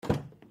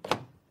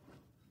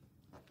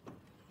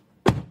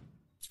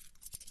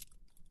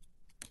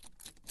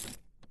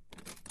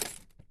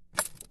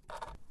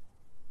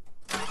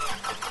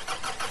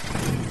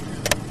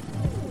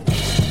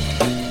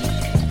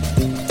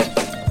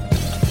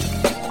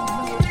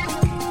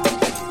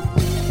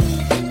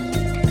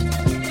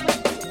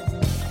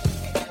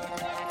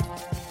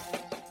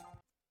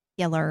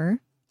Yeller.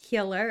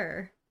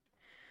 Healer.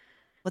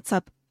 What's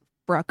up,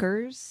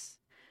 Bruckers?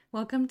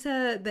 Welcome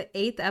to the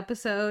 8th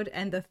episode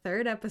and the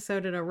 3rd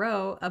episode in a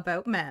row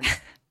about men.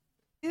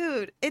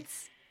 Dude,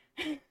 it's...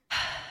 And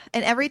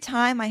every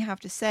time I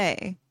have to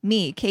say,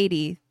 me,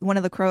 Katie, one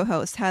of the crow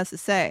hosts, has to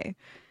say,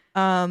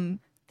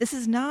 this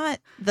is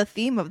not the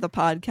theme of the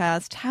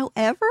podcast.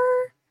 However...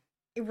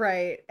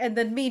 Right. And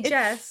then me,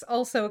 Jess,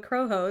 also a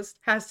crow host,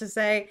 has to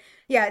say,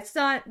 yeah, it's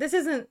not, this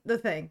isn't the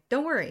thing.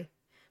 Don't worry.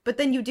 But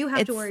then you do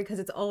have to worry because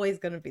it's always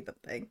going to be the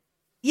thing.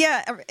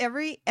 Yeah,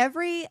 every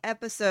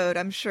episode,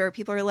 I'm sure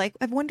people are like,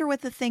 I wonder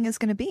what the thing is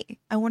going to be.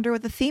 I wonder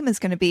what the theme is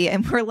going to be.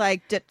 And we're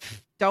like,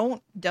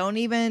 don't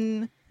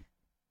even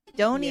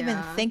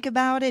think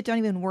about it. Don't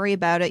even worry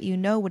about it. You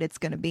know what it's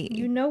going to be.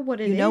 You know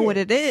what it is. You know what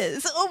it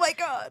is. Oh my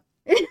God.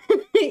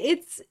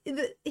 Here's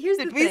the thing.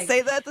 Did we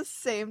say that at the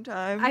same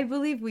time? I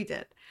believe we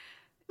did.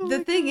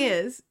 The thing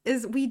is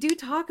we do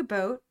talk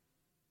about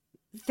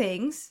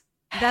things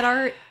that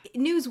are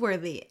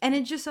newsworthy. And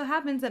it just so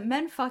happens that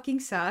men fucking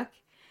suck.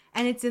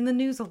 And it's in the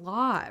news a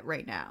lot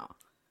right now.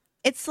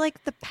 It's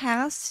like the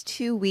past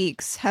 2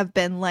 weeks have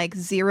been like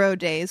 0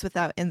 days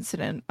without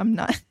incident. I'm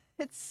not.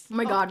 It's oh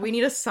my God, we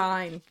need a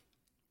sign.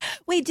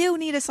 We do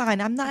need a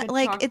sign. I'm not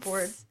like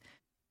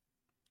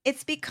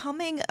it's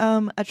becoming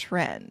a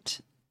trend.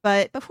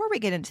 But before we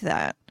get into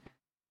that,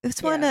 I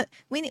just wanna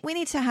we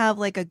need to have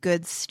like a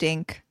good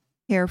stink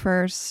here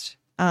first.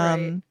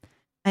 Right.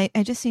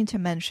 I just need to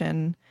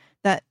mention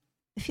that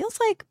it feels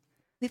like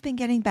we've been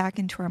getting back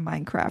into our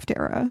Minecraft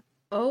era.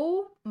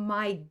 Oh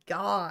my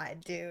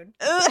God, dude.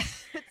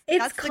 It's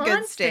That's the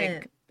good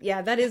stink.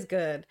 Yeah, that is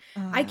good.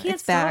 I can't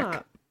stop.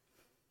 Back.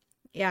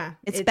 Yeah.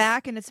 It's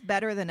back and it's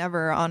better than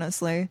ever,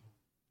 honestly.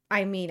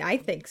 I mean, I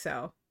think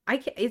so.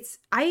 I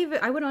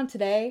went on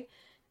today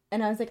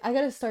and I was like, I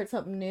gotta start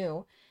something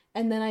new.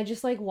 And then I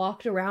just like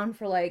walked around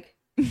for like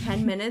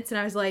 10 minutes and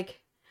I was like,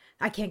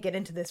 I can't get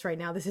into this right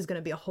now. This is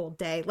gonna be a whole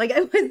day. Like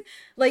I was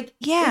like,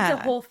 yeah,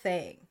 it's a whole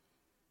thing.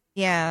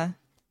 Yeah.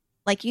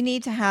 Like you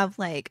need to have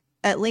like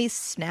at least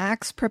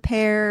snacks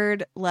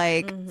prepared,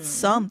 like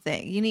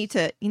something. You need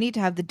to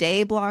have the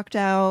day blocked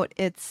out.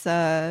 It's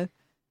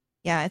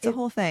it's a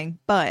whole thing,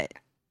 but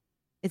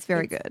it's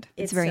very good.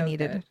 It's very so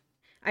needed. Good.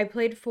 I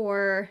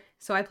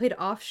played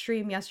off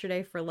stream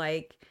yesterday for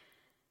like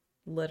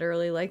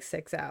literally like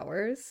 6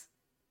 hours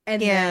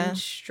and then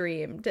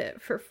streamed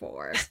it for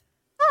 4.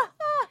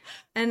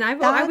 And I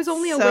was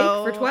only awake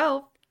for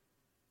 12.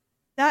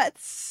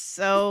 That's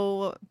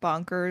so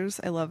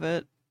bonkers. I love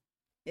it.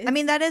 I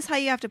mean, that is how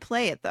you have to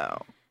play it,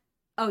 though.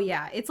 Oh,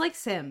 yeah. It's like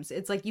Sims.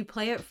 It's like you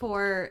play it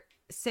for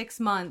 6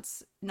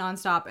 months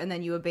nonstop, and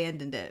then you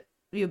abandon it.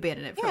 You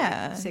abandon it for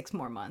like 6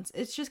 more months.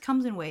 It just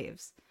comes in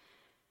waves.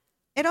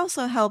 It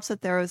also helps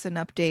that there was an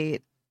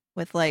update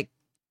with, like,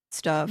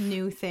 stuff.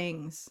 New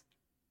things.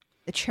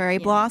 The cherry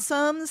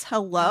blossoms.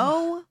 Hello?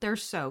 Oh, they're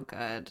so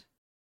good.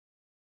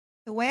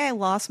 The way I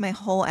lost my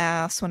whole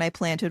ass when I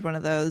planted one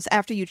of those,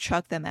 after you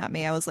chucked them at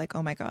me, I was like,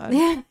 oh my God.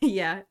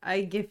 Yeah,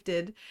 I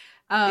gifted.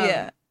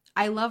 I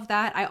love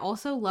that.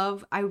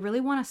 I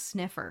really want a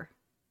sniffer.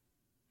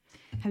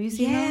 Have you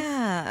seen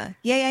those?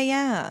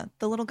 Yeah.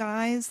 The little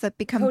guys that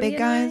become big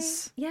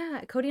guys.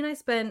 Cody and I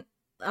spent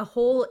a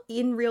whole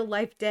in real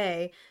life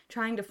day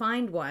trying to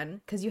find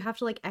one because you have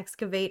to like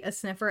excavate a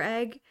sniffer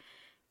egg.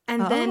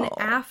 And then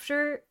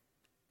after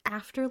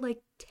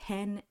like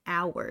 10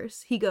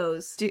 hours, he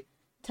goes,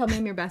 tell me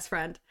I'm your best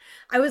friend.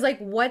 I was like,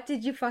 what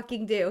did you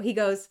fucking do? He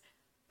goes,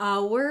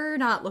 we're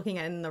not looking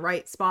in the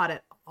right spot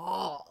at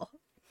all.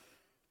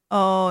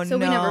 Oh, no. So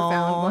we never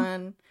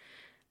found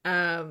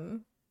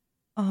one.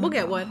 We'll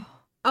get one.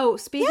 Oh,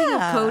 speaking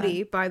of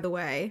Cody, by the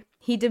way,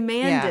 he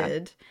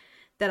demanded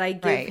that I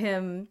give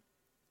him...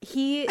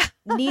 He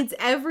needs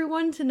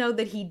everyone to know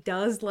that he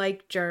does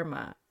like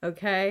Germa,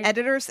 okay?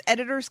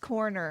 Editor's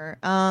corner.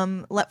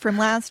 From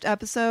last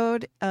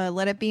episode,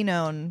 let it be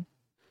known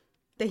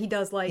that he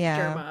does like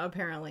Germa,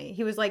 apparently.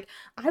 He was like,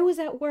 I was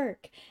at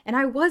work and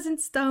I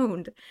wasn't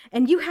stoned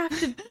and you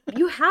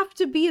have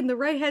to be in the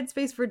right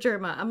headspace for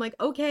Germa. I'm like,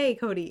 okay,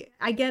 Cody,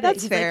 I get it.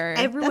 He's fair.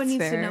 Like, everyone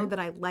needs to know that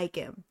I like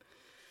him.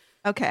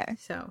 Okay.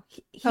 So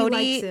he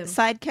Cody, likes him.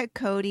 Sidekick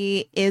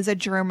Cody is a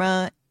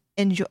Germa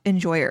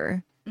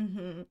enjoyer. He's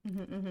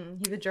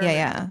a German.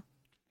 Yeah.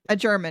 A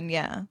German,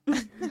 yeah.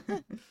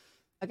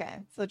 Okay.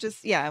 So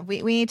just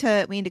we need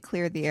to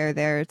clear the air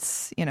there.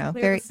 It's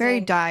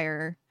very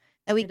dire.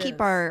 That we keep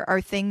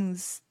our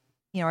things,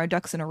 our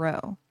ducks in a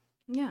row.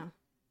 Yeah.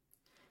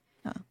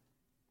 Huh.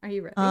 Are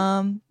you ready?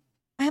 Am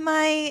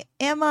I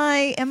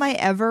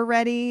ever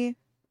ready?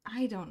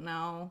 I don't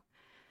know.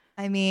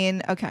 I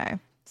mean, okay.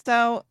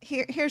 So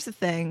here's the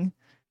thing.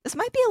 This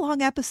might be a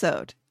long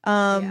episode.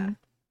 I'm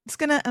just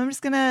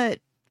gonna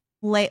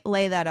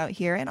lay that out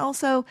here. And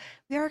also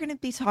we are gonna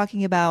be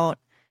talking about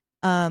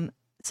some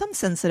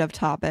sensitive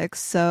topics.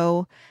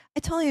 So I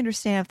totally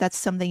understand if that's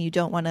something you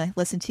don't want to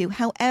listen to.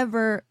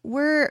 However,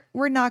 we're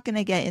not going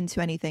to get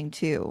into anything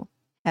too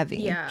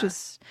heavy.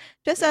 Just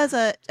as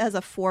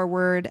a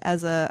forward,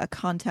 as a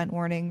content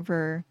warning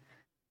for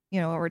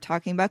what we're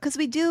talking about, because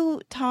we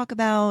do talk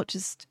about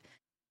just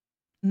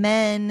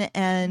men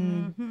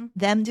and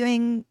them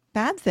doing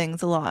bad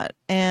things a lot.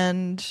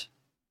 And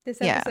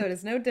this episode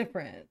is no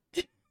different.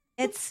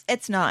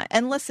 It's not.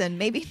 And listen,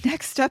 maybe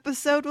next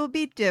episode will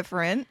be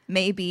different.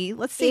 Maybe.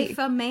 Let's see. If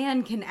a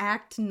man can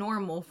act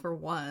normal for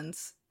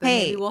once, then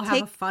maybe we'll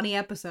have a funny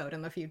episode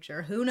in the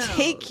future. Who knows?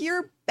 Take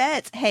your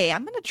bets. Hey,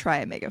 I'm going to try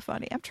and make it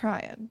funny. I'm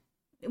trying.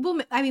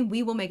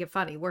 We will make it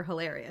funny. We're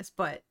hilarious,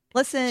 but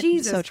listen,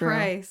 Jesus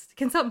Christ.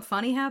 Can something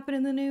funny happen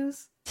in the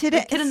news?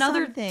 Today, can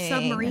another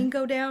submarine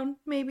go down,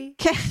 maybe?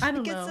 I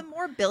don't know. Can some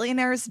more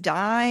billionaires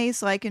die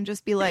so I can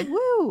just be like,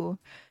 woo.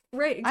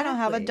 Right, exactly. I don't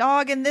have a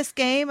dog in this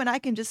game and I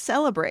can just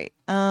celebrate.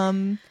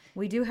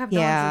 We do have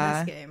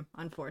dogs in this game,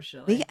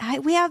 unfortunately.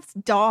 We have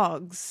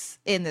dogs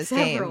in this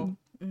Several.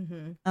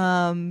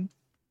 game.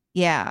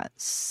 Yeah.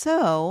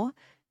 So,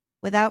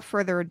 without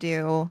further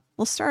ado,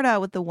 we'll start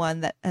out with the one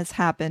that has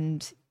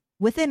happened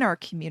within our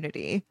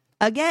community.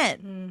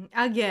 Again.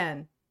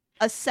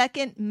 A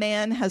second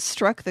man has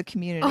struck the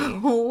community.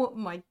 Oh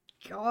my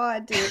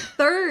god, dude.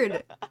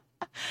 Third.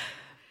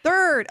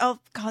 Oh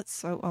god,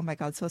 oh my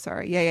god, so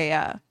sorry.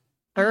 Yeah.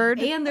 Third.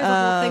 And there's a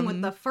whole thing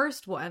with the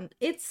first one.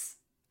 It's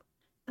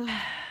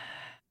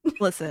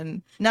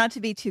listen, not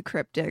to be too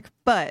cryptic,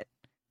 but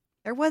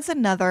there was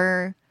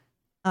another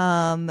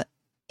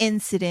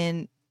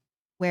incident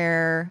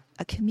where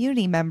a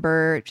community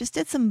member just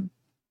did some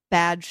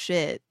bad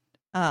shit.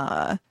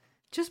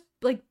 Just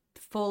like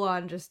full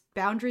on, just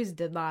boundaries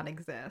did not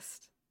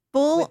exist.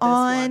 Full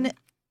on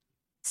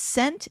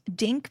sent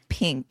dink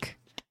pink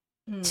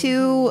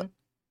to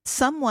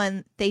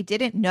someone they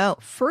didn't know.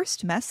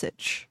 First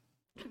message.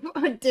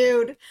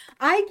 Dude,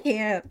 I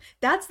can't.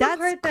 That's the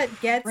part that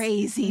gets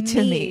crazy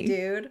to me,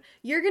 dude.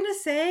 You're gonna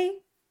say,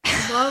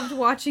 loved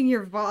watching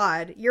your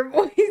VOD. Your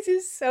voice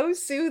is so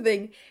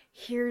soothing.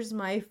 Here's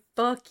my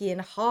fucking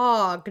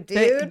hog,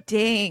 dude.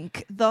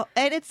 Dink. And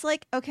it's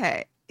like,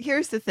 okay,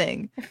 here's the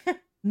thing.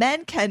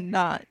 Men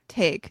cannot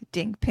take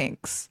dink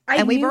pinks.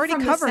 And we've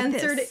already covered the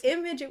censored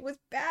image. It was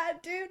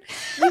bad, dude.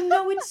 You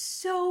know it's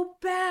so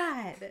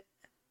bad.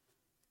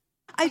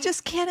 I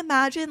just can't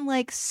imagine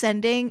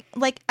sending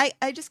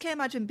I just can't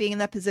imagine being in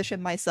that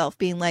position myself,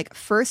 being like,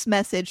 first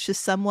message to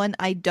someone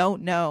I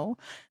don't know,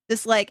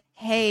 just like,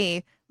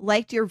 hey,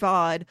 liked your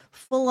VOD,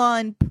 full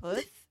on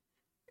puss,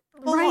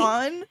 full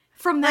on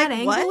from that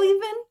angle, what?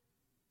 Even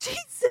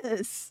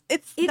Jesus,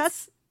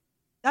 that's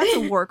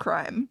a war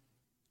crime.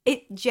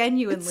 It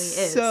genuinely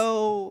is.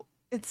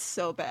 It's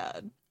so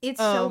bad. It's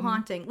so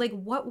haunting. Like,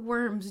 what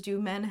worms do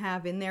men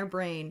have in their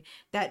brain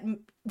that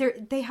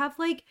they have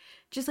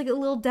just a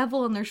little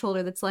devil on their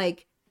shoulder that's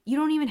like, you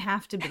don't even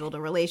have to build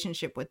a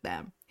relationship with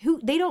them.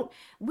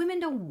 Women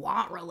don't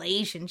want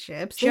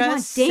relationships. They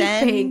want dink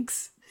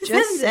pinks.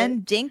 Just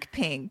send dink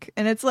pink.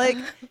 And it's like,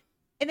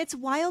 and it's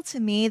wild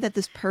to me that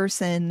this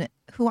person,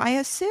 who I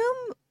assume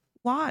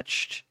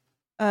watched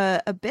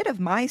a bit of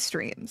my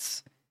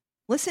streams,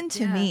 listened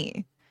to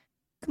me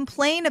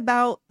complain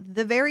about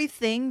the very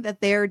thing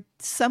that they're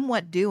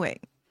somewhat doing,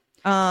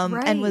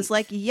 and was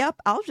like, yep,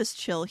 I'll just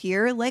chill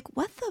here. Like,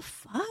 what the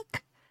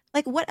fuck?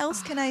 Like, what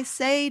else can I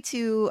say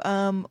to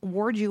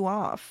ward you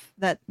off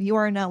that you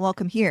are not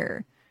welcome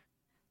here?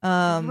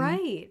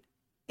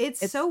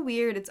 It's so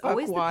weird. It's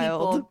always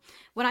wild. The people.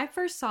 When I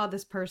first saw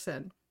this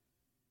person,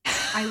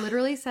 I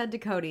literally said to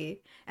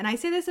Cody, and I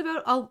say this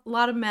about a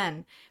lot of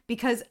men,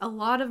 because a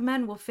lot of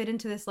men will fit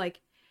into this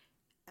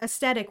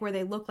aesthetic where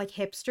they look like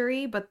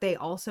hipstery, but they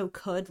also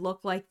could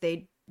look like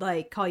they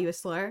call you a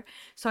slur.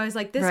 So I was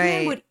like, this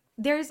man would,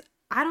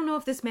 I don't know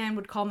if this man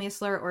would call me a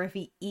slur or if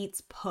he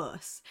eats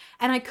puss.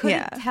 And I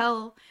couldn't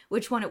tell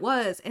which one it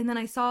was. And then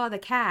I saw the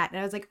cat and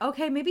I was like,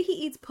 okay, maybe he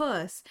eats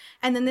puss.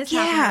 And then this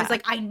happened. I was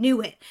like, I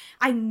knew it.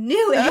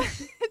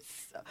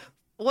 It's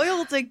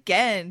foiled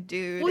again,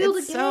 dude.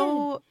 It's again.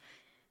 So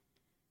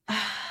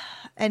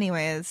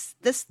anyways,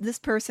 this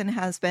person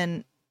has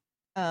been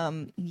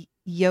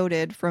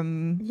yoded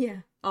from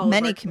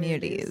many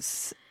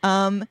communities.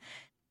 And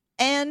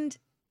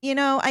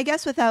I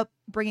guess without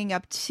bringing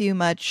up too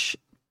much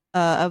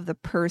of the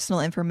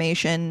personal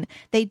information,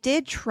 they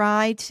did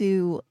try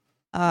to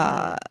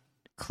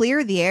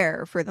clear the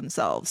air for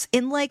themselves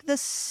in the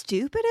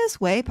stupidest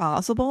way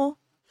possible.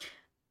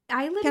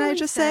 I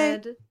literally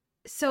said,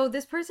 so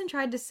this person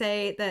tried to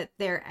say that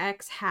their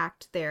ex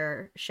hacked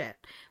their shit,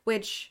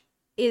 which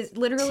is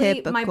literally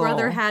typical. My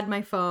brother had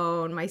my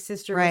phone, my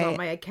sister was on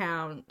my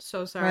account,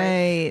 so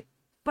sorry.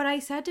 But I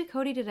said to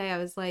Cody today, I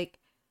was like,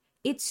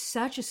 it's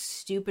such a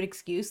stupid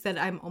excuse that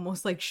I'm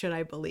almost like, should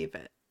I believe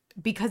it?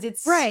 Because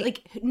it's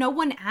no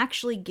one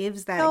actually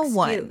gives that excuse.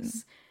 One.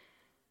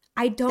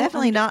 I don't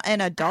definitely not an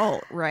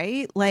adult,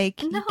 right?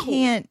 You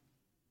can't.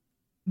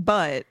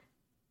 But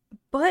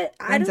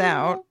I don't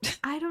know.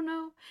 I don't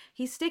know.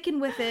 He's sticking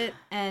with it,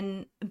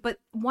 but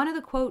one of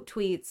the quote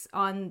tweets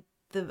on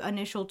the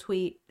initial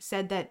tweet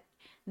said that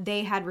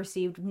they had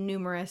received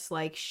numerous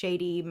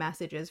shady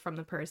messages from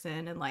the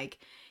person, and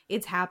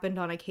it's happened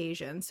on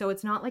occasion, so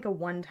it's not a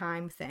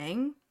one-time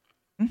thing.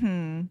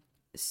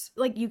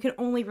 like, you can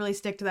only really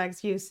stick to that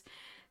excuse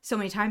so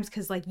many times,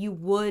 because like you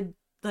would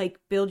like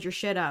build your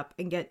shit up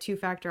and get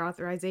 2-factor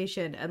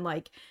authorization and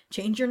like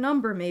change your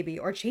number maybe,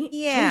 or change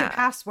your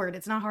password.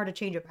 It's not hard to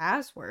change a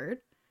password.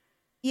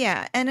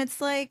 Yeah, and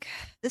it's like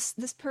this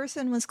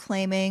person was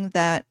claiming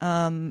that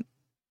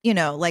you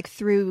know, like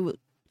through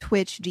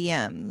Twitch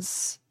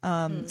DMs,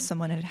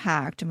 someone had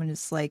hacked and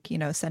was like, you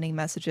know, sending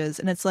messages,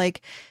 and it's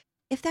like,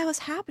 if that was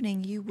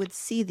happening, you would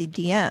see the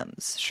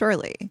DMs,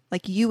 surely.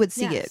 Like you would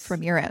see it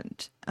from your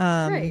end.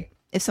 Right.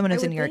 If someone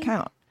is in your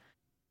account.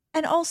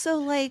 And also,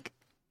 like,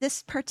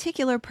 this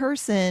particular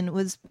person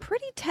was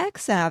pretty tech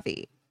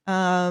savvy.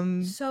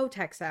 So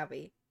tech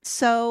savvy.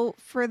 So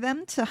for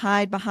them to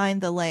hide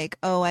behind the like,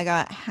 oh, I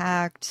got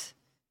hacked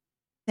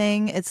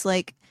thing, it's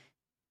like,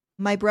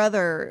 my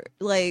brother,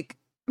 like,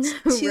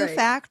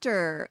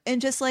 2-factor.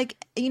 And just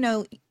like, you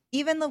know,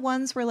 even the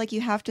ones where like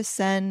you have to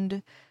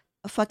send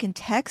a fucking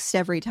text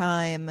every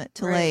time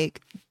to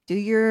like do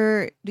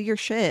your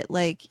shit,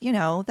 like, you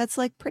know, that's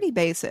like pretty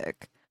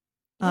basic.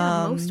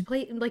 Yeah,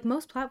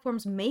 most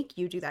platforms make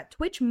you do that.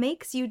 Twitch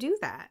makes you do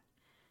that.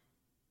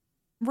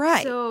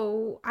 Right.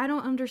 So I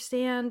don't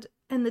understand.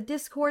 And the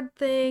Discord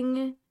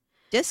thing.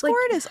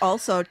 Discord is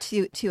also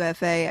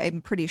 2FA,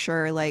 I'm pretty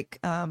sure, like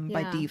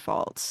by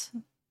default.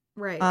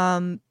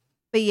 Right.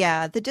 But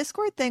yeah, the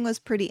Discord thing was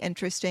pretty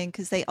interesting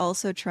because they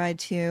also tried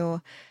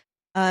to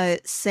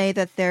say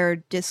that their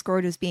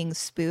Discord is being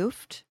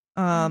spoofed.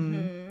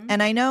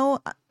 And I know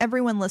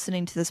everyone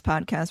listening to this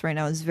podcast right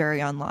now is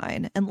very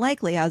online and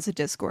likely has a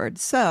Discord.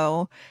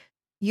 So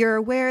you're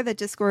aware that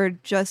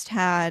Discord just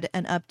had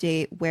an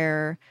update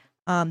where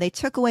they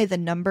took away the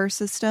number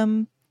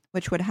system,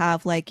 which would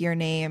have like your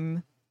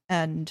name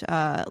and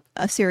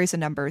a series of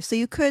numbers. So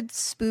you could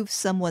spoof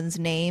someone's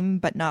name,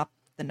 but not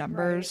the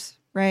numbers,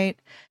 right?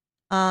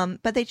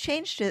 But they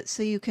changed it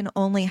so you can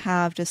only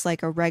have just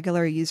like a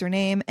regular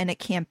username and it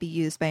can't be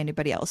used by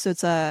anybody else. So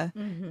it's a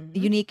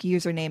unique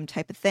username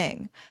type of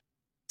thing.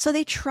 So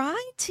they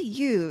tried to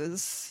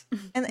use,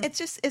 and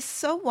it's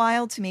so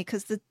wild to me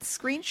because the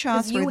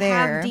screenshots were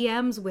there. You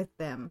have DMs with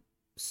them.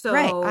 So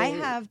right, I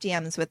have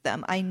DMs with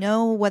them. I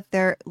know what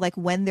their, like,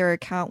 when their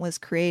account was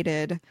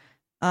created.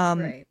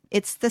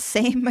 It's the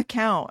same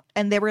account,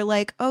 and they were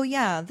like, "Oh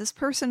yeah, this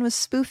person was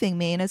spoofing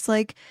me," and it's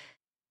like,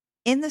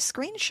 in the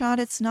screenshot,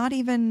 it's not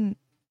even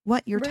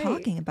what you're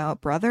talking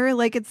about, brother.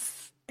 Like,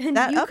 it's and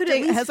that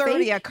update has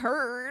already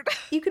occurred.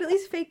 You could at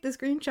least fake the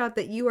screenshot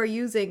that you are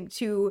using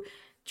to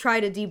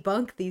try to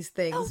debunk these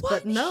things,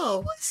 but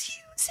no, he was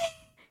using.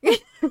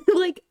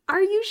 Like,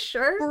 are you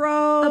sure,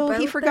 bro?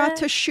 He forgot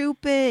to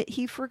shoop it.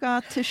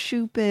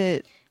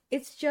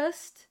 It's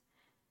just,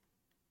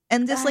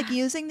 and just like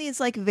using these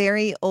like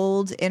very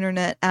old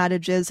internet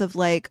adages of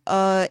like,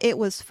 it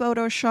was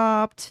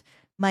photoshopped.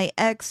 My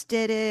ex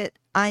did it.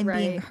 I'm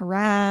being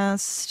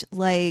harassed.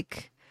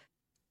 Like,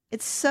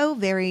 it's so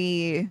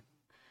very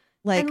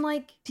like, and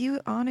like, do you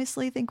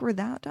honestly think we're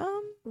that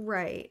dumb?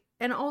 Right.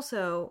 And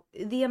also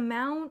the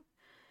amount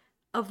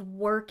of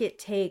work it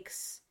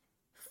takes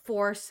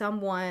for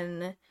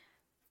someone,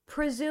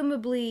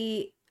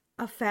 presumably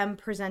a femme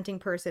presenting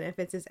person, if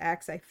it's his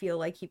ex, I feel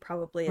like he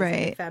probably is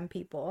into femme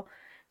people,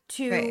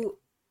 to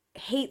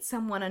hate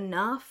someone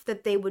enough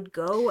that they would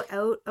go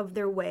out of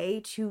their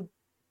way to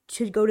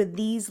go to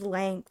these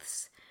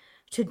lengths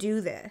to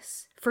do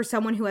this for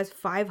someone who has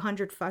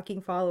 500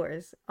 fucking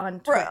followers on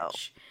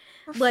Twitch.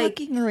 Like,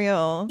 fucking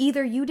real.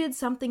 Either you did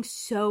something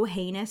so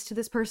heinous to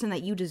this person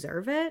that you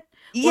deserve it,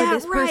 or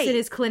this person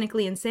is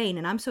clinically insane.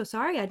 And I'm so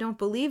sorry, I don't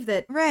believe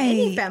that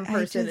any femme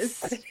person is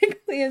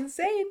clinically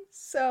insane.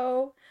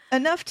 So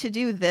enough to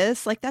do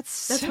this, like, that's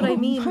so what I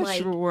mean.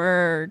 Much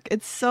work.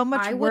 It's so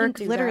much work,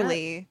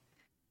 literally.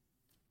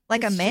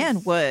 Like, it's a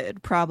man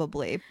would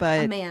probably,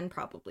 but a man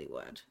probably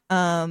would.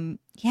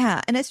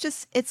 Yeah, and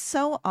it's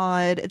so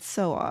odd. It's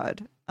so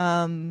odd.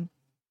 And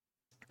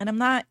I'm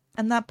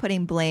not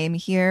putting blame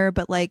here,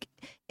 but like,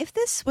 if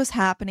this was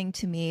happening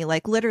to me,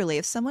 like literally,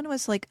 if someone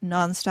was like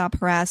nonstop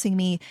harassing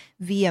me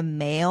via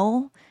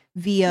mail,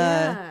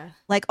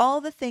 like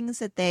all the things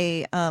that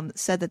they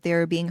said that they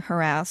were being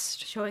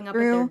harassed, showing up at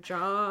their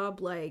job,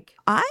 like,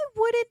 I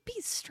wouldn't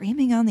be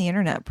streaming on the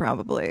internet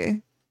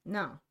probably.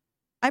 No.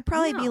 I'd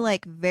probably be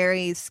like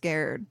very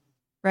scared,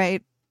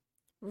 right?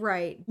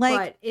 Right.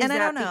 Like, but is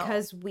that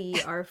because we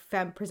are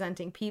femme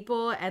presenting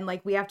people and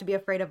like we have to be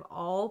afraid of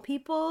all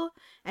people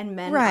and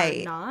men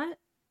are not?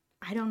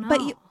 I don't know.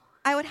 But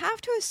I would have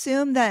to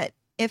assume that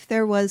if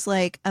there was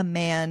like a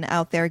man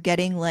out there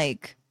getting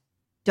like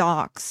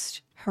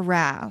doxxed,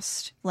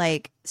 harassed,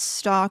 like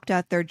stalked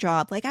at their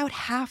job, like I would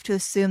have to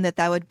assume that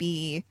that would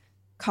be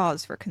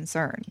cause for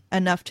concern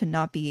enough to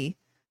not be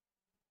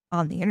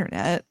on the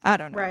internet. I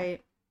don't know.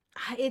 Right.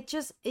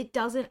 It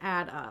doesn't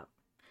add up.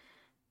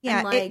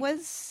 Yeah, like, it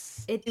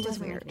was doesn't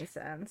weird. make any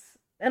sense.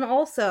 And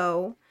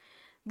also,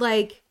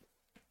 like,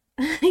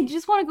 I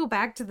just want to go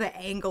back to the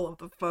angle of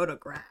the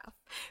photograph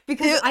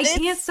because I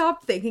can't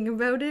stop thinking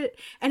about it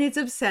and it's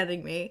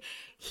upsetting me.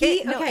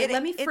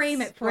 Let me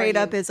frame it for you. Straight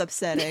up is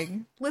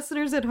upsetting.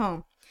 Listeners at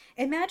home,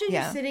 imagine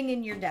you're sitting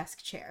in your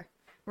desk chair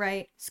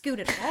right?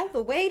 Scooted all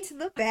the way to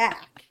the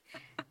back.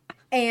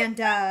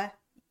 And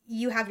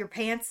you have your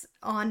pants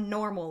on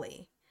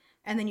normally.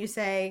 And then you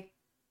say,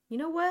 you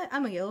know what?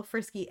 I'm gonna get a little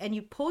frisky. And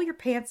you pull your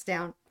pants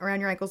down around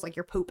your ankles like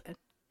you're pooping.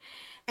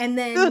 And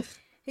then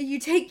you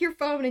take your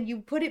phone and you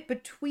put it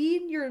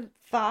between your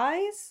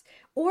thighs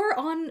or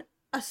on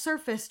a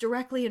surface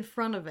directly in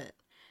front of it.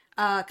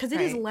 Because it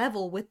is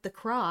level with the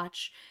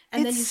crotch.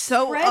 And then you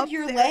spread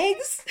your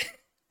legs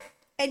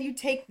and you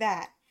take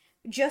that.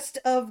 Just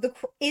of the...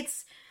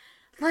 It's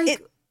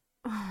like...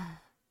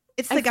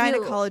 It's the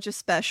gynecologist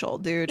special,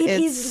 dude.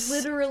 It is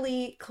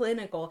literally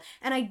clinical.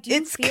 And I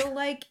do feel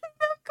like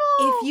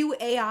if you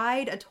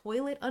AI'd a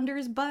toilet under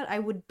his butt, I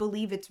would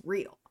believe it's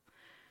real.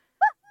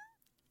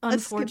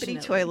 Unfortunately.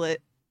 A skippity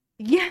toilet.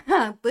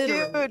 Yeah,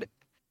 literally.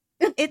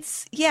 Dude.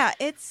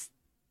 It's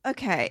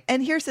okay.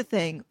 And here's the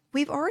thing.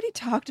 We've already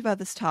talked about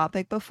this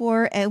topic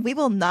before, and we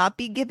will not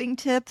be giving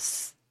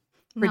tips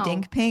for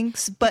dink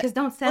pinks, but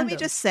don't send let me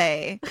just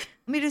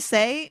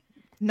say,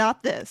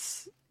 not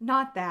this.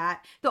 Not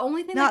that. The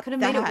only thing that could have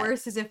made it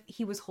worse is if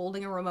he was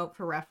holding a remote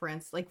for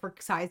reference, like for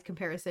size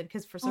comparison,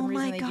 because for some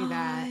reason they do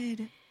that.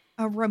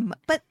 A remote,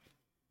 but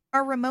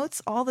are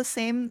remotes all the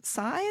same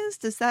size?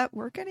 Does that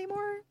work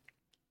anymore?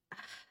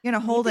 You're gonna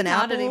hold an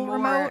Apple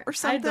remote or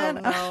something? I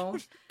don't know.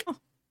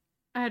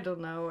 I don't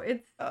know.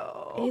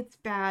 It's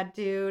bad,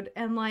 dude.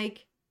 And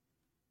like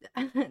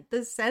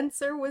the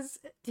sensor was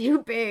too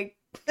big.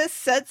 The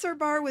sensor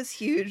bar was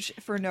huge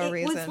for no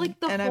reason. It was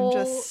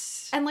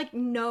like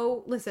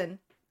listen.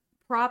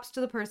 Props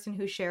to the person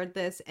who shared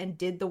this and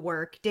did the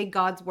work, did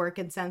God's work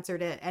and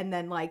censored it and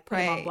then like put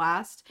him on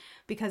blast,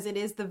 because it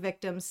is the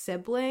victim's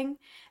sibling.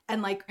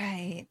 And like,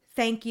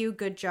 thank you,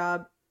 good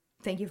job.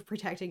 Thank you for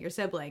protecting your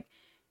sibling.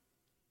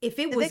 If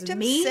it was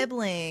me,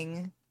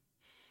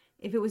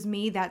 if it was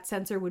me, that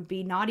sensor would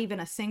be not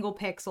even a single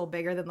pixel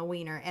bigger than the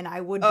wiener, and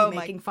I would be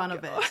making fun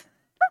of it.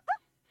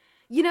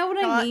 You know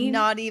what I mean?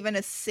 Not even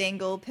a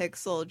single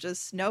pixel,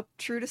 just nope,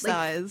 true to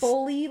size.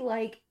 Fully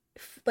like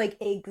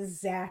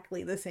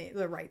exactly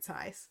the right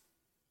size.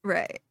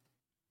 Right.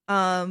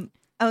 I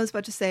was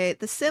about to say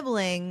the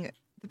sibling,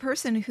 the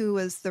person who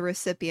was the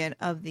recipient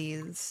of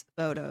these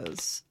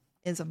photos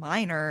is a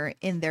minor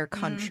in their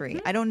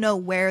country. I don't know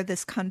where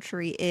this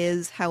country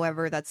is,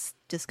 however, that's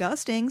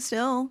disgusting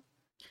still.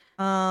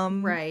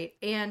 Right.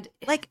 And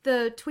like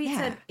the tweet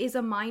said is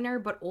a minor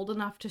but old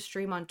enough to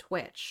stream on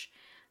Twitch.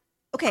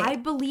 Okay. I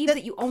believe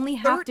that you only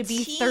have to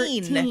be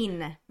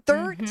 13.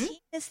 13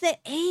 is the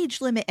age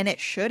limit, and it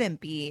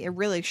shouldn't be. It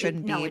really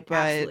shouldn't be. It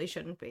absolutely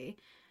shouldn't be.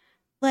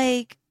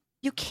 Like,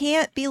 you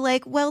can't be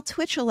like, well,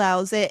 Twitch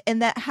allows it,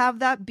 and have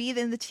that be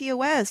in the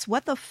TOS.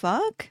 What the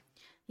fuck?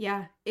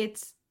 Yeah,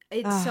 it's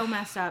so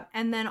messed up.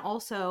 And then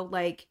also,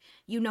 like,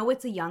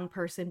 it's a young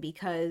person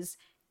because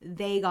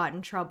they got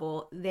in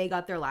trouble. They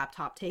got their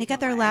laptop taken away. They got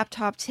their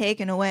laptop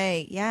taken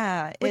away.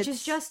 Yeah. Which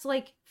is just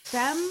like,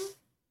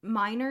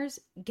 minors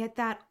get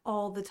that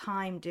all the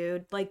time,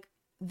 dude. Like,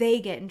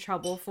 they get in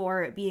trouble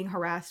for being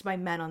harassed by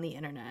men on the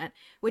internet,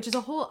 which is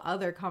a whole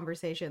other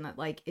conversation that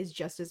like is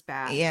just as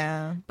bad.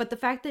 Yeah. But the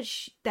fact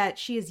that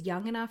she is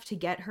young enough to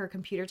get her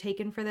computer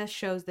taken for this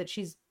shows that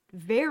she's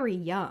very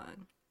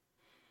young.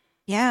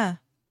 Yeah.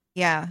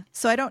 Yeah.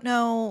 So I don't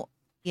know.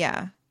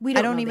 Yeah.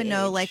 I don't even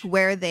know like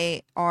where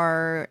they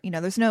are.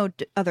 There's no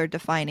other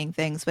defining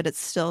things, but it's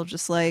still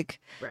just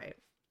like, right.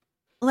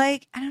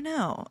 Like, I don't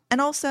know. And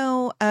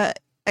also, I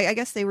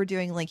guess they were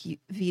doing like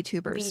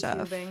VTuber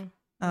stuff.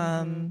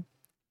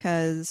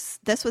 Because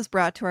this was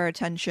brought to our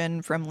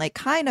attention from like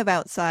kind of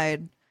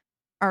outside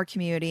our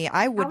community.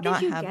 I would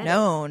not have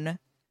known.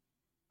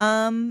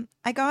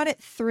 I got it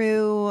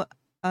through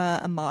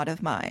a mod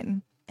of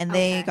mine, and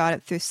they got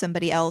it through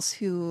somebody else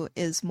who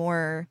is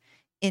more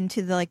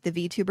into the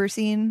VTuber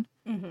scene.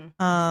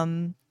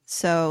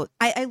 So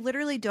I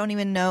literally don't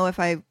even know if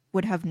I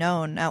would have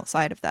known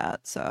outside of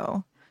that.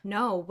 So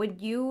no, when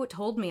you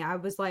told me, I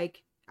was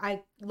like,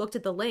 I looked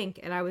at the link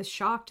and I was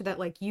shocked that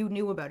like you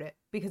knew about it,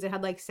 because it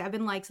had like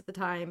 7 likes at the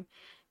time.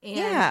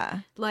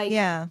 And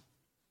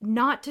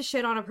not to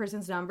shit on a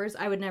person's numbers,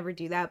 I would never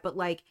do that, but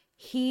like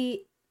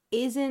he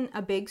isn't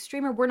a big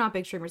streamer. We're not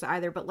big streamers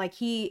either, but like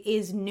he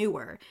is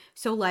newer.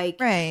 So like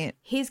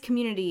his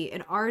community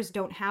and ours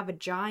don't have a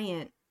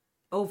giant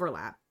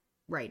overlap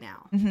right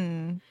now.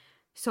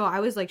 So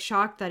I was like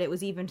shocked that it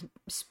was even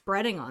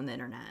spreading on the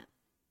internet.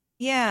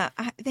 Yeah,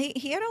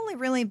 he had only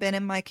really been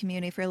in my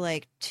community for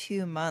like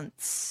 2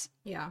 months.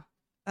 Yeah.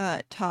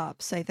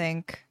 Tops, I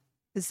think.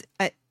 Because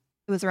it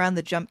was around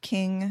the Jump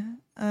King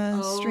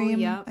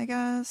stream, I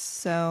guess.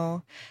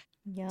 So,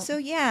 yeah.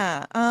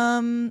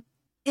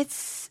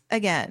 It's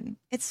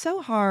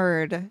so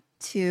hard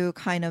to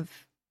kind of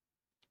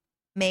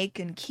make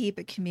and keep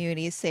a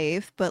community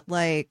safe, but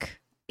like...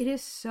 It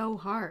is so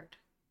hard.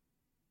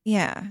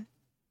 Yeah.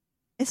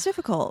 It's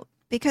difficult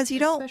because you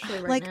don't...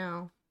 Especially right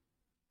now.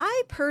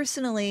 I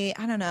personally,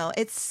 I don't know,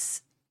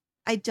 it's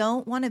I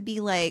don't want to be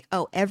like,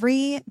 oh,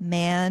 every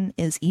man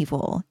is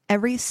evil.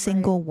 Every Right.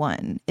 single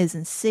one is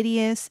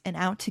insidious and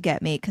out to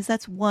get me. Because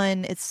that's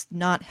one, it's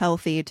not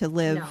healthy to No,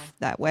 live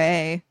that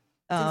way.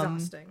 it's Um,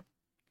 exhausting.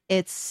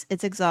 it's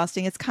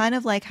exhausting. It's kind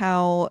of like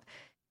how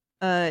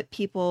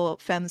people,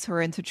 femmes who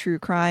are into true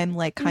crime,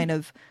 like kind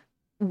of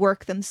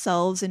work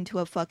themselves into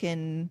a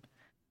fucking,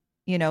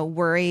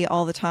 worry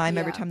all the time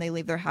every Yeah, time they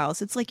leave their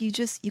house. It's like you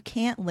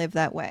can't live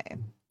that way.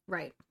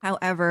 right.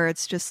 However,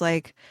 it's just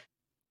like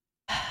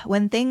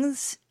when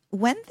things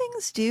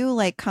do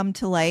like come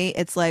to light,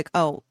 it's like,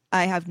 oh,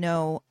 I have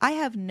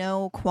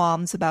no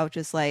qualms about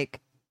just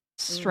like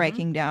Mm-hmm.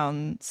 striking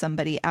down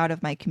somebody out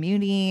of my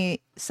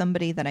community,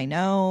 somebody that I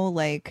know.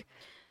 Like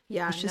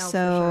Yeah, it's just no,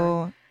 for sure.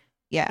 so,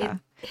 yeah.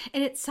 It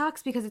and it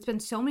sucks because it's been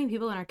so many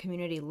people in our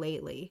community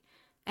lately,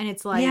 and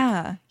it's like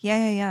Yeah. Yeah,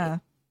 yeah, it, yeah.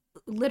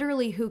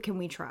 literally who can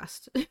we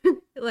trust?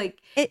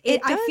 Like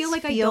It I feel does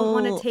like I don't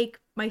want to feel, take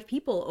my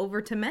people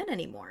over to men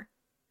anymore.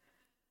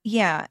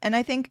 yeah, and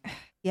I think,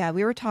 yeah,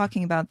 we were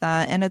talking about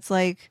that, and it's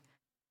like,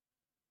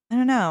 I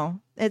don't know.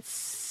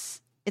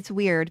 It's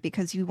weird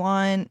because you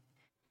want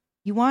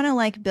to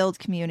like build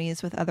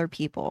communities with other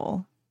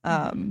people,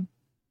 Hmm.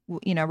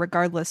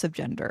 regardless of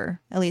gender.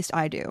 At least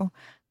I do.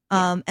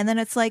 Yeah. And then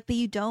it's like, but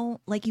you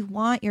don't like, you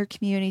want your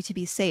community to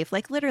be safe.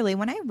 Like literally,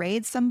 when I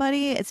raid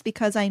somebody, it's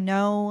because I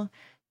know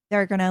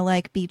they're gonna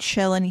like be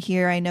chilling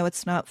here. I know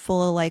it's not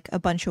full of like a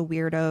bunch of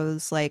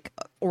weirdos, like,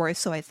 or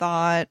so I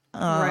thought.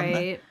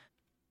 Right.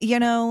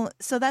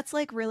 So that's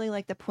like really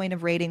like the point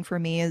of rating for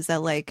me is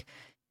that like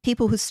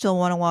people who still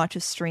want to watch a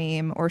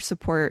stream or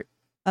support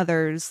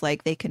others,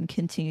 like they can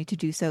continue to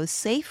do so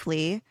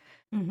safely,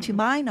 to Hmm.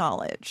 my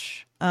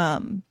knowledge,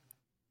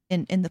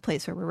 in the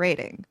place where we're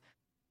rating.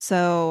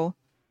 So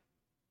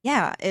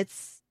yeah,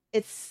 it's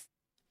it's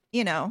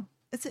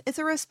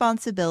a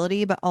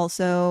responsibility, but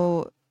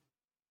also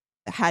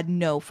had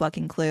no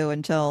fucking clue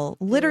until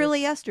Dude.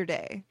 literally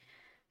yesterday.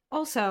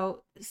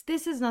 Also,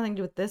 this has nothing to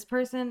do with this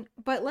person,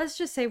 but let's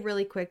just say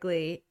really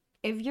quickly,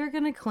 if you're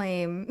going to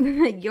claim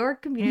that your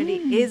community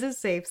Mm. is a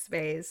safe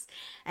space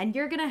and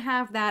you're going to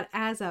have that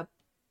as a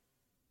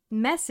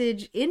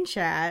message in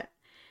chat,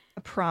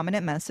 A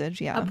prominent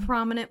message, a yeah.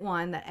 prominent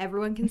one that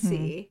everyone can Hmm.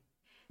 see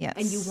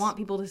and you Yes. want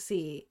people to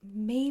see,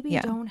 maybe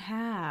Yeah. don't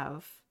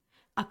have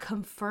a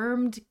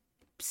confirmed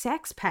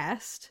sex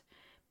pest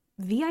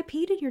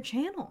VIP'd in your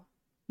channel.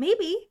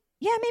 Maybe.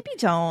 Yeah, maybe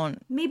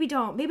don't. Maybe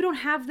don't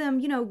have them,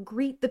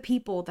 greet the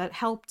people that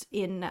helped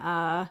in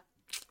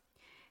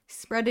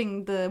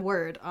spreading the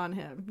word on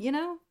him,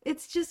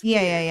 It's just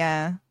Yeah, yeah,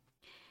 weird.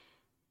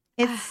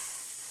 yeah.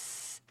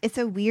 It's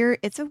a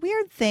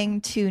weird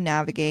thing to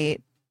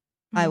navigate,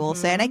 I will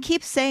say. And I Mm-hmm.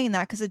 keep saying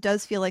that because it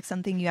does feel like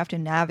something you have to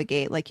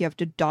navigate. Like you have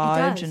to It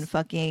dodge and does.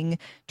 fucking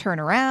turn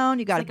around.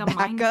 You It's got to like a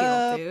back minefield,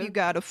 up. You dude.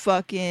 got to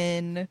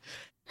fucking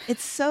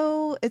it's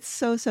so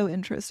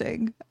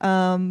interesting.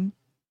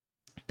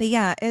 But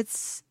yeah,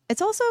 it's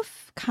also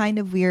kind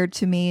of weird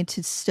to me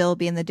to still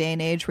be in the day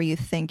and age where you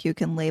think you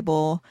can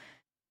label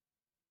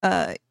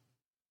uh,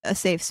 a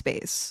safe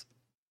space,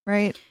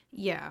 right?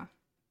 Yeah.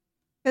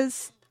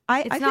 Because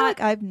I It's I feel not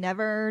like I've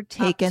never up to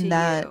taken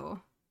that.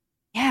 you.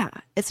 Yeah,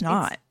 it's It's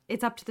not.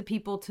 it's up to the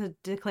people to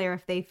declare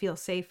if they feel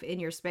safe in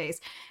your space.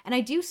 And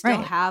I do still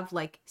Right. have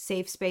like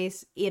safe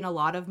space in a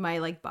lot of my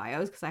like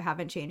bios because I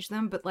haven't changed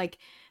them, but like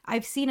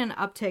I've seen an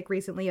uptick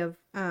recently of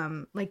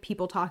like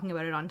people talking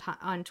about it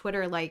on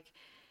Twitter like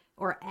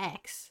or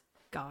X,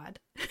 God.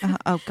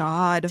 Oh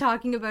God.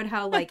 Talking about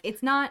how like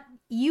it's not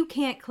you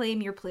can't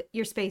claim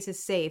your space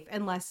is safe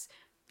unless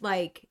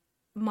like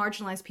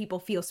marginalized people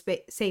feel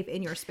safe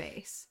in your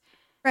space.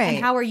 And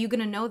Right. how are you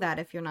going to know that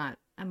if you're not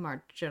a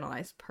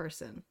marginalized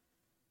person?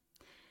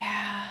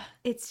 Yeah.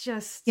 It's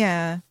just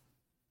Yeah.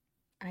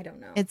 I don't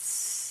know.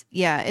 It's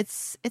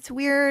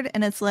weird,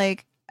 and it's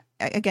like,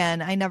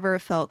 again, I never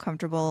felt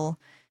comfortable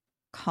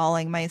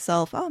calling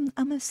myself, oh,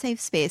 I'm a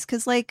safe space,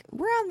 because like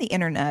we're on the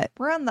internet,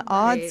 we're on the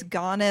odds Right.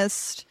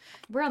 gonest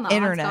We're on the odds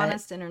internet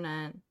gonest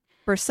internet.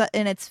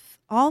 and it's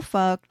all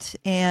fucked,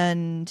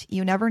 and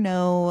you never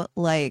know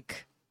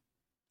like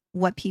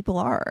what people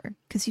are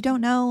because you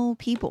don't know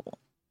people,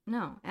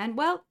 No. And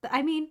well,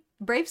 I mean,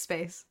 brave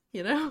space.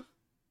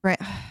 right?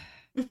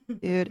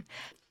 Dude,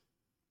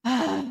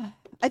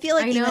 I feel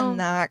like I even know.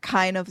 that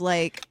kind of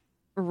like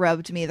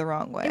rubbed me the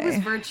wrong It was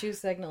way. virtue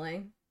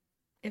signaling.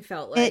 It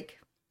felt It like.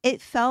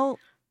 it felt,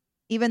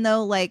 even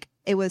though like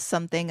it was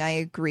something I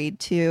agreed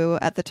to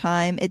at the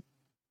time,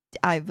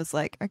 I was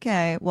like,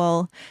 okay,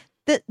 well,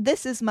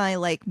 this is my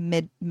like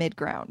mid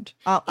ground.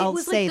 I'll It I'll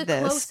was like say the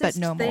this, but closest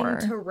no thing more.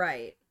 to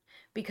right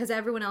because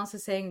everyone else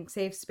is saying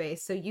safe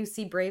space. So you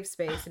see brave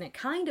space and it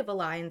kind of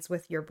aligns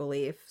with your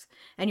beliefs.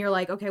 And you're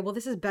like, okay, well,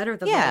 this is better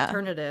than the Yeah,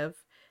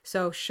 alternative.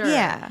 So sure.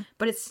 yeah,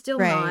 But it's still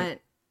right. not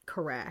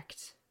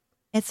correct.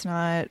 It's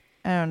not.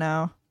 I don't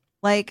know.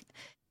 Like,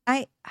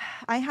 I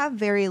I have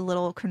very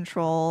little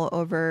control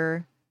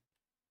over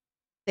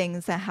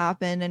things that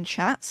happen in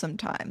chat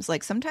sometimes.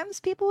 Like sometimes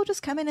people will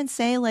just come in and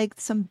say like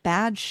some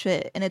bad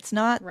shit, and it's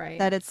not Right.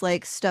 that it's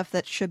like stuff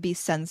that should be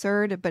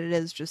censored, but it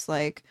is just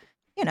like,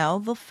 you know,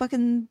 they'll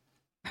fucking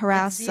Like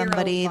harass zero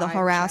somebody, they'll vibe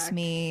harass check.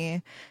 me. Yeah.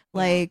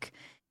 Like,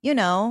 you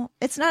know,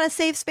 it's not a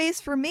safe space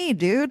for me,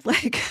 dude.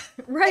 Like,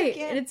 I Right. And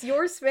can't. it's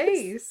your It's,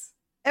 space.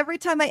 every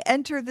time I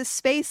enter this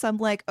space, I'm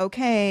like,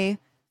 okay,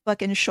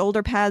 fucking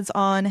shoulder pads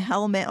on,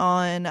 helmet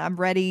on, I'm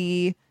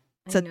ready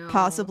I to know.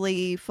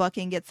 possibly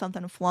fucking get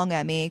something flung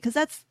at me because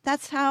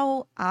that's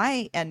how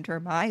I enter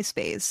my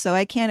space. So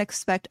I can't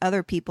expect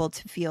other people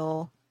to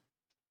feel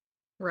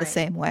the Right.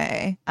 same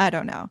way. I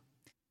don't know.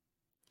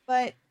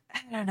 But I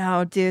don't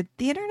know, dude.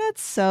 The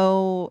internet's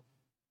so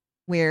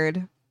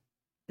weird.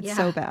 It's Yeah.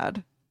 so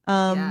bad.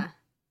 Yeah.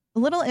 A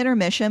little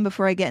intermission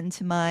before I get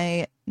into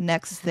my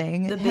next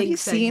thing. The Have you big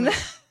seen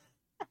segment.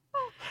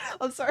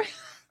 I'm sorry.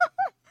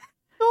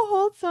 The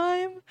whole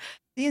time,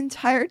 the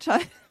entire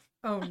time,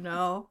 Oh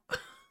no.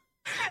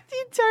 the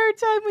entire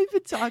time we've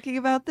been talking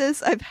about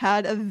this, I've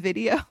had a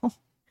video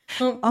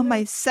Oh on no.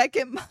 my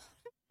second.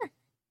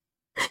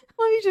 Let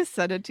me just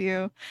send it to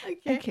you. I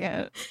Okay.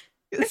 can't.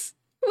 It's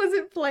Was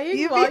it playing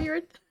you be while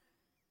you're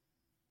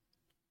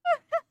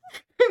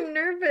I'm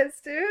nervous,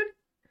 dude.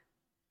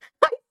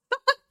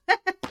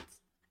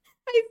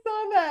 I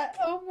saw that.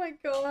 Oh my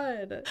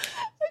god.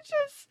 I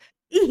just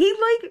He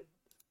like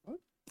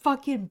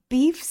fucking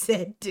beefs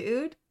it,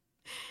 dude.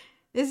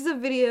 This is a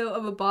video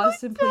of a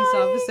Boston police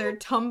officer dying.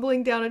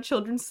 tumbling down a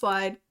children's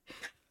slide.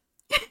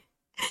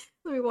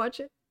 Let me watch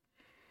it.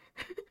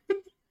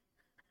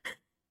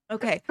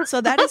 Okay,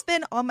 so that has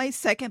been on my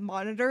second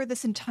monitor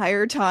this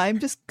entire time,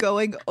 just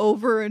going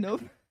over and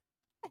over.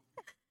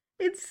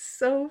 It's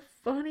so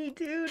funny,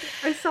 dude.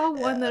 I saw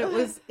one that it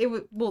was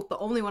well, the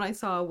only one I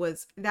saw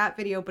was that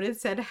video, but it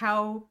said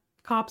how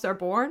cops are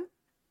born.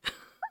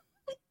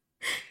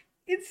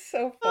 It's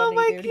so Oh funny,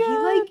 my dude. He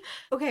god. like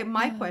okay,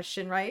 my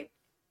question, right?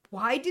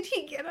 Why did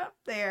he get up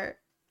there?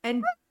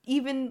 And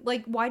even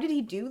like why did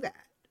he do that?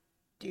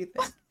 Do you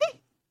think?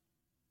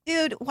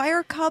 Dude, why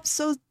are cops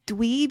so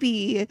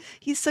dweeby?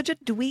 He's such a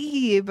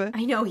dweeb.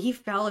 I know he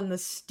fell in the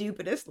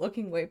stupidest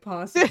looking way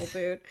possible,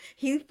 dude.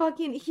 He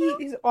fucking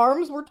his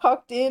arms were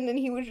tucked in and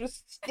he was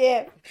just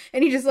stiff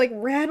and he just like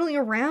rattling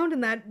around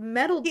in that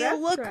metal He death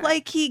looked trap.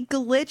 like he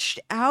glitched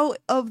out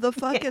of the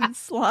Yeah. fucking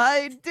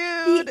slide, He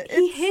dude. he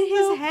It's hit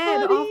his so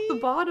head off the funny.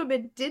 bottom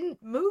and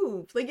didn't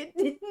move. Like it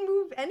didn't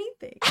move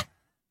anything.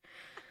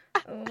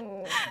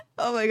 Oh.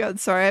 Oh my god,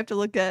 sorry, I have to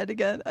look at it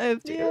again. I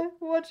have to. Yeah,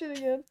 watch it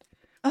again.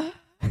 Uh,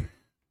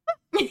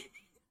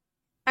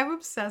 I'm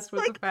obsessed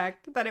with the like,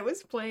 fact that it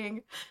was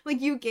playing.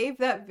 Like you gave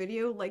that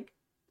video like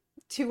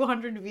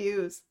 200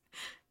 views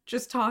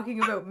just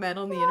talking about men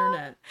on the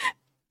internet.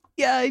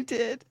 yeah, I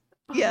did.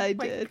 Yeah, Oh I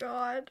my did.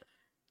 god.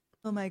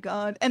 Oh my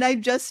god. And I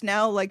just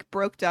now like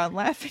broke down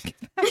laughing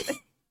about it.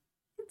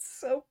 It's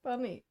so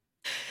funny.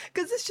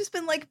 Because it's just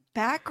been like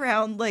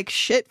background like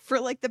shit for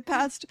like the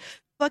past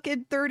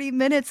fucking 30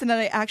 minutes. And then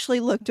I actually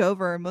looked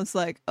over and was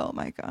like, oh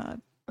my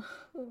god.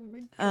 Oh my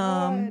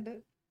Um, god.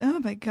 oh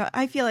my god.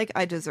 I feel like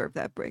I deserve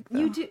that break though.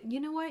 You did. You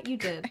know what? You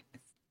did.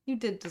 You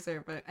did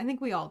deserve it. I think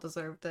we all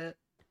deserved it.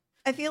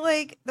 I feel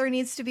like there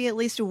needs to be at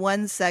least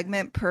one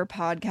segment per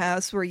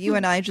podcast where you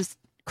and I just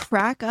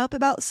crack up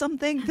about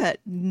something that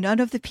none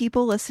of the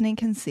people listening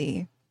can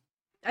see.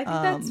 I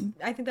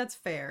think that's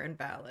fair and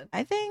valid.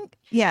 I think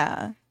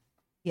yeah.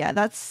 Yeah,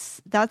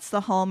 that's the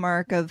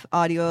hallmark of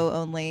audio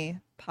only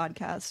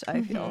podcast,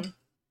 I feel. Mhm.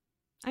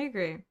 I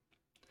agree.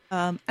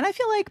 And I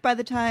feel like by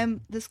the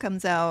time this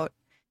comes out,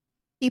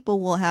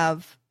 people will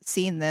have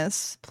seen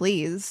this.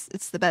 Please,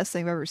 it's the best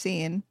thing I've ever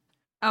seen.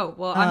 Oh,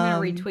 well, I'm gonna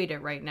retweet it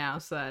right now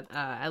so that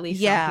at least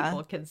some Yeah,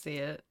 people can see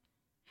it.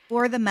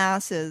 for the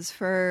masses,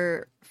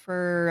 for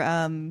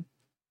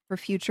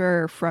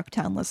future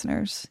Frucktown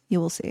listeners, you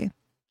will see.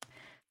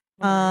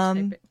 I'm already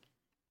Um, typing.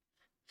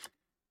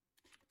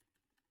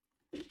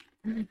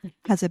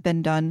 has it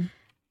been done?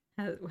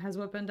 Has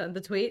what been done?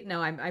 The tweet?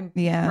 No, I'm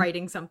Yeah.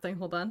 writing something.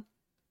 Hold on.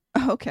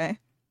 Okay.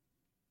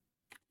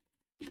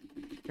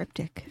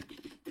 Cryptic.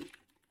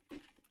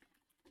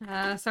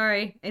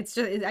 Sorry. It's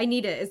just I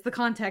need it. It's the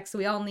context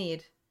we all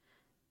need.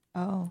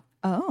 Oh.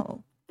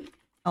 Oh.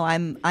 Oh,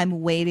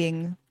 I'm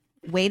waiting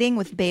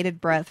with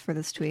bated breath for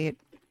this tweet.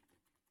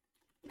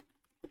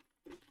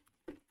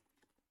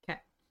 Okay.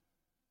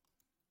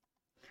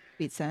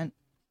 Tweet sent.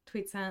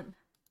 Tweet sent.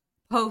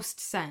 Post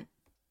sent.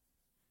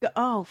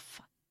 Oh,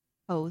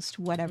 post,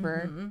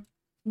 whatever. Mhm.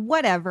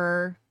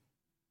 Whatever.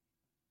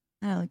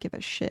 I don't give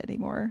a shit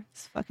anymore.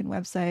 This fucking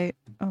website.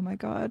 Oh my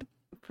god.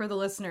 For the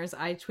listeners,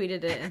 I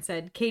tweeted it and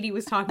said Katie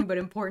was talking about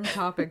important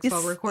topics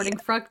while recording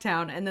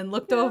Frucktown, and then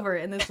looked over,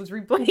 and this was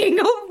replaying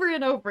over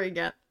and over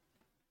again.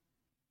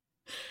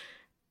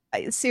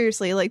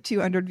 Seriously, like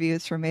 200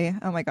 views for me.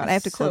 Oh my god, I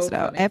have to So close it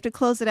out. funny. I have to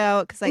close it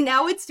out because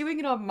Now it's doing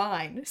it on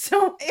mine,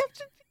 so I have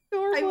to be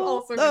normal. I'm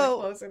also gonna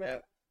close it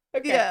out.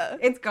 Okay, yeah,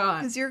 it's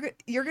gone. because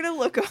you're gonna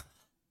look.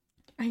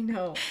 I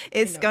know.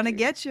 It's I know, gonna dude.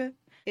 get you.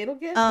 It'll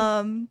get.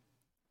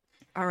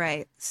 All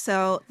right.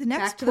 So the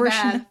next Back to the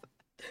portion bad.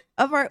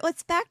 of our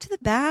let's back to the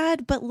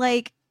bad, but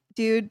like,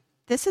 dude,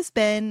 this has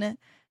been.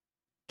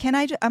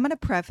 I'm gonna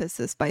preface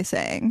this by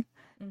saying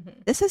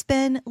Mm-hmm. This has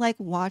been like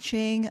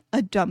watching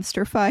a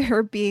dumpster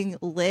fire being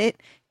lit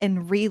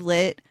and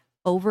relit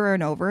over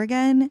and over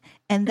again,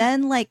 and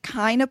then like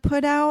kind of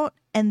put out,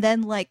 and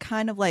then like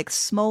kind of like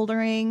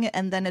smoldering,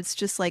 and then it's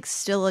just like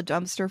still a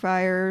dumpster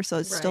fire, so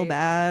it's still Right.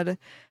 bad.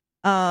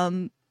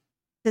 Um,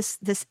 this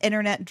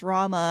internet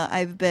drama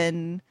I've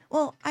been,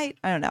 well, I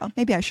don't know,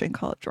 maybe I shouldn't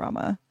call it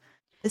drama.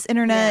 This Yeah.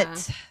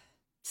 internet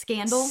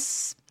Scandal?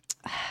 s-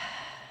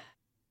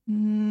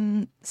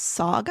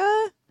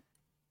 saga.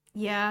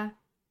 Yeah.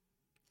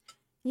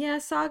 Yeah,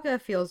 Saga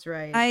feels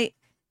right.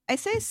 I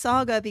say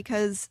saga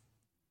because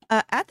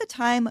at the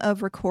time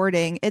of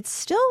recording, it's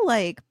still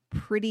like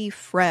pretty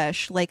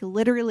fresh. Like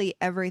literally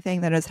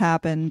everything that has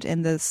happened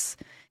in this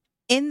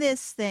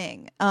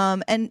thing.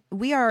 And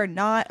we are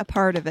not a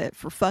part of it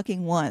for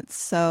fucking once.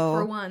 For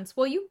So once.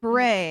 Well, you're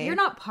hooray!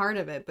 not part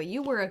of it, but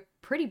you were a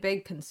pretty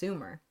big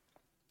consumer.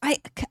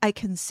 I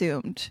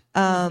consumed.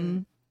 Mm-hmm.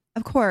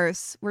 Of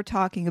course, we're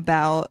talking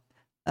about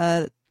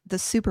uh the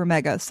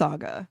SuperMega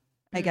Saga.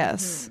 I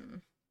guess Mm-hmm.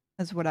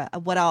 is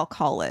what I'll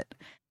call it.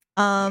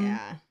 Um,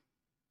 Yeah.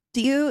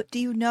 do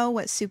you know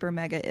what Super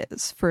Mega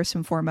is, first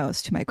and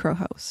foremost, to my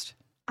co-host?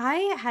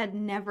 I had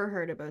never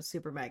heard about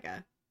Super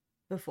Mega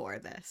before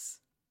this.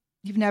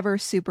 You've never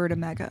supered a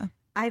mega.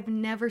 I've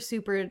never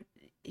supered.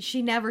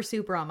 She never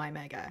super on my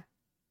Mega.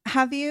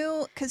 Have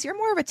you? Because you're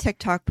more of a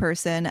TikTok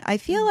person. I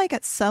feel like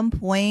at some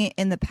point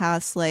in the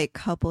past, like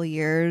couple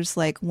years,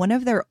 like one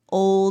of their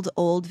old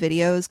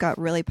videos got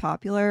really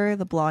popular,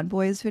 the Blonde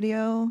Boys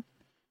video.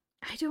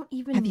 I don't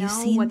even Have you know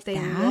seen what they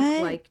look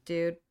that? like,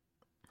 dude.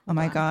 Oh Hold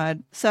my on.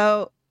 God.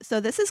 So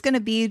this is gonna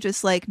be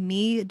just like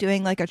me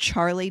doing like a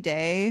Charlie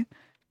Day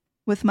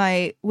with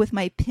my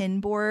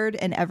pin board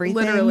and everything.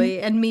 Literally,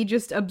 and me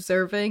just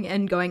observing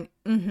and going,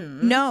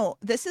 mm-hmm. No,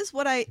 this is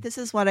what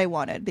I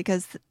wanted,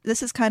 because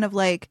this is kind of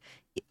like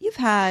you've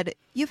had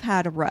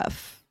a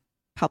rough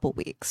couple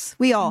weeks.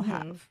 We all Mm-hmm.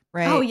 have,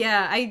 Oh right?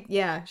 yeah,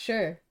 yeah,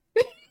 sure.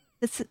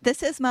 This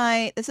is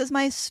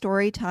my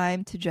story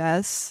time to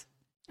Jess.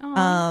 Oh,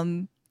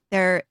 Um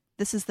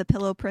this is the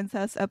Pillow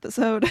Princess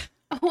episode.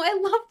 oh, I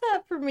love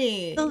that for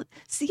me.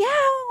 So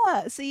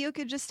yeah, so you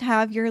could just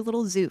have your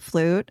little zoot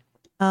flute.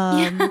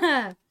 Um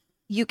Yeah.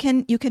 you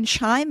can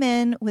chime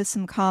in with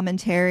some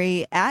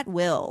commentary at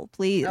will, Oh,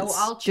 please.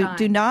 I'll chime.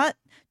 Do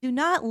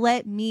not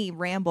let me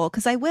ramble,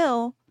 because I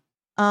will.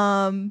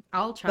 Um,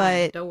 I'll chime.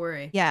 but Don't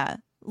worry. yeah,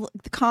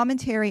 the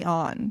commentary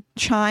on,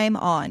 chime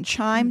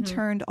Mm-hmm.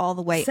 turned all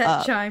the way Set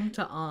up. chime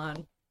to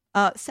on.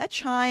 Set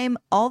chime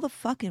all the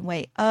fucking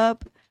way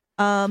up.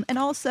 And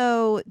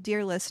also,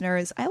 dear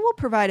listeners, I will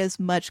provide as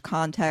much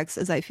context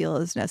as I feel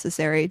is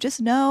necessary.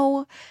 Just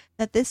know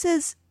that this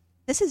is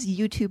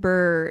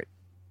YouTuber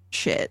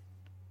shit.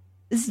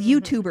 This is Mm-hmm.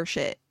 YouTuber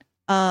shit.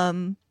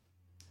 Um,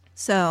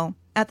 so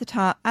at the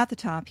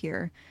top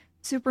here,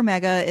 Super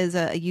Mega is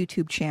a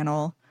YouTube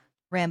channel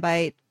ran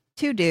by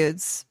two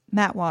dudes,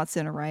 Matt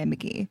Watson and Ryan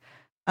McGee.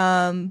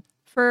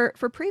 For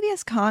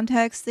previous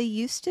context, they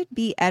used to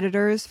be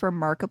editors for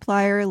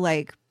Markiplier,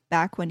 like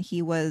back when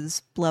he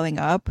was blowing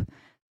up.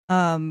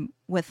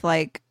 With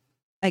like,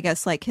 I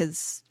guess like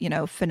his, you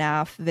know,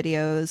 FNAF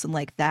videos and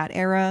like that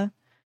era.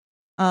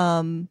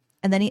 And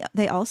then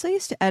they also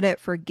used to edit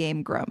for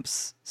Game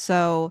Grumps.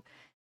 So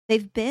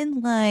they've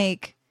been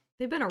like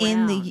They've been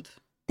in the around.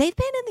 they've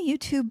been in the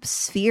YouTube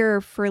sphere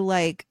for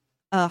like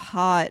a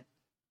hot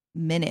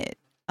minute.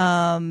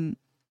 And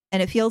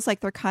it feels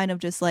like they're kind of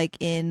just like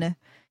in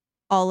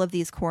all of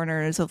these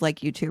corners of like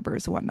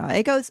YouTubers and whatnot.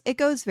 It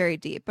goes very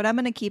deep, but I'm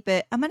gonna keep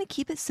it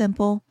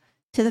simple,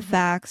 to the Mm-hmm.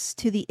 facts,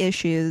 to the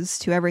issues,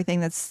 to everything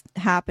that's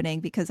happening,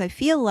 because I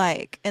feel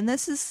like, and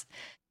this is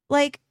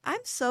like, I'm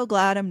so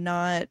glad I'm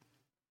not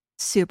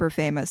super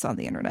famous on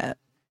the internet.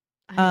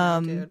 I know,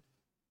 Um, dude.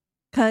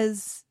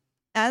 because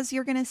as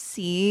you're gonna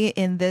see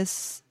in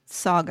this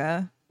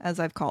saga, as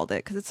I've called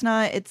it, because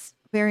it's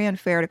very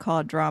unfair to call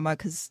it drama,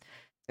 because It's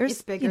there's,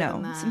 you bigger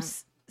than know, some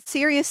that.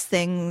 serious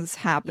things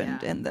happened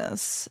Yeah. in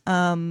this.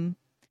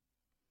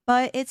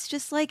 But it's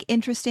just like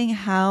interesting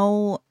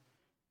how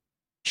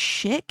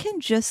shit can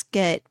just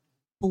get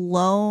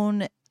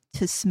blown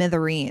to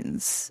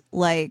smithereens,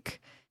 like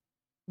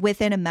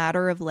within a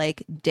matter of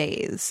like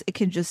days. It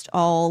can just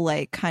all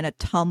like kind of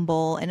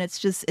tumble, and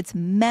it's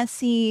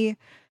messy.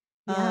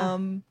 Yeah.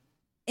 um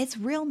it's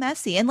real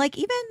messy, and like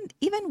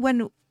even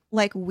when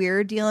like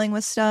we're dealing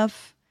with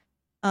stuff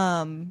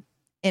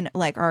in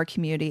like our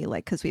community,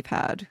 like because we've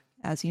had,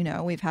 as you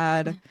know, we've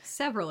had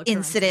Several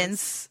occurrences.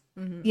 incidents.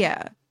 Mm-hmm.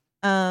 Yeah.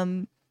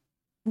 um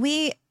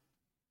we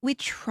we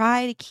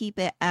try to keep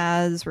it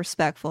as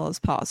respectful as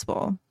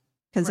possible,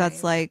 because that's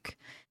Right. like,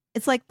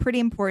 it's like pretty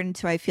important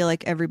to, I feel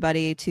like,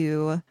 everybody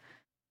to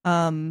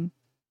um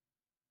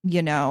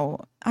you know,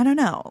 I don't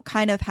know,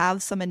 kind of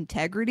have some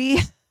integrity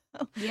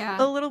Yeah.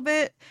 a little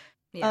bit.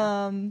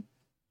 Yeah. um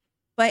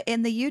but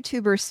in the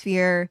YouTuber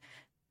sphere,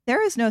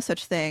 there is no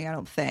such thing, I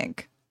don't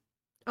think.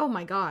 Oh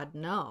my God,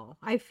 no.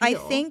 I I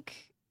feel.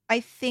 think I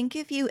think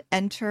if you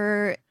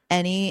enter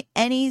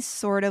any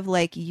sort of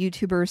like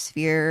YouTuber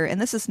sphere,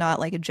 and this is not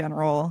like a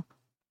general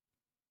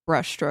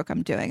brushstroke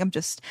I'm doing. I'm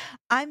just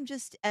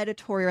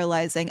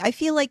editorializing. I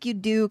feel like you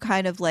do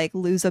kind of like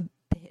lose a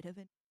bit of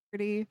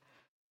integrity.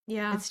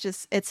 Yeah.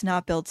 It's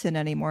not built in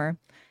anymore.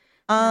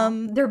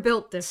 No, they're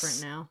built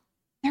different now.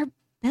 They're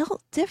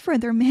built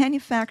different. They're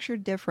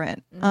manufactured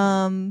different.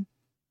 Mm-hmm.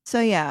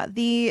 So yeah,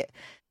 the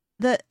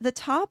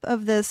top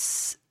of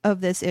this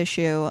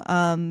issue,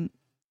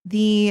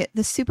 the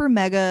Super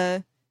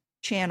Mega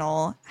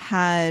channel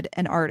had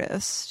an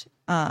artist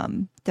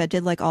that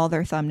did like all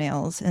their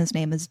thumbnails, and his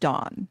name is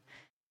Don.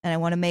 And I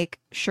want to make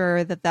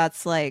sure that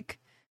that's like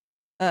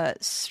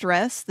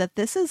stress that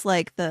this is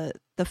like the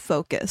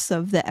focus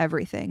of the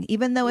everything,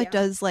 even though it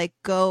does like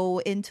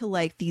go into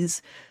like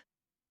these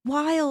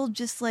wild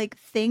just like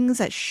things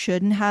that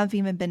shouldn't have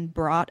even been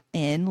brought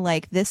in.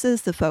 Like this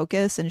is the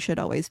focus and should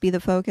always be the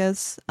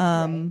focus.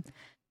 Right.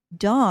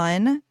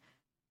 Dawn,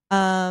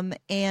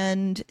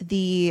 and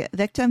the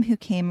victim who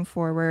came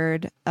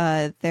forward,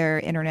 their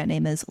internet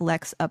name is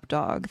Lex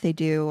Updog. They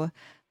do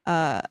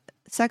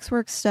sex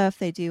work stuff,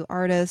 they do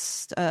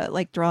artists,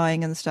 like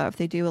drawing and stuff.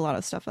 They do a lot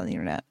of stuff on the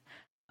internet.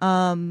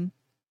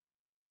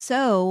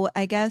 So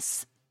I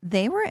guess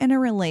they were in a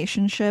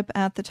relationship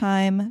at the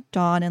time,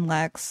 Dawn and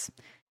Lex,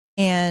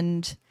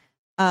 and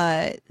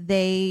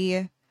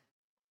they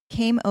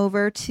came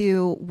over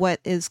to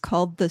what is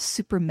called the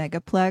Super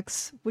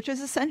Megaplex, which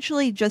is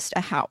essentially just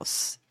a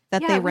house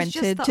that they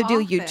rented to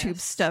do YouTube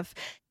stuff.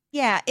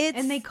 Yeah,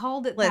 and they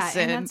called it that,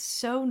 and that's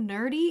so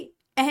nerdy,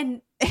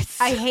 and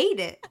I hate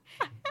it.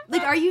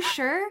 Like, are you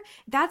sure?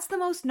 That's the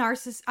most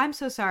I'm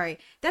so sorry.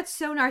 That's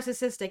so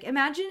narcissistic.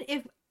 Imagine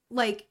if,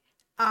 like,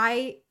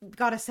 I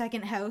got a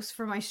second house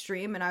for my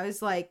stream and I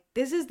was like,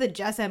 this is the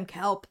Jess and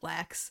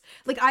Kelplex.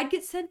 Like, I'd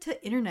get sent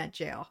to internet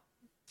jail.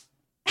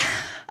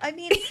 I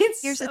mean,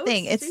 here's so the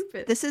thing.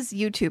 This is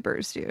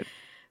YouTubers, dude.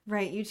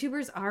 Right.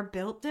 YouTubers are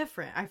built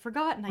different. I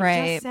forgot, and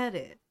I just said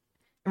it.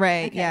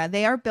 Right. Okay. Yeah,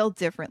 they are built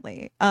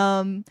differently.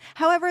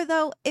 However,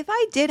 though, if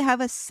I did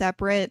have a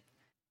separate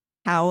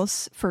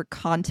house for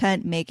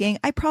content making,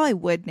 I probably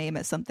would name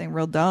it something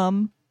real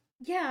dumb.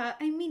 Yeah,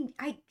 I mean,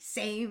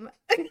 same.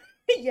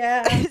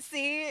 Yeah.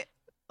 See?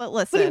 But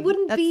listen. But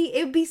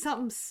it would be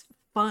something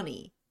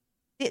funny.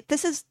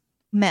 This is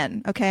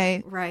men,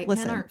 okay? Right.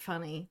 Listen. Men aren't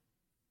funny.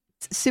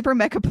 Super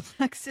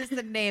Megaplex is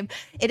the name.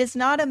 It is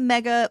not a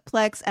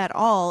megaplex at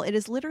all. It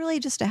is literally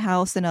just a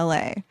house in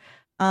LA.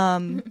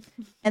 And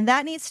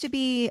that needs to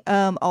be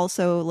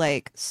also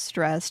like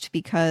stressed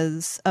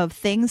because of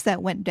things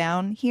that went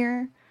down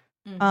here.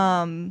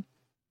 Mm-hmm.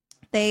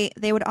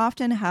 They would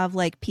often have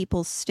like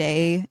people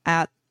stay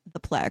at the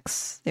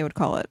Plex, they would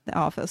call it the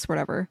office,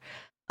 whatever,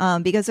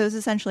 because it was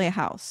essentially a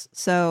house.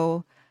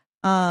 So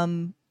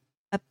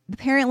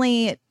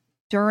apparently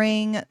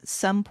during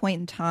some point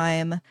in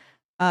time,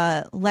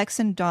 Lex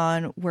and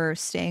Dawn were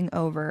staying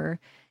over,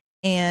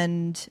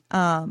 and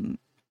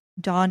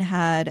Dawn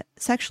had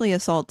sexually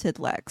assaulted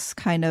Lex,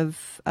 kind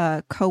of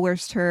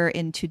coerced her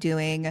into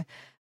doing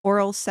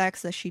oral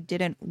sex that she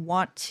didn't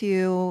want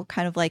to,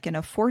 kind of like in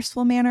a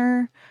forceful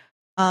manner.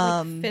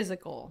 Like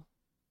physical.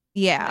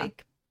 Yeah.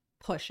 Like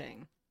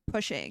pushing.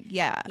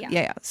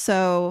 Yeah.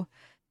 So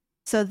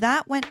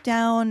that went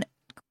down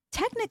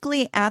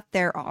technically at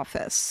their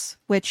office,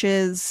 which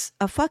is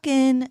a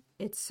fucking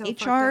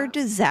HR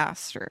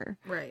disaster.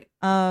 Right.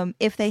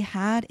 If they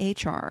had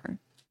HR.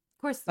 Of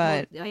course.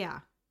 But yeah.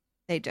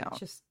 They don't. It's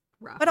just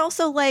rough. But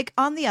also, like,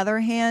 on the other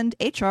hand,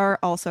 HR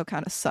also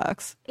kind of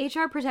sucks.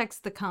 HR protects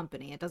the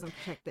company. It doesn't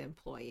protect the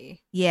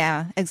employee.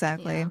 Yeah,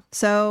 exactly. Yeah.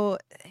 So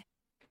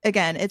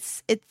again,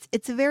 it's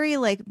a very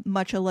like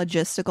much a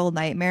logistical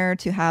nightmare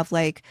to have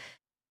like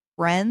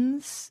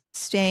friends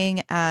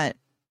staying at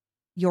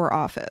your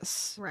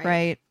office,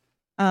 right?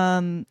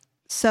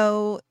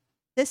 So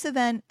this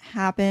event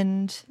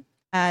happened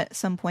at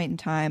some point in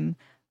time.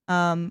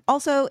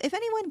 Also, if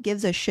anyone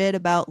gives a shit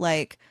about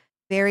like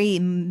very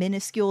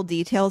minuscule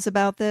details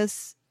about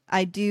this,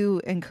 I do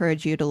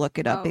encourage you to look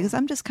it up because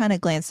I'm just kind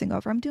of glancing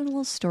over. I'm doing a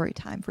little story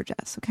time for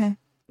Jess, okay?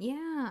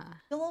 Yeah.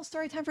 A little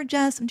story time for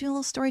Jess. I'm doing a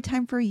little story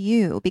time for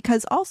you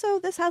because also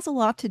this has a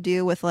lot to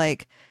do with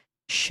like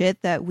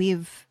shit that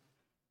we've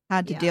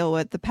had to deal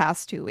with the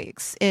past 2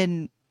 weeks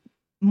in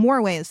more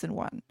ways than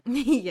one.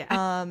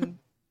 Yeah.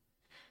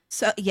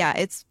 So yeah,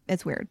 it's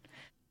weird.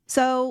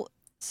 So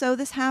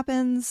this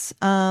happens.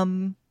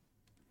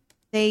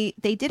 They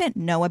didn't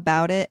know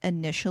about it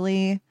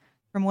initially,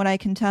 from what I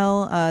can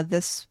tell.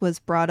 This was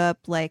brought up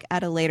like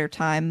at a later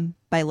time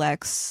by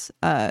Lex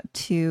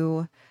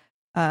to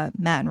Matt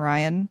and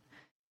Ryan.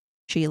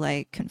 She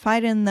like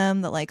confided in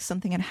them that like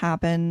something had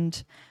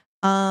happened.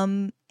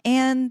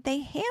 And they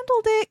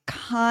handled it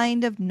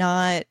kind of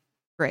not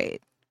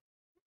great.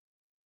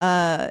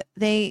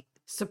 They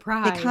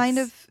kind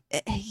of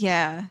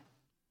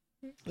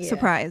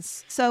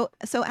surprise. So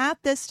at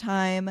this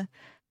time,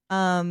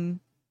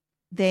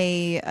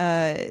 they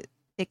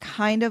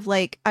kind of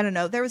like, I don't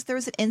know, there was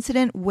an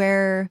incident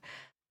where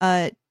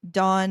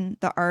Dawn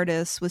the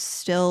artist was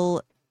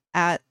still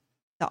at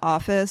the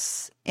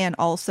office, and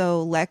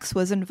also Lex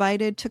was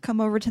invited to come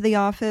over to the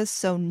office,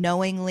 so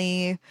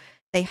knowingly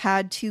they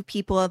had two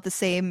people at the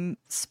same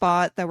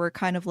spot that were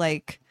kind of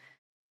like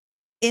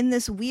in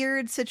this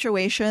weird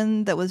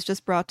situation that was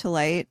just brought to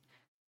light.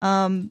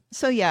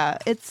 So yeah,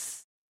 it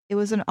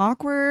was an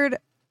awkward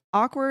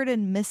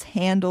and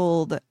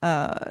mishandled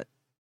by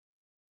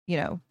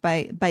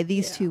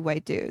these two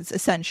white dudes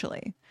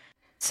essentially.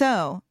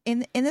 So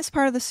in this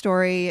part of the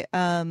story,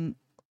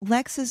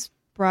 Lex has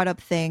brought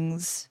up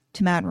things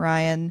to Matt and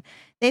Ryan.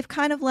 They've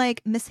kind of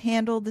like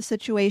mishandled the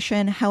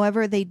situation.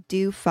 However, they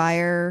do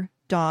fire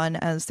Dawn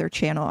as their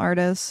channel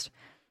artist.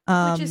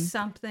 Which is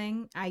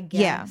something, I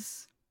guess. Yeah.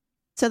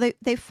 So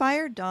they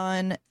fired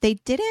Dawn. They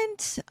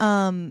didn't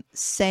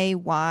say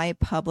why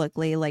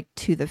publicly, like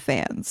to the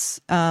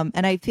fans.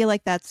 And I feel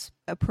like that's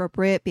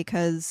appropriate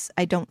because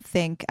I don't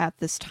think at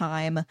this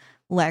time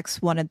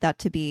Lex wanted that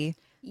to be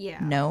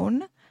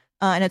known.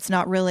 And it's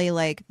not really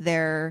like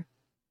their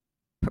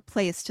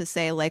place to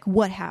say like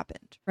what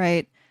happened,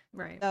 right?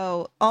 Right.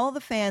 So all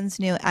the fans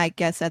knew, I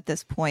guess, at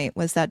this point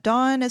was that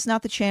Dawn is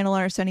not the channel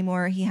artist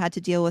anymore. He had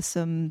to deal with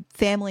some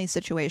family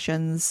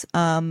situations.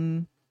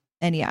 And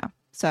yeah.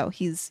 So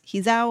he's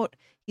out.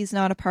 He's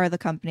not a part of the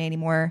company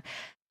anymore.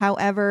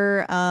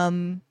 However,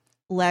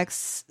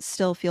 Lex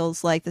still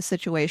feels like the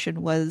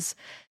situation was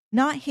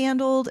not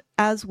handled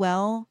as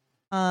well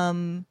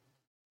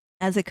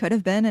as it could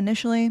have been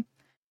initially.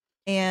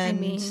 And I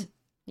mean,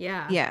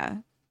 yeah. Yeah.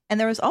 And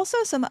there was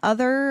also some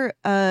other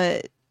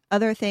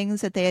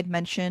things that they had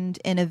mentioned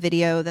in a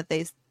video that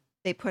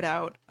they put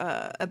out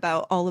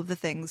about all of the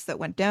things that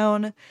went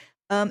down.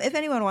 If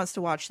anyone wants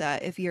to watch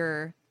that, if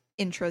you're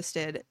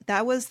interested,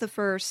 that was the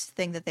first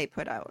thing that they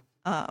put out.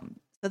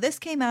 So this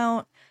came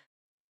out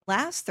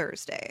last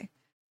Thursday.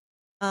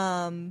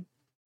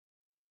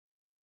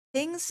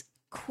 Things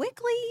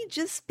quickly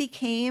just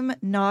became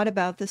not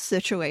about the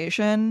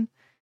situation,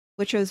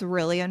 which was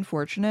really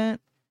unfortunate.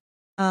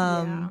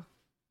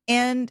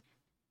 And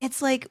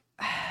it's like,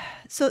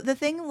 so the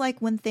thing, like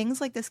when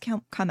things like this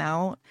come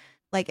out,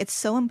 like it's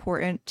so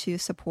important to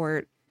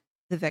support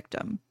the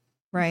victim,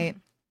 right?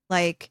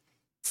 Like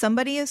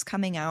somebody is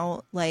coming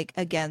out like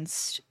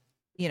against,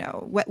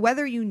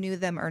 whether you knew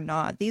them or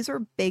not. These are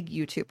big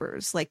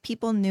YouTubers. Like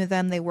people knew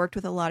them. They worked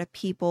with a lot of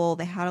people.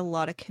 They had a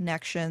lot of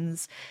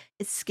connections.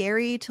 It's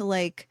scary to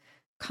like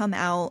come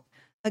out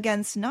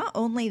against not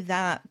only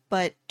that,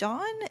 but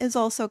Dawn is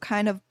also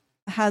kind of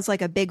has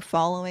like a big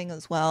following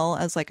as well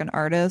as like an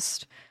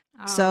artist.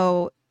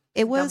 So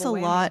it was a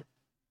lot.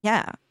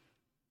 Yeah.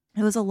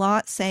 It was a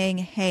lot saying,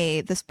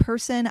 hey, this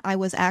person I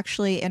was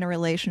actually in a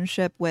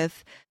relationship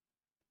with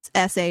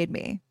SA'd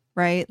me,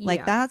 right?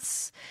 Like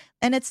that's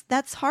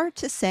hard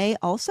to say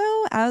also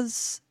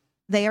as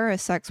they are a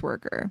sex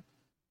worker.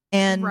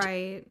 And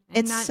right.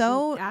 And that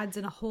so adds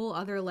in a whole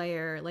other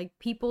layer. Like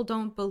people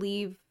don't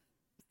believe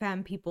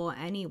femme people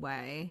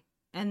anyway.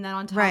 And then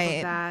on top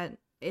of that,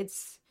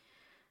 it's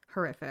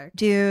horrific.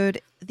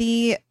 Dude,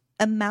 the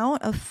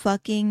amount of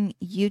fucking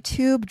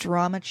YouTube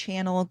drama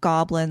channel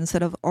goblins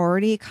that have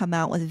already come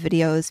out with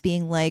videos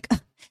being like,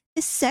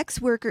 this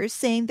sex worker is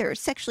saying they're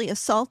sexually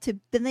assaulted,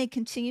 then they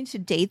continue to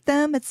date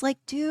them. It's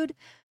like, dude,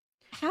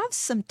 have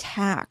some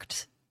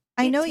tact.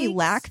 I know you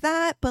lack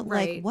that, but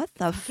like, what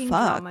the fuck?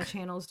 Drama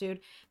channels, dude.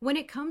 When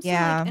it comes to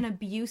like an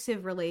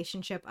abusive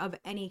relationship of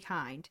any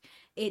kind,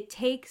 it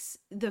takes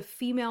the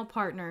female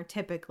partner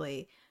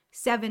typically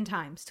 7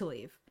 times to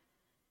leave.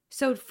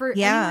 So for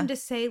anyone to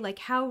say like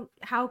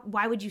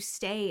why would you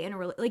stay in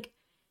a like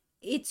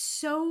it's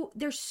so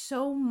there's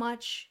so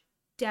much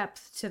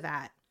depth to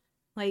that.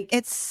 Like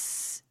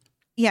it's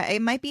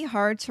it might be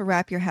hard to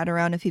wrap your head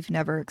around if you've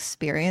never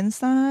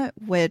experienced that,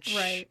 which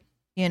I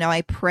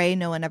pray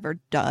no one ever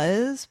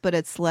does, but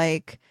it's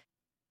like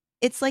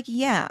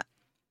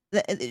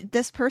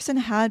this person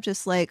had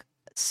just like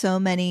so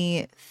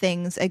many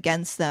things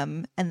against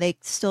them and they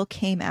still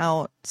came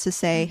out to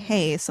say,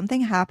 hey,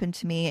 something happened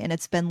to me and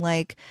it's been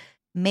like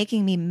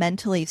making me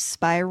mentally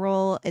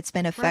spiral. It's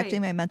been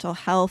affecting my mental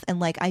health and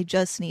like I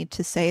just need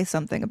to say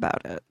something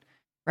about it.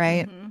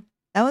 Right?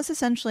 That was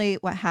essentially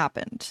what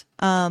happened.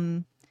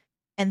 And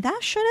that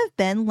should have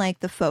been like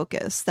the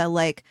focus, that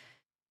like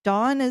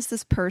Dawn is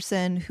this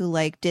person who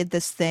like did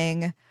this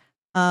thing.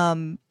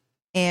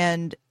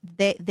 And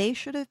they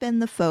should have been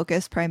the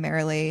focus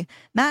primarily.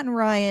 Matt and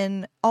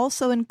Ryan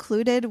also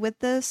included with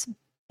this,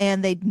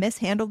 and they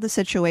mishandled the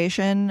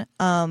situation.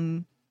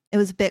 It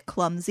was a bit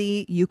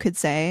clumsy, you could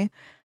say.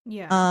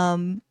 Yeah.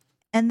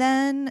 And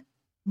then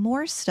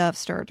more stuff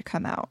started to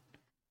come out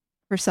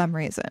for some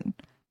reason.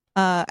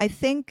 I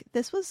think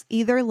this was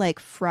either like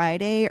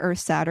Friday or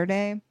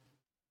Saturday.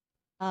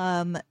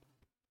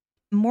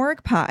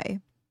 Morgue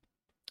Pie.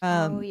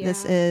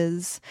 This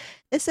is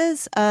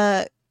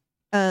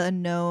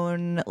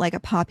known, like a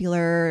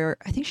popular,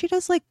 I think she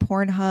does like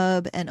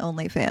Pornhub and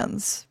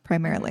OnlyFans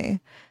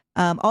primarily.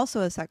 Also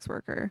a sex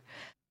worker.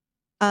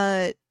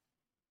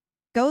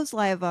 Goes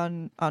live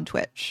on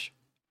Twitch.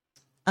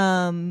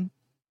 And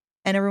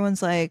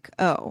everyone's like,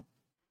 oh,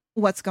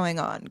 what's going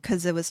on?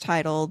 Because it was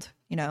titled,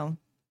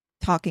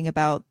 talking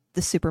about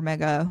the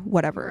SuperMega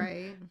whatever.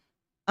 Right.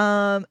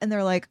 And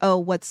they're like, oh,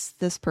 what's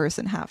this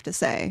person have to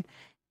say?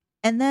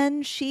 And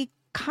then she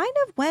kind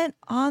of went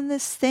on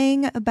this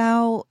thing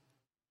about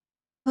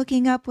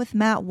hooking up with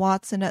Matt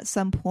Watson at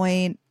some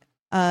point,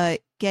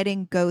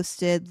 getting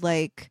ghosted.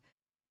 Like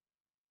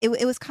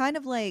it was kind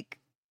of like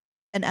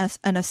an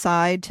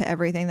aside to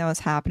everything that was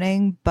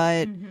happening,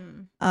 but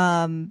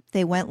Mm-hmm.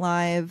 they went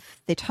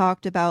live. They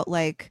talked about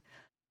like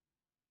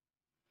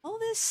all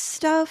this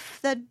stuff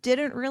that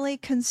didn't really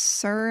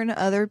concern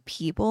other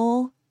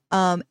people.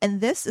 And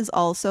this is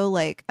also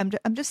like I'm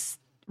just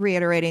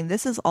reiterating,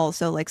 this is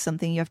also like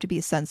something you have to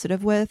be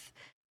sensitive with,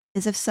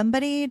 is if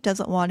somebody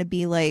doesn't want to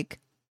be like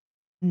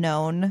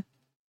known,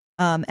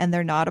 and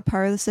they're not a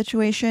part of the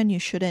situation, you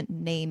shouldn't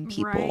name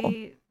people.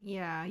 Right.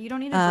 Yeah. You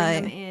don't need to bring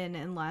them Uh in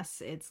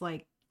unless it's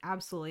like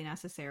absolutely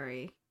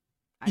necessary,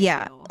 I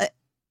yeah, feel.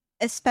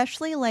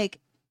 especially like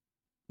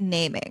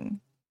naming.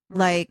 Right.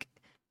 Like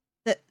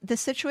the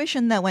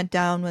situation that went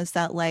down was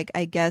that like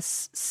I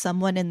guess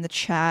someone in the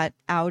chat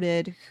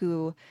outed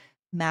who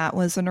Matt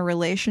was in a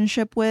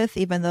relationship with,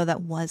 even though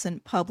that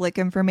wasn't public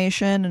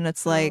information. And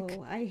it's like,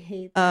 Oh, I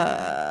hate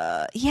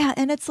that. yeah,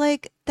 and it's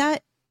like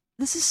that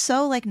this is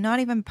so like not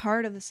even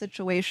part of the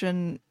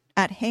situation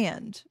at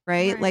hand,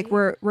 right? Like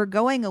Right. we're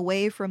going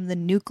away from the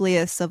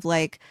nucleus of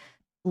like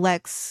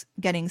Lex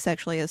getting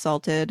sexually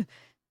assaulted,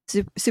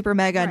 Super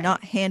Mega Right.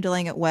 not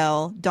handling it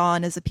well,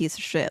 Dawn is a piece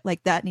of shit.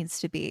 Like that needs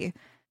to be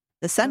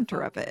the The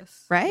center of it,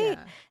 focus. right?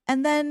 Yeah.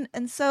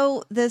 And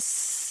so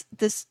this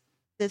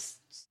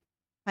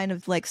kind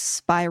of like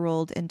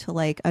spiraled into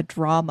like a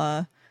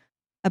drama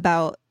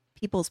about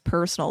people's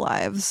personal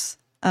lives.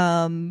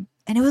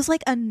 And it was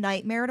like a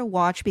nightmare to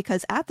watch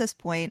because at this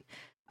point,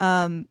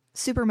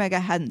 Super Mega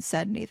hadn't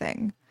said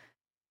anything.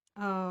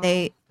 Oh,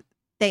 They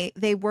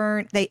they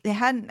weren't they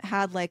hadn't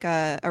had like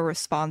a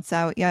response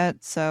out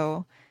yet,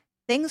 so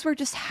things were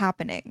just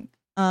happening.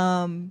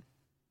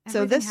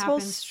 So everything this whole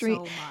happens street,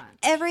 so much.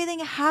 everything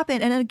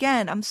happened, and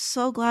again, I'm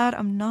so glad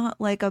I'm not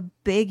like a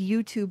big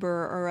YouTuber,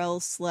 or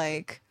else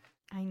like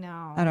I I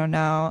know. don't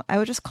know, I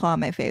would just claw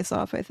my face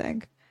off, I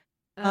think.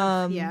 Ugh,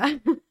 Um, yeah.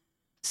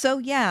 so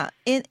yeah,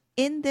 in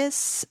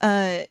this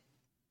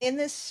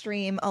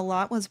stream, a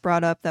lot was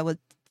brought up that was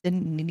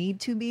didn't need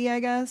to be, I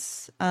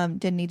guess.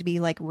 Didn't need to be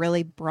like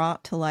really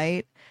brought to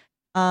light.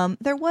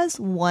 There was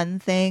one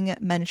thing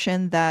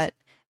mentioned that,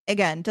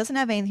 again, doesn't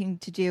have anything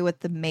to do with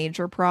the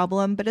major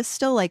problem, but is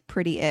still like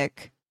pretty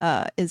ick.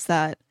 Is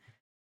that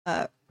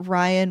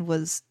Ryan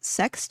was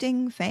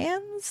sexting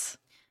fans,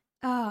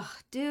 Ugh,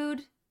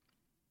 dude.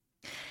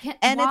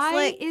 and it's Why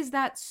like is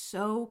that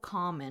so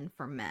common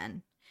for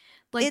men?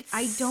 Like,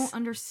 I don't it's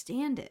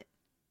understand it.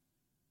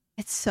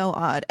 it's so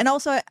odd. And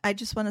also, I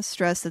just want to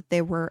stress that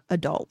they were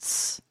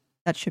adults.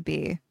 That should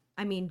be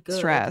I mean, good.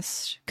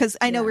 stressed because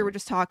I know we Yeah. were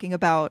just talking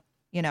about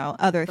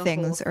other The whole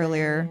things thing,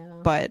 earlier, yeah.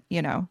 but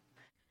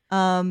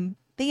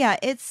but yeah,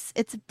 it's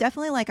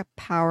definitely like a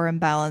power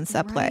imbalance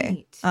at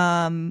play.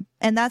 Right.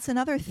 And that's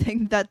another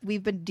thing that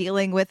we've been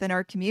dealing with in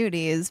our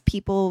community is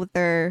people with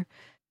their,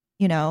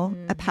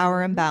 a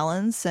power Mm-hmm.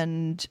 imbalance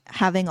and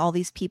having all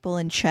these people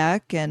in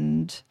check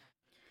and,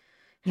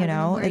 Having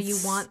them where you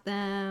it's want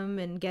them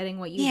and getting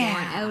what you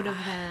want out yeah.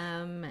 of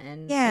them,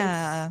 and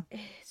Yeah.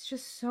 it's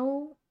just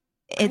so,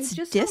 I It's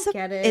just dis don't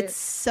get it's it.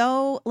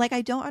 so like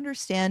I don't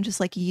understand just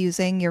like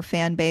using your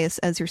fan base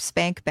as your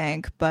spank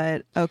bank,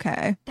 but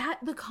okay. That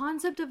the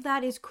concept of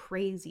that is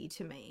crazy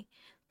to me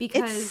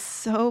It's because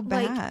so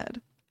like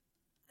bad.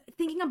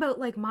 thinking about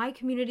like my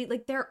community,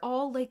 like they're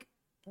all like,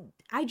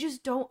 I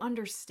just don't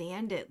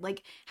understand it.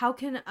 Like, how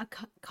can a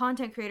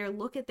content creator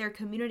look at their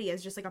community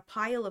as just like a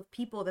pile of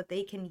people that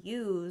they can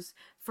use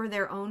for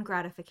their own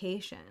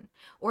gratification?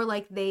 Or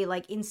like they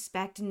like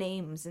inspect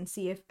names and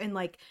see if, and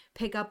like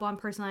pick up on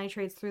personality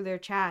traits through their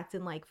chats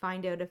and like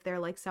find out if they're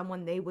like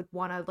someone they would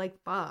want to like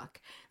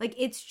fuck. Like,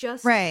 it's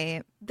just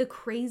Right. the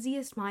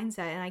craziest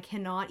mindset, and I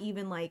cannot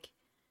even like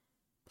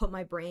put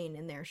my brain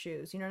in their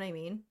shoes. You know what I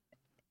mean?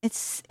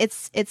 It's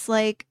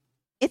like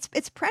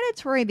it's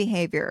predatory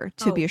behavior,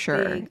 to be Oh,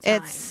 sure. big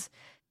time.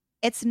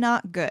 It's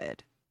not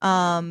good.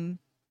 Yeah.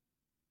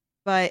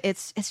 But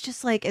it's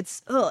just like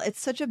it's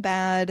such a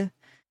bad,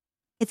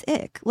 it's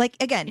ick. Like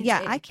again, It's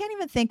yeah, I ick. can't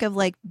even think of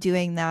like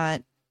doing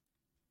that,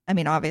 I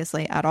mean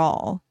obviously at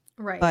all.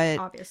 Right,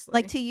 But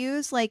like obviously. to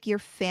use like your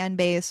fan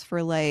base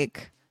for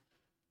like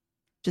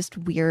just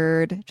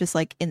weird, just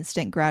like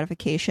instant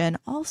gratification,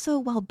 also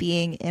while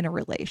being in a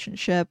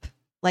relationship,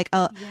 like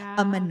a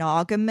Yeah.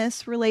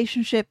 monogamous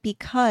relationship,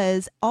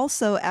 because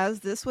also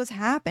as this was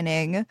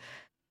happening,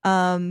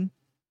 um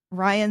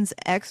Ryan's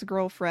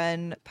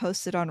ex-girlfriend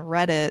posted on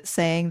Reddit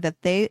saying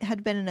that they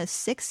had been in a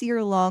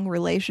 6-year long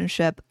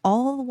relationship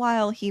all the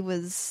while he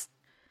was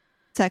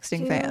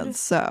texting Dude, fans.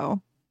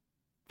 So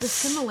the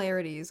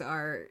similarities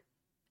are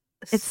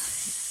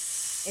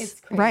it's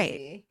it's right.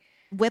 crazy.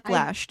 I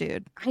Whiplash,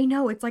 dude. I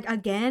know, it's like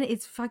again,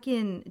 it's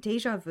fucking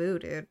deja vu,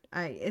 dude.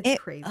 I it's It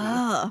crazy.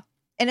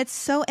 and it's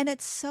so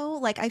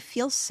like I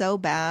feel so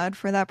bad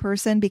for that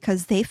person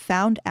because they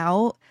found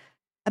out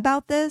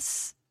about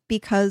this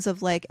because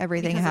of like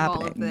everything Because of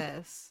all of happening.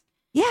 this.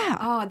 Yeah.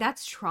 Oh,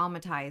 that's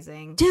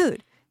traumatizing.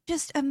 Dude,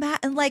 just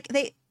imagine, like,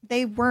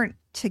 they weren't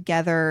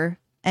together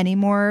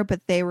anymore,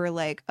 but they were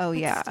like, oh But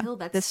yeah, still,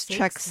 that's this 6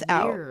 checks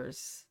out.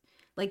 years.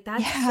 Like,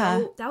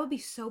 Yeah. that would be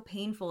so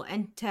painful.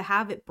 And to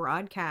have it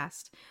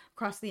broadcast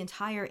across the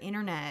entire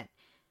internet.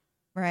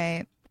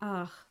 Right.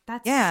 Ugh,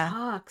 that Yeah.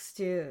 sucks,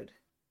 dude.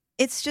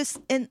 It's just,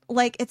 and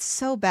like, it's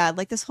so bad.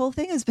 Like, this whole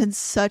thing has been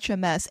such a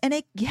mess, and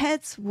it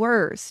gets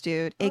worse,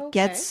 dude. It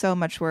gets Okay. so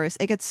much worse.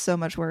 It gets so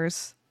much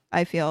worse.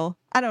 I feel.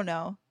 I don't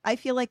know. I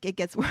feel like it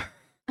gets worse.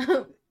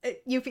 Do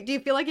you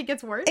feel like it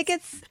gets It worse?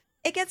 gets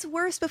it gets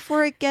worse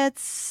before it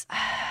gets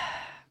I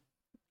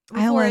don't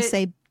Before want to it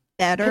say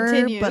better,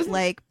 continues. but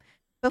like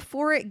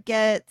before it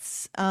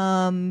gets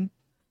I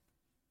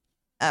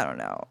don't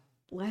know.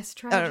 Less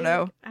I don't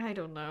know. tragic? I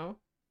don't know.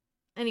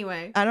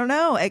 Anyway. I don't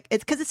know.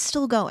 It's because it's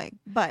still going,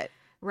 but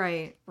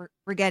Right.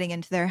 we're getting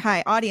into there.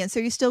 Hi, audience.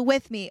 Are you still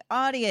with me?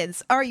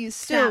 Audience, are you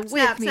still Snap,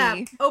 with snap, snap.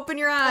 me? Open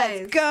your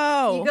eyes. Let's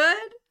go. You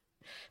good?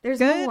 There's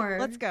Good. more.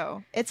 Let's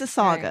go. It's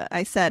a All right. saga.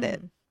 I said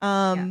it.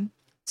 Yeah.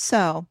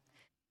 So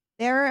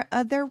there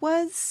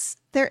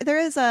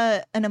is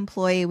an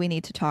employee we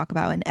need to talk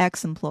about, an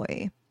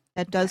ex-employee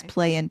that does Okay.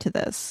 play into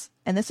this,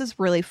 and this is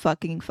really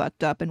fucking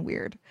fucked up and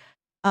weird.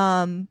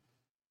 Um,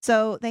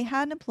 so they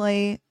had an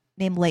employee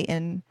named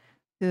Leighton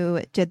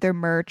who did their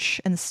merch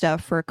and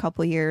stuff for a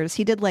couple years.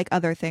 He did like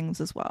other things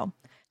as well.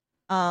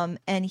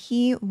 And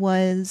he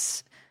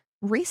was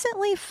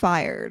recently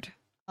fired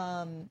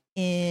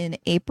in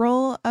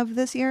April of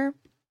this year.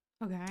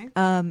 Okay.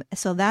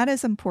 So that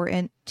is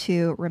important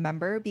to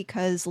remember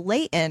because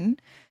Leighton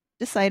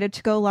decided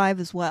to go live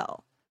as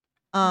well.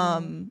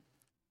 Mm.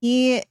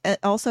 He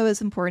also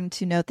is important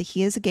to note that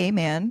he is a gay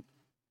man,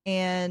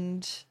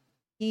 and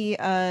he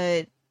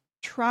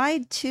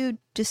tried to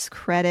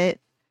discredit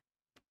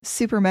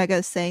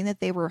SuperMega, saying that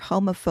they were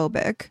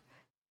homophobic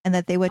and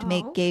that they would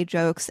make Oh. gay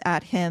jokes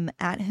at him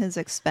at his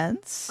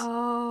expense.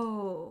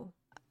 Oh.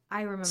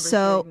 I remember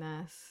So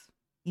hearing this.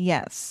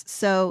 yes,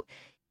 so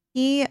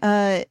he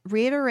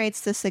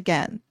reiterates this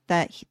again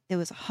that it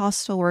was a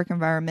hostile work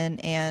environment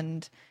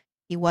and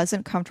he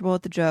wasn't comfortable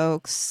with the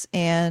jokes,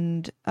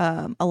 and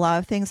a lot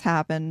of things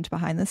happened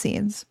behind the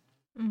scenes.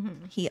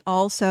 Mm-hmm. He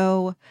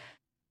also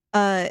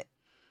uh,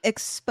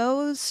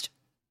 exposed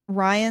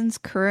Ryan's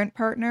current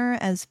partner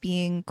as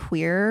being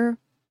queer,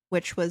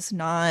 which was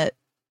not,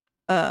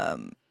 I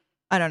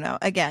don't know.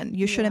 Again,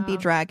 you shouldn't be Yeah.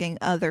 dragging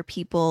other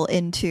people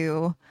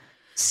into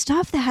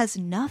stuff that has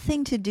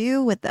nothing to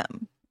do with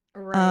them.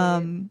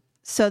 Right.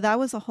 So that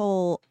was a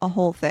whole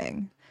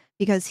thing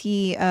because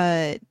he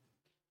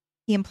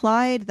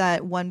implied that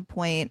at one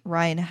point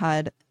Ryan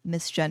had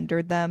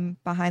misgendered them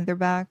behind their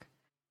back.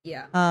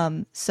 Yeah.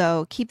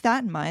 So keep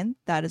that in mind.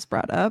 That is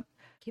brought up.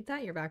 Keep that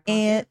in your back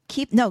And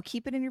pocket.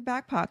 keep it in your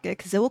back pocket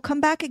because it will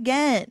come back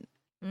again.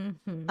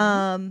 Mm-hmm.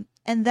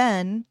 And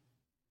then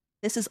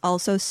this is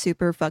also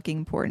super fucking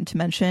important to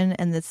mention,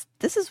 and this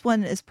is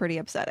one is pretty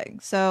upsetting.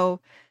 So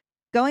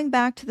going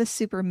back to the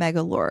super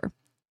mega lore,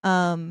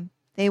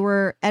 they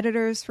were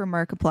editors for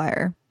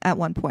Markiplier at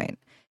one point.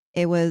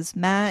 It was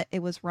Matt, it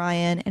was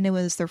Ryan, and it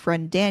was their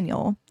friend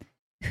Daniel,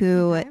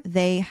 who Okay.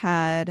 they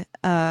had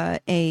a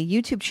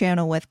YouTube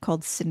channel with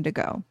called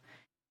Syndigo.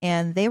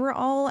 And they were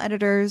all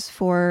editors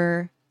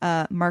for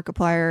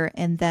Markiplier.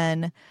 And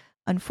then,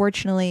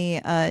 unfortunately,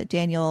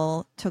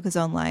 Daniel took his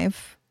own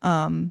life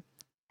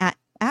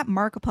at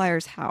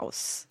Markiplier's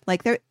house.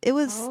 Like there, it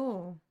was.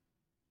 Oh.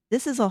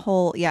 This is a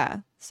whole, yeah.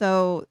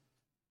 So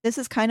this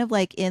is kind of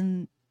like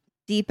in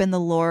deep in the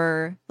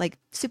lore. Like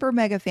super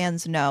mega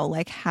fans know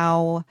like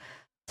how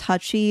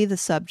touchy the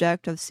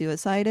subject of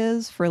suicide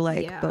is for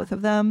like Yeah. both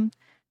of them.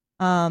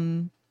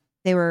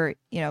 They were,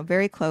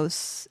 very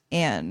close,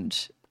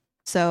 and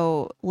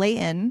so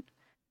Leighton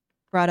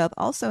brought up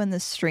also in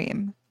this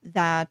stream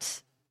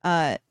that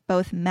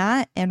both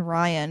Matt and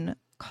Ryan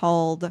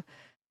called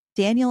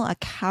Daniel a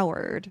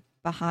coward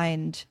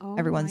behind Oh my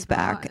everyone's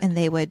back, God. and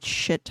they would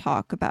shit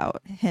talk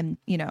about him,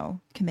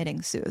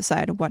 committing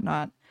suicide and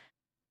whatnot.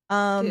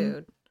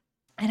 Dude.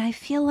 And I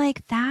feel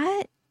like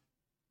that,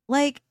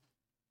 like,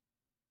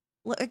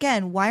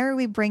 again, why are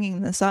we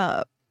bringing this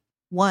up?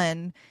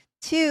 One,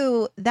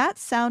 two, that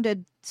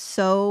sounded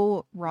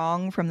so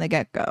wrong from the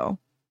get go.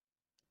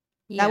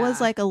 Yeah. That was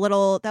like that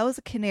was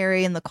a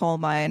canary in the coal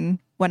mine.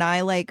 When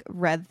I like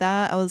read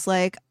that, I was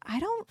like, I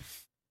don't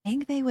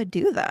think they would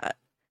do that.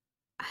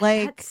 That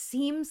Like,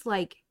 seems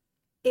like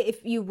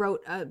if you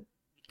wrote a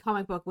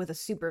comic book with a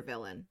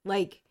supervillain.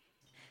 Like,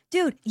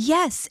 dude,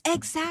 yes,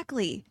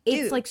 exactly.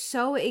 it's Dude, like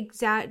so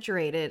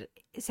exaggerated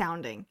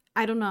sounding.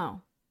 I don't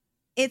know.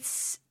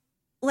 it's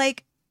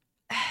like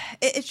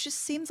it just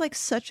seems like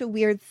such a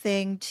weird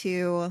thing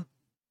to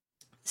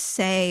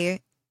say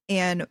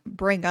and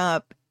bring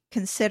up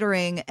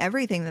considering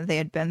everything that they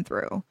had been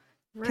through.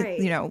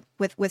 Right.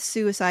 With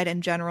suicide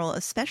in general,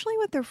 especially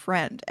with their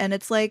friend. And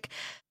it's like,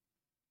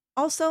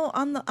 also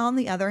on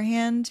the other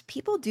hand,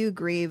 people do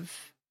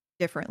grieve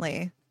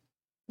differently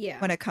Yeah.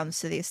 when it comes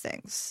to these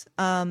things.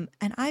 And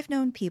I've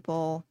known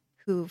people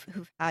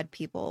who've had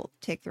people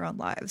take their own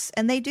lives,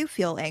 and they do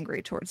feel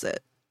angry towards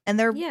it. And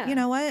they're, you Yeah,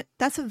 know what?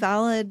 That's it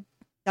valid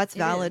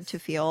to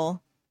is.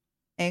 feel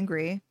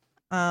angry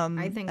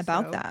I think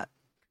about so. that.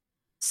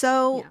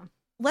 So Yeah.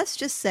 let's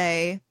just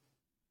say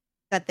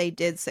that they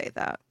did say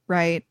that,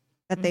 right?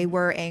 That they Hmm.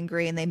 were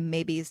angry and they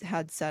maybe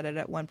had said it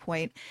at one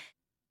point.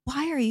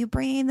 Why are you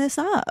bringing this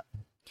up?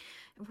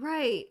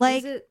 Right. Is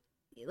Like it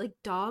like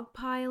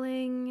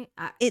dogpiling?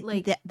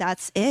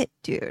 that's it,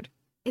 dude.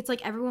 It's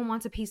like everyone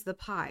wants a piece of the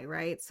pie,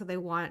 right? So they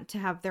want to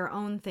have their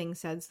own thing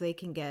said so they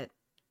can get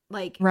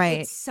like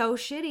Right. it's so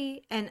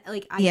shitty and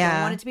like I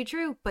don't want Yeah. it to be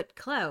true, but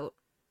clout.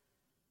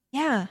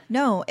 Yeah.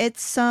 No,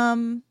 it's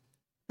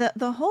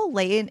the whole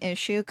Leighton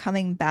issue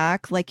coming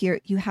back, like you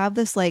have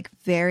this like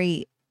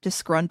very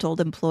disgruntled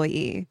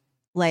employee,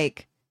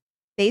 like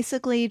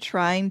basically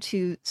trying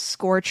to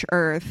scorch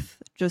earth,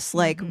 just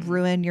like Hmm.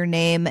 ruin your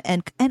name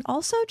and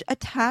also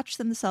attach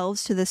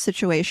themselves to this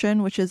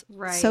situation, which is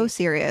so Right.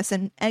 serious.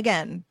 And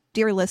again,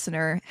 dear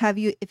listener, have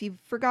you if you've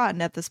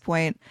forgotten at this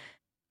point,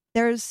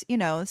 there's,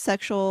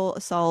 sexual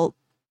assault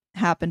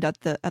happened at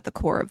the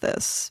core of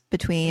this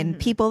between Hmm.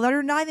 people that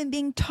are not even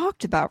being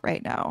talked about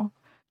right now.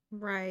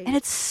 And Right.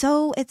 it's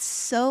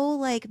so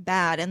like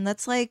bad. And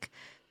that's like,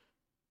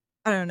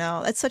 I don't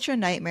know, it's such a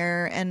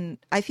nightmare. And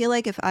I feel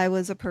like if I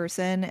was a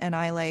person and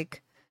I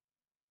like,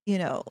 you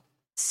know,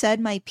 said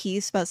my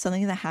piece about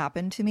something that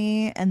happened to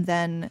me and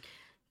then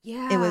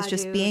it was Yeah,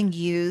 just dude. being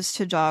used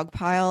to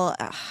dogpile,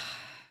 I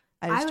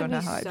I just would don't know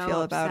be how I'd so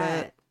feel about it.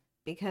 upset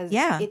because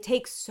Yeah. it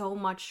takes so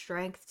much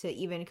strength to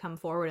even come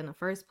forward in the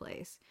first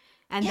place.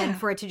 And then Yeah.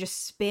 for it to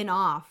just spin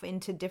off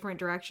into different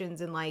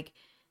directions and like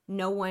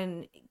no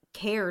one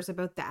cares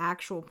about the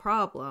actual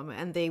problem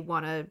and they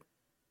want to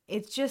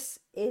it's just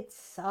it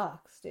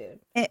sucks, dude.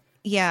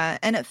 Yeah,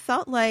 and it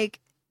felt like,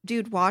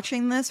 dude,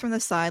 watching this from the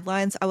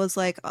sidelines, I was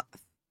like,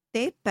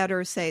 they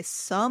better say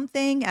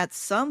something at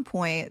some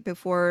point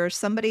before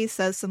somebody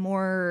says some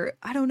more,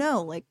 I don't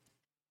know, like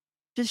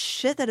just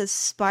shit that is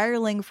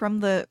spiraling from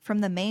the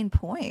main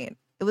point.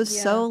 It was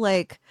Yeah. so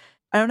like,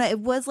 I don't know, it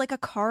was like a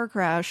car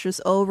crash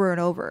just over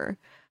and over.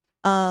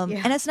 Yeah.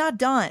 And it's not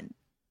done.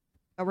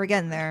 But we're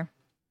getting God. there.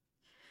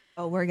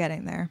 Oh, we're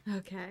getting there.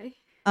 Okay.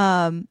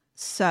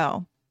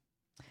 So,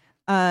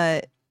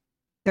 uh,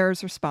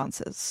 there's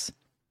responses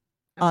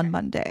on Okay.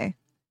 Monday.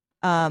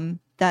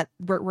 That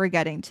we're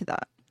getting to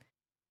that.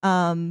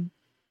 Um,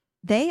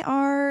 they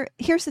are.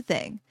 Here's the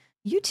thing: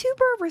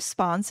 YouTuber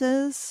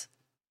responses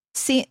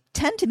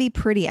tend to be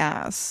pretty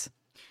ass.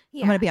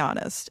 I'm gonna Yeah. be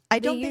honest. I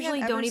They don't think I've usually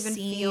ever don't even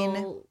seen.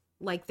 feel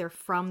like they're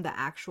from the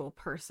actual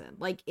person.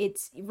 Like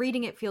it's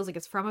reading it feels like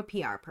it's from a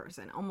PR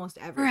person almost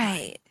every time.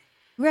 Right.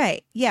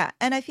 Right. Yeah,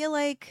 and I feel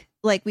like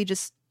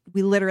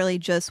we literally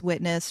just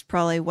witnessed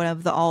probably one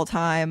of the all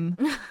time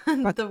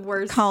The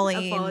worst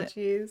Colleen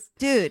apologies.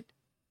 dude.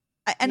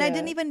 And I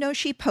didn't Yeah. even know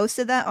she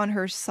posted that on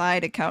her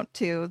side account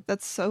too.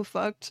 That's so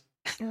fucked.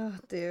 Oh,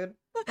 dude.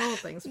 The whole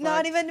thing's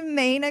Not fucked. even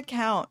main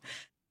account.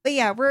 But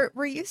yeah, we're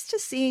used to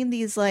seeing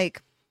these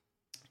like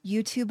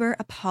YouTuber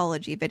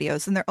apology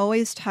videos and they're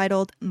always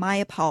titled My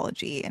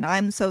Apology and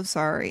I'm so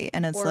sorry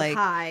and it's Or like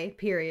hi,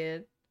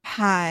 period.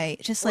 hi,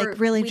 just like Or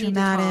really we need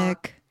to talk.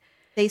 dramatic.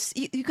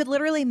 You could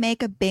literally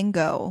make a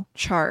bingo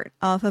chart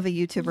off of a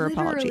YouTuber Literally,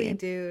 apology.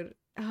 dude.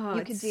 Oh,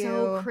 You it's could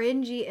so do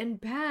cringy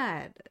and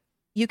bad.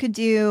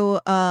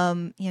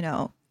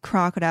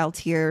 crocodile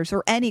tears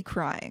or any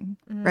crying,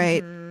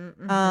 right?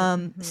 Mm-hmm. Mm-hmm.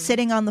 Mm-hmm.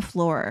 Sitting on the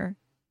floor.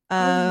 Oh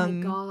my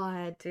Um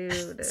god,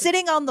 dude.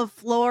 Sitting on the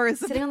floor is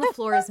Sitting on the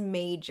floor is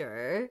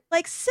major.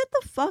 like sit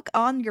the fuck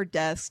on your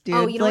desk,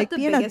 Oh, dude. you know what Like the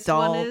be an biggest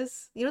one adult.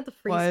 is? You know what the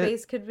free What?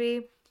 space could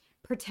be?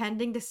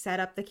 Pretending to set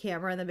up the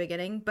camera in the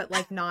beginning, but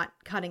like not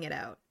cutting it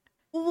out.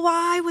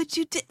 Why would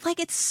you like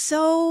it's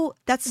so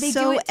that's They do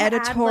so it to add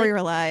like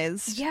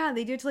editorialized. yeah,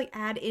 they do it to like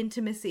add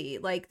intimacy.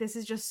 Like this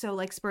is just so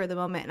like spur of the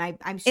moment and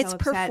I'm so It's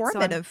upset. So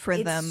I'm performative for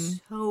it's them.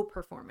 so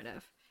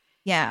performative.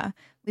 Yeah.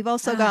 We've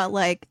also Ugh. got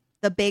like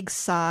the big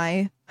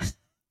sigh.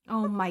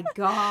 Oh my The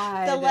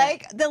god.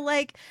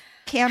 like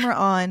camera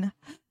on.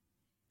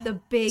 The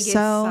biggest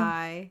So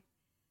sigh.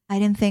 I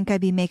didn't think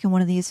I'd be making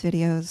one of these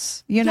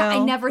videos, Yeah, I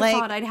never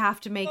thought Like, I'd have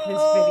to make this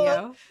oh,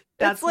 video. it's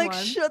That's like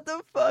one. shut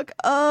the fuck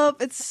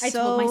up. It's I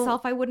told so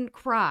myself I wouldn't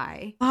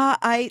cry.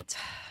 I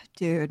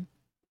dude.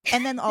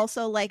 And then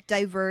also like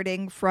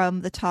diverting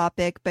from the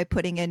topic by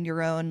putting in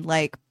your own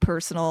like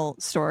personal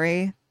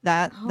story.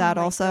 That Oh that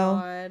my also.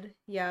 god.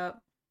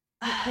 Yep.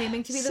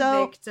 Claiming to be the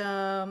So,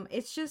 victim.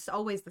 It's just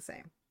always the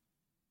same.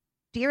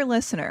 dear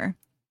listener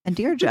and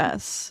dear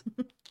Jess,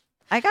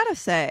 I gotta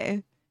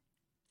say,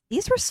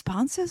 these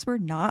responses were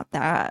not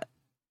that.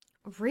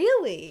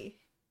 Really?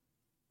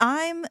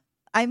 I'm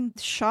I'm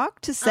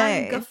shocked to I'm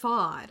say.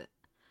 guffawed.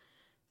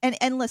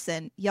 And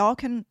listen, y'all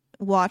can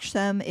watch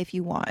them if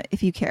you want,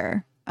 if you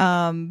care.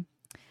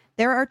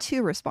 There are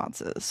two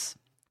responses,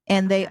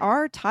 and they Okay.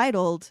 are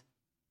titled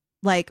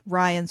like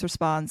Ryan's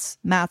response,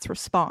 Matt's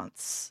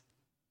response.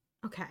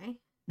 Okay.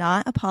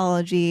 Not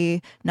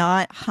apology,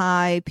 not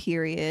hi,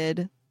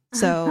 period.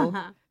 So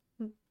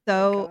Oh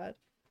so god.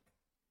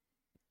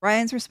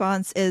 Ryan's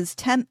response is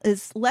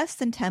less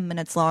than 10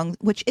 minutes long,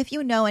 which if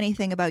you know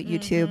anything about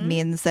YouTube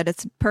means that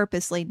it's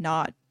purposely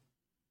not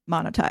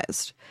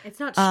monetized. It's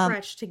not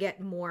stretched to get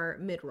more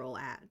mid-roll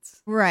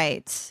ads.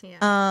 Right.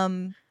 Yeah.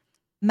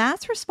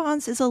 Matt's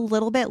response is a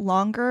little bit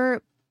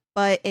longer,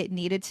 but it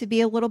needed to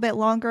be a little bit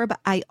longer, but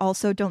I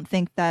also don't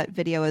think that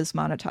video is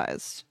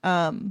monetized.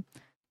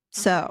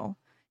 So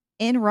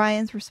in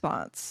Ryan's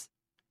response,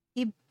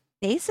 he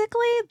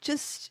basically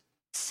just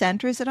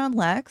centers it on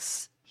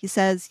Lex. He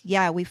says,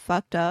 yeah, we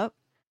fucked up.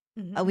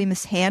 We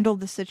mishandled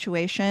the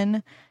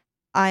situation.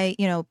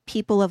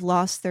 People have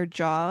lost their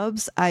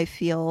jobs. I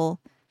feel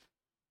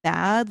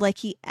bad. Like,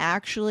 he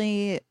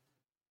actually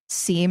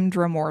seemed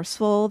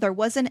remorseful. There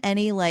wasn't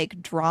any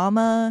like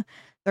drama.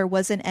 There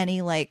wasn't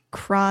any like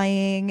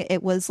crying.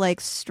 It was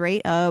like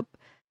straight up,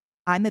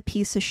 I'm a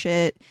piece of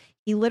shit.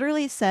 He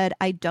literally said,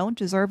 I don't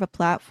deserve a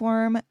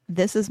platform.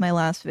 This is my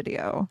last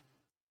video.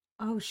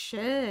 Oh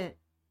shit.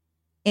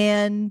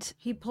 And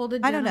he pulled a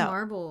Jenna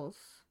Marbles.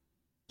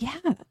 Yeah.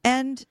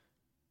 And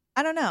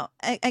I don't know.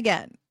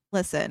 Again,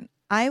 listen,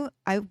 I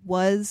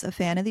was a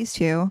fan of these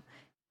two,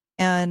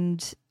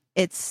 and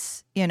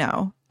it's,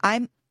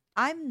 I'm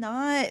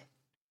not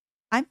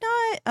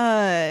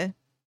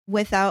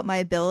without my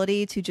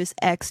ability to just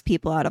X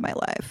people out of my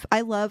life.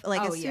 I love,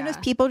 like, as soon as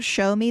people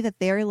show me that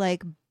they're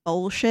like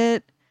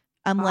bullshit,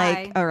 I'm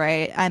like, all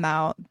right, I'm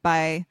out.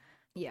 Bye.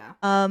 Yeah.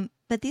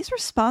 But these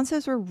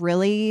responses were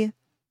really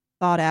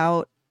thought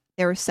out.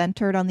 They were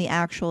centered on the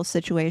actual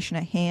situation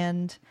at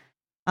hand.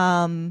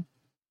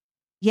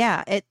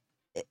 Yeah, it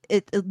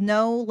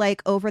no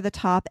like over the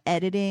top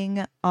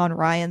editing on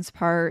Ryan's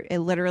part. It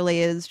literally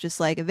is just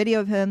like a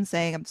video of him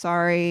saying, I'm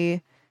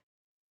sorry.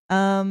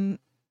 And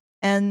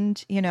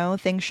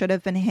things should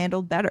have been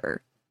handled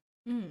better.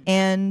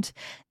 And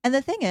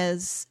the thing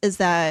is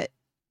that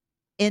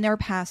in our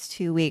past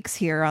 2 weeks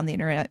here on the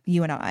internet,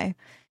 you and I,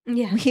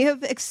 we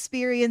have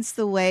experienced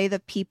the way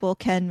that people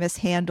can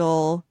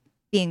mishandle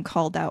being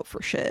called out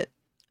for shit.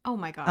 Oh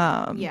my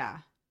God. Yeah.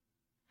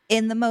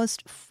 In the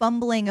most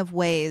fumbling of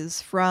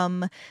ways,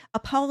 from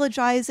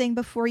apologizing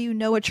before you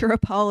know what you're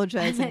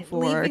apologizing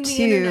for, leaving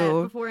the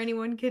internet before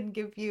anyone can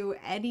give you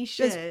any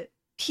shit.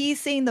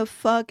 Piecing the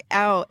fuck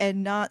out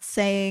and not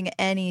saying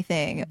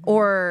anything,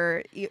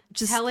 or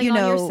just telling on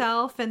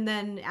yourself and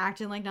then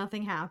acting like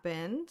nothing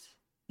happened.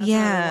 That's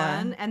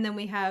one. And then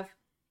we have,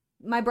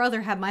 my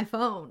brother had my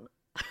phone.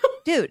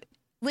 Dude,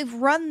 we've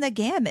run the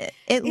gamut.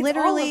 It's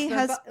literally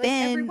has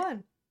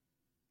been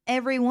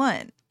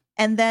everyone.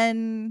 And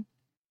then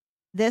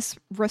this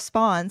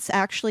response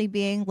actually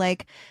being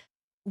like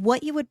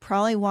what you would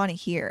probably want to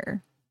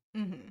hear,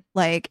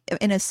 like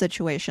in a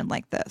situation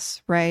like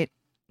this, right?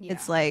 Yeah.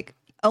 It's like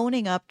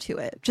owning up to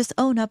it. Just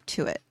own up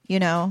to it,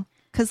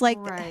 because like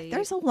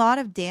there's a lot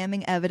of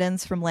damning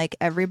evidence from like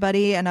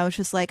everybody, and I was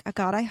just like, oh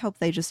God, I hope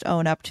they just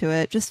own up to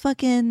it. Just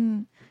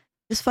fucking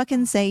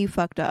say you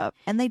fucked up,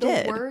 and they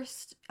did. The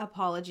worst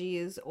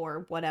apologies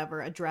or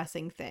whatever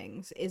addressing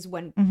things is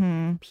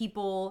when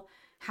people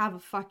have a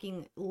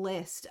fucking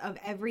list of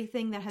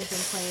everything that has been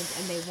claimed,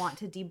 and they want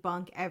to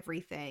debunk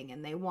everything,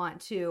 and they want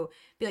to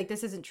be like,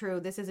 this isn't true,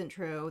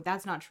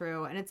 that's not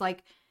true. And it's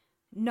like,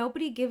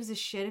 nobody gives a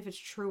shit if it's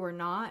true or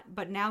not,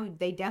 but now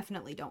they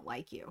definitely don't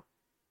like you.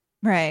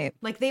 Right.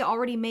 Like, they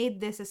already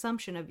made this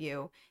assumption of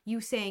you. You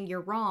saying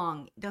you're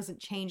wrong doesn't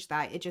change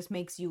that. It just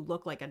makes you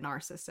look like a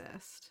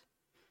narcissist.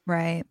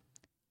 Right.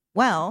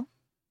 Well,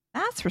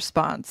 Matt's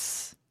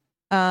response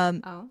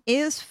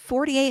is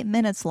 48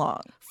 minutes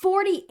long.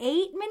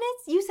 48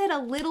 minutes? You said a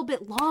little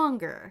bit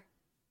longer.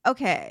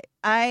 Okay.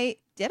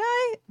 Did.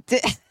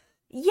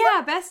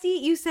 Yeah,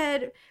 bestie, you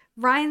said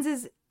Ryan's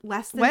is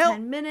less than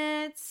 10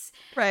 minutes.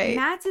 Right.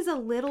 Matt's is a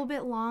little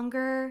bit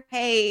longer.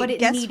 Hey, but it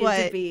guess needed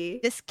what? To be.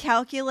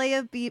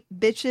 Dyscalculia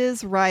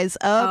bitches rise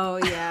up.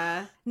 Oh,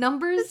 yeah.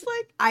 Numbers,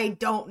 like, I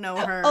don't know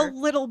her. A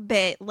little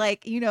bit,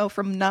 like,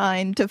 from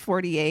 9 to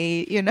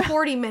 48,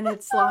 40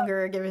 minutes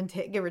longer, give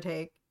or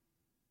take.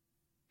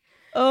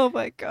 Oh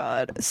my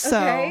God. So,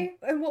 okay.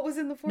 And what was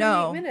in the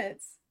 48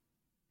 minutes?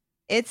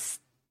 It's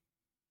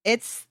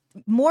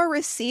more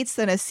receipts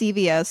than a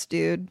CVS,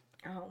 dude.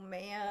 Oh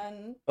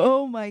man.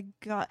 Oh my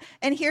God.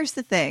 And here's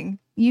the thing.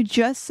 You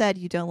just said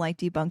you don't like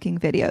debunking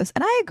videos.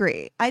 And I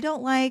agree. I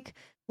don't like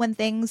when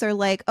things are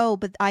like, oh,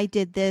 but I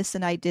did this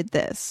and I did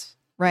this.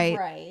 Right.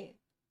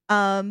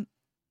 Right.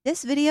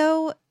 This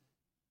video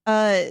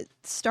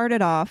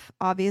started off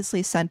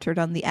obviously centered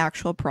on the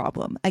actual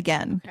problem.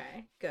 Again.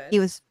 Okay. Good. He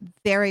was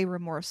very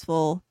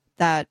remorseful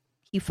that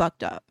he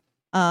fucked up.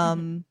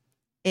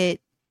 It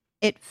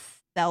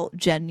felt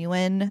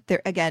genuine.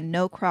 There again,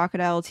 no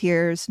crocodile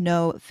tears,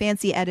 no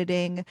fancy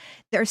editing.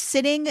 They're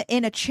sitting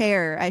in a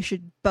chair. I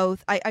should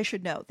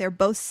know. They're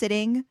both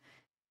sitting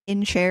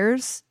in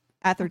chairs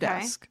at their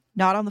desk,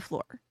 not on the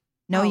floor.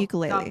 No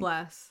ukulele. God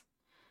bless.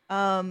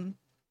 And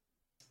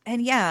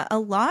yeah, a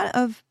lot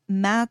of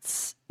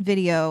Matt's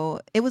video,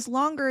 it was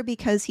longer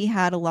because he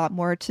had a lot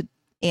more to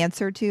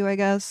answer to, I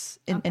guess,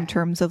 in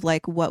terms of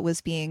like what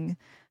was being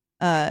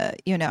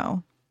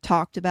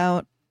talked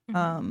about.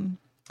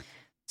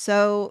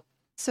 So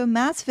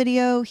Matt's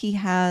video, he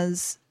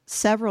has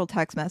several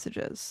text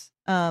messages.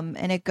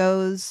 And it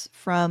goes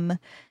from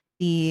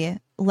the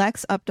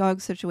Lex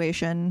Updog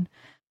situation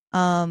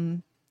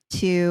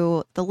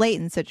to the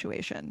Leighton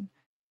situation.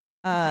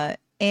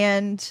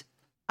 And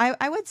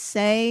I would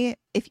say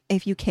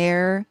if you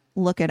care,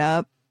 look it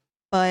up.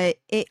 But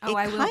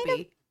I will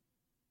be.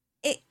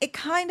 It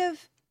kind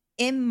of,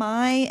 in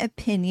my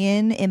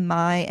opinion,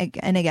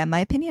 and again, my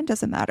opinion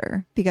doesn't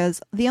matter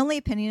because the only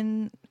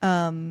opinion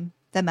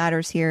that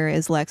matters here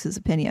is Lex's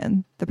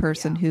opinion, the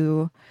person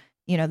who,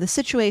 the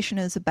situation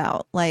is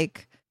about,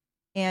 like,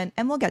 and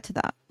we'll get to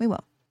that. We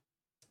will.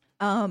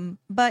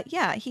 But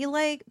yeah, he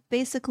like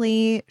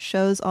basically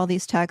shows all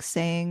these texts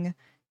saying,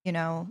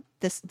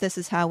 this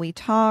is how we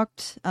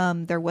talked.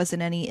 There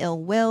wasn't any ill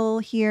will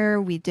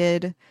here. We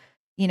did,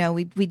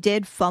 we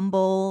did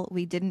fumble.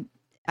 We didn't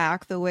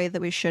act the way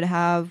that we should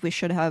have. We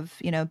should have,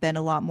 been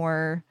a lot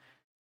more,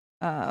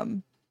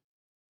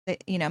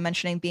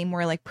 mentioning being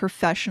more like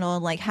professional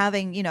and like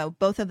having,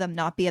 both of them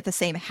not be at the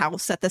same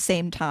house at the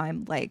same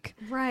time, like,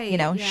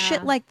 right,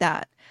 shit like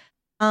that.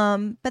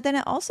 But then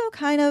it also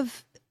kind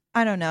of,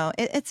 I don't know,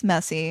 it's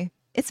messy.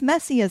 It's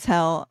messy as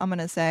hell, I'm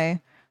gonna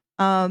say.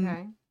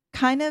 Okay.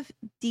 Kind of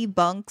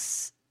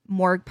debunks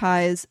Morgue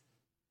Pie's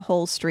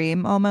whole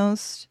stream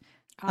almost.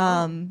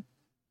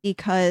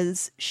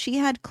 Because she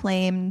had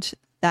claimed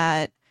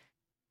that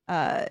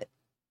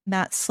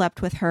Matt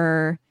slept with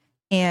her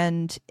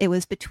and it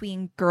was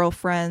between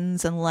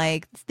girlfriends and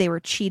like they were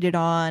cheated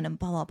on and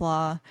blah blah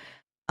blah.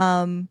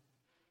 And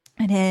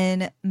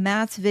in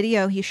Matt's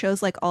video, he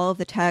shows like all of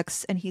the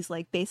texts and he's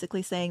like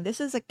basically saying, this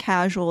is a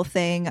casual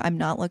thing. I'm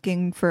not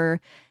looking for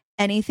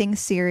anything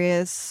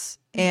serious.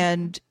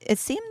 And it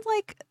seemed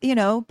like,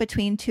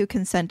 between two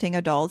consenting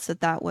adults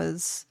that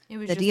was it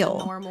was the just deal.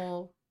 A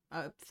normal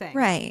thing.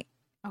 Right.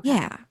 Okay.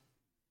 Yeah.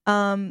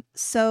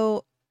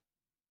 So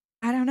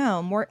I don't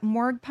know.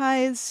 Morgue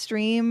Pie's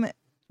stream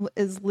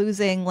is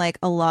losing like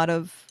a lot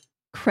of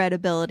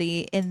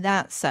credibility in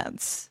that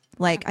sense.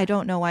 Like, I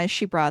don't know why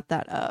she brought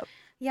that up.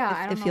 Yeah,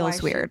 I don't know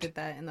feels why weird. She did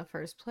that in the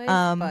first place,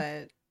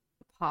 but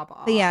pop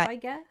off, yeah, I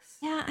guess.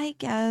 Yeah, I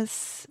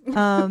guess.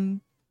 I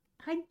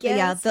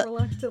guess. Yeah,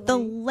 reluctantly. The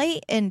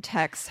Leighton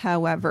texts,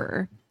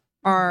 however,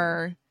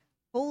 are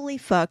holy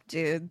fuck,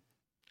 dude.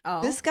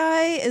 Oh. This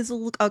guy is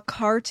a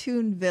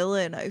cartoon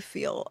villain, I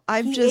feel.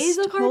 I'm just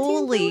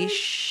holy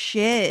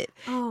shit.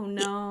 Oh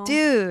no.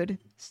 Dude,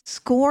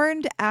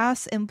 scorned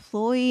ass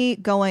employee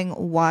going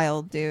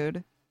wild,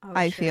 dude.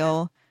 I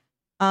feel.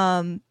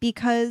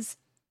 Because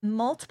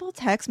multiple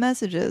text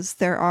messages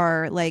there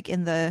are like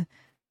in the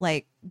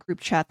like group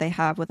chat they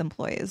have with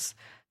employees.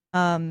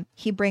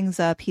 He brings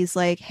up, he's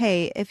like,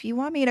 hey, if you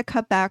want me to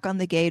cut back on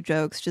the gay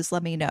jokes, just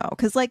let me know.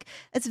 Because, like,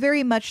 it's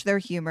very much their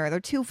humor.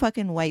 They're two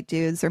fucking white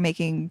dudes. They're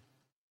making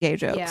gay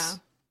jokes.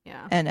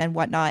 Yeah. And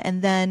whatnot.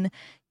 And then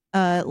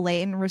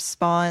Leighton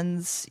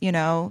responds,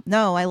 no,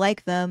 I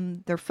like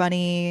them. They're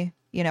funny.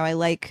 I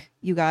like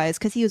you guys.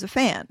 Because he was a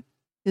fan.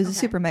 He was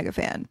a SuperMega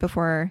fan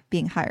before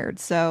being hired.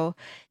 So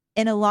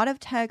in a lot of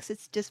texts,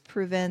 it's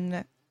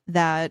disproven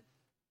that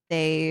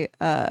they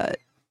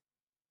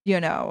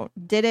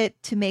did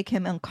it to make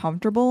him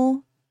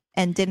uncomfortable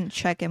and didn't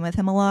check in with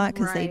him a lot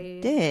because they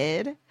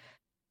did.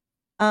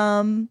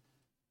 And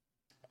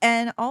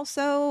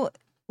also,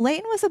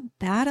 Leighton was a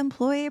bad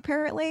employee,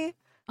 apparently.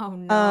 Oh,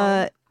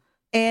 no.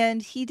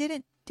 And he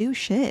didn't do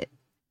shit.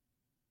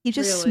 He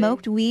just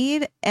smoked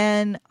weed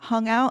and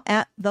hung out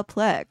at the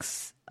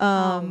Plex.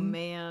 Oh,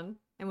 man.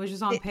 And was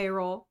just on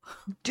payroll.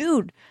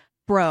 Dude,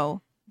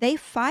 bro, they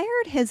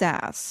fired his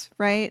ass,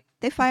 right?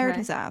 They fired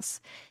his ass.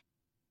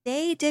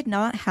 They did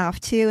not have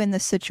to, in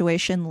this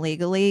situation,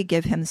 legally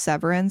give him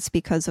severance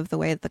because of the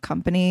way that the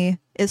company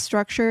is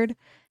structured.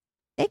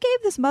 They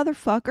gave this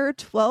motherfucker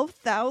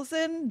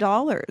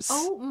 $12,000.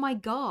 Oh my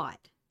god!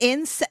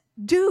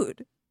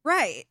 Dude,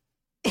 right?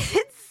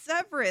 It's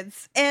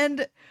severance,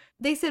 and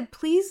they said,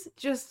 "Please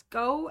just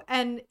go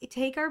and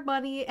take our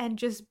money and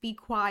just be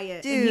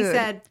quiet." Dude, and he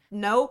said,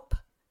 "Nope."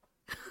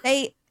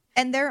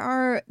 There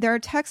are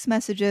text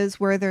messages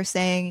where they're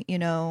saying,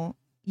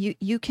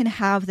 you can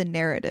have the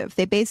narrative.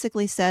 They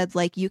basically said,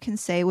 like, you can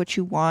say what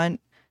you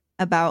want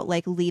about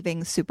like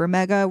leaving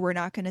SuperMega. We're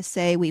not going to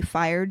say we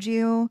fired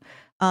you.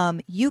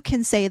 You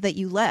can say that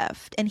you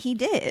left, and he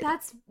did.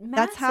 That's massive.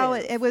 That's how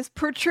it was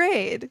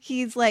portrayed.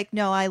 He's like,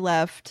 no, I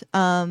left.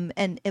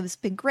 And it's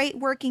been great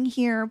working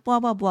here.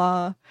 Blah blah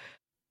blah.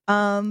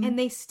 And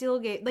they still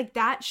gave, like,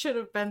 that should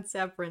have been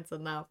severance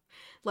enough.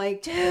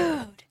 Like,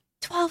 dude.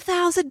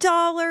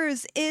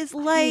 $12,000 is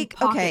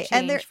like, okay,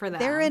 and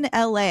they're in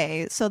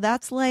LA, so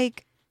that's a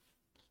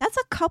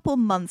couple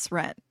months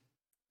rent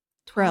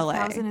for LA.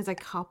 $12,000 is a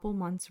couple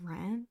months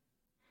rent.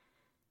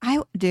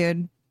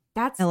 Dude,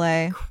 that's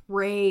LA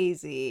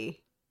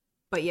crazy.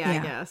 But yeah, I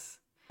guess.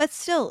 But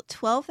still,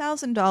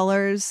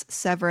 $12,000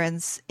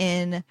 severance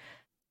in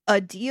a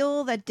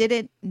deal that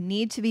didn't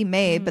need to be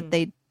made, but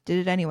they did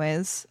it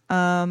anyways.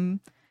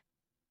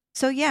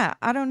 So yeah,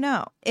 I don't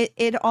know.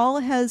 It all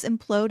has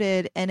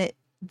imploded, and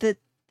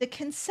the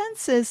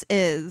consensus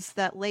is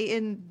that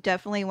Leighton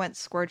definitely went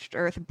scorched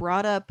earth,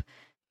 brought up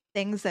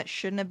things that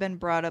shouldn't have been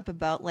brought up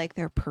about like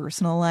their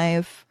personal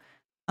life,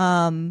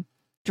 um,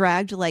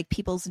 dragged like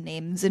people's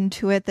names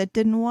into it that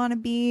didn't want to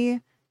be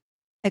Ugh,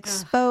 I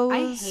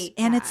exposed, hate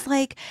and it's that.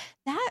 like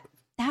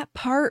that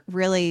part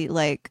really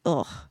like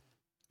ugh,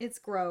 It's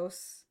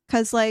gross.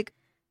 because like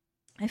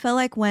I felt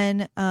like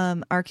when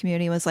our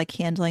community was like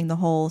handling the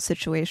whole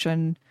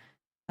situation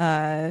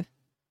uh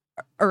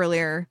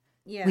earlier,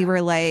 we Yeah.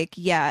 were like,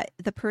 yeah,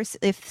 the person,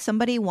 if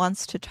somebody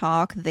wants to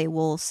talk, they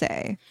will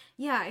say.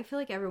 Yeah, I feel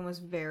like everyone was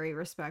very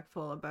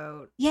respectful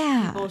about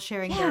Yeah, people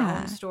sharing their own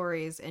yeah,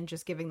 stories and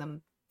just giving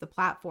them the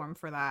platform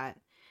for that.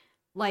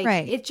 Like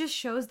right, it just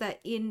shows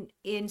that in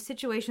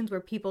situations where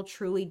people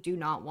truly do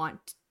not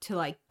want to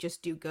like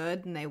just do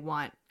good and they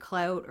want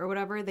clout or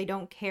whatever, they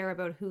don't care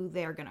about who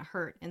they're going to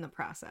hurt in the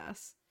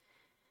process.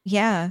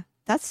 yeah.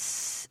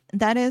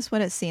 That is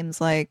what it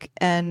seems like,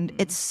 and Mhm.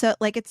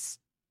 it's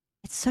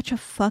such a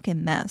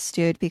fucking mess,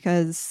 dude.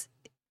 Because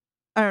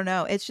I don't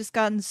know, it's just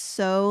gotten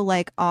so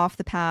like off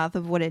the path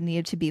of what it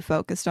needed to be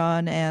focused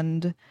on,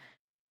 and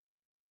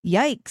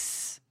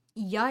yikes,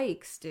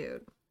 Yikes,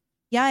 dude.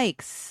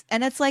 yikes.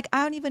 And it's like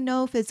I don't even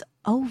know if it's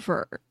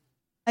over.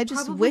 I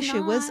just Probably wish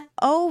it was not.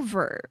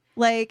 over.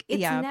 Like,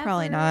 It's yeah,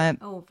 probably never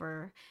not.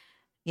 over.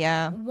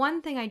 Yeah.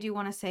 One thing I do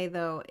want to say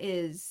though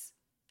is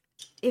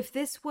if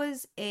this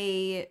was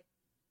a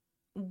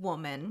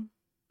woman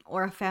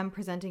or a femme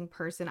presenting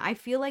person, I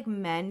feel like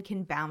men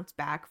can bounce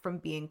back from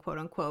being quote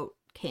unquote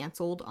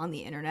canceled on the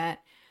internet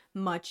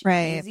much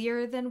Right.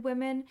 easier than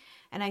women.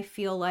 And I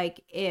feel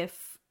like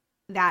if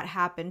that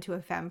happened to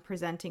a femme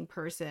presenting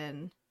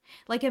person,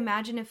 like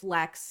imagine if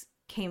Lex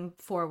came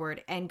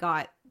forward and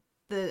got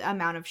the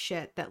amount of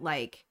shit that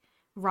like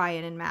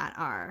Ryan and Matt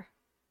are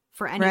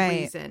for any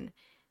Right. reason,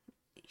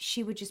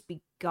 she would just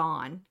be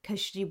gone because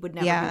she would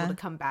never be able to Yeah.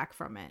 come back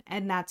from it.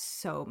 And that's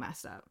so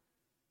messed up.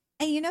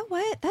 And you know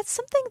what? That's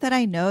something that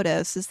I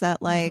noticed is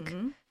that like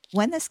Mm-hmm.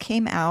 when this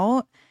came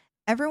out,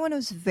 everyone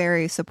was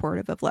very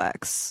supportive of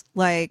Lex.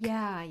 Like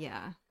Yeah,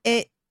 yeah.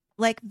 it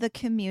like the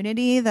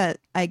community that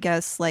I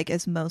guess like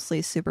is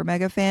mostly super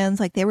mega fans,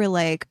 like they were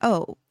like,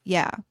 "Oh,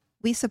 yeah,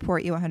 we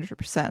support you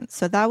 100%."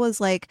 So that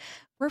was like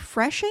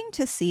refreshing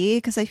to see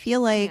because I feel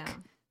Yeah. like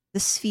the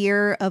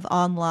sphere of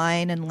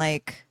online and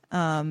like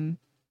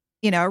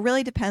it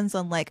really depends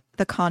on like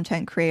the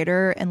content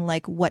creator and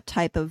like what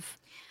type of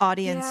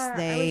audience Yeah, I was just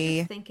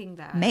they thinking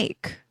that.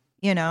 make,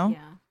 you know?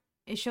 Yeah.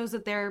 It shows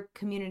that their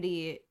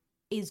community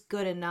is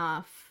good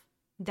enough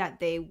that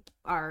they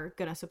are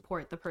going to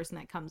support the person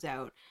that comes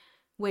out,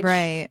 which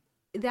Right.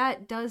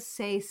 that does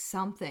say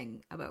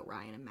something about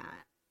Ryan and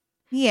Matt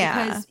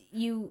Yeah. because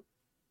you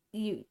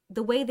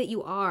the way that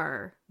you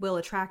are will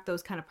attract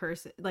those kind of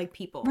person like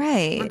people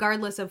Right.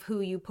 regardless of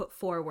who you put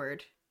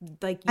forward,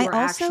 like I your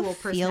also actual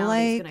feel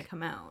personality is going to like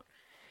come out.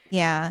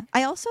 Yeah,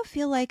 I also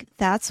feel like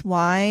that's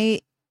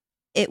why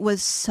it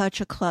was such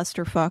a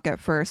clusterfuck at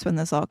first when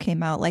this all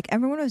came out. Like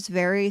everyone was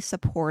very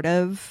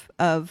supportive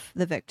of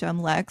the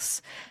victim,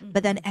 Lex,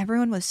 but then Mhm.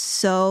 everyone was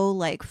so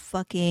like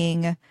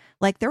fucking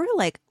like there were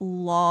like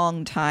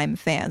long time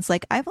fans.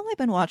 Like I've only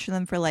been watching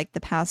them for like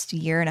the past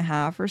year and a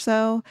half or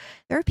so.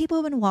 There are people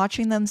who've been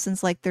watching them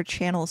since like their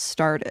channel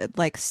started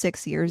like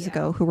 6 years Yeah.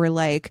 ago who were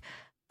like,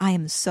 I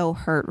am so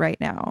hurt right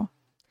now.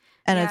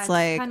 And Yeah, it's it's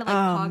like, kind of like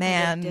oh cognitive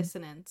man,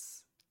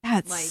 dissonance.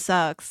 that Like,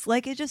 sucks.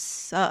 Like it just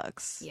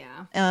sucks.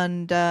 yeah.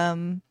 And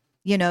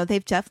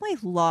they've definitely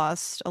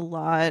lost a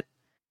lot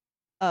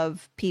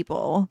of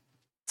people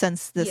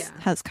since this Yeah.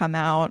 has come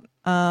out.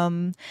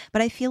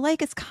 But I feel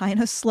like it's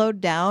kind of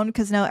slowed down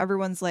because now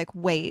everyone's like,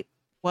 wait,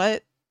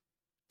 what?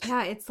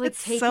 Yeah, it's like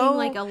It's taking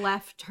like so a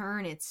left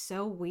turn. It's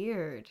so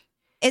weird.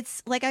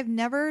 it's like I've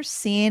never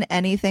seen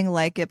anything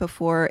like it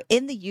before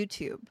in the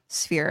YouTube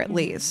sphere, at Mhm.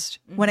 least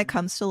when it Mhm.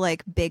 comes to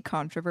like big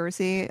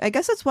controversy. I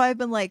guess that's why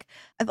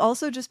I've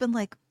also just been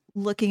like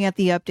looking at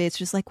the updates,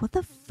 just like, what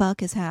the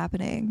fuck is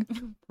happening?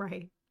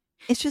 Right.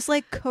 It's just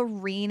like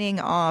careening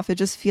off. It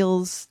just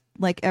feels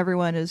like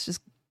everyone is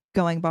just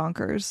going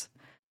bonkers.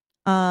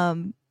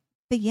 Um,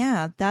 but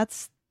yeah,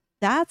 that's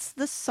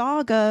the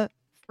saga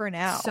for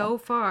now. So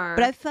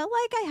But I far, felt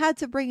like I had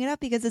to bring it up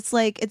because it's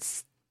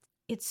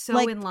it's so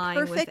like in line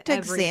with perfect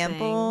everything.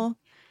 example.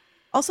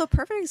 Also,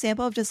 perfect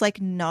example of just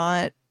like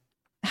not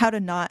how to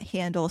not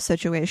handle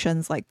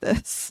situations like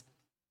this.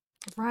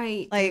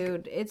 Right, Like,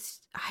 dude.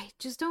 I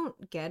just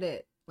don't get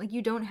it. Like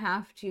you don't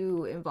have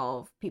to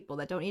involve people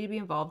that don't need to be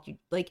involved. You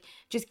like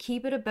just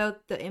keep it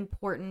about the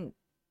important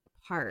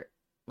part.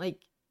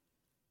 Like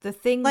the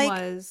thing like,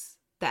 was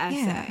the yeah,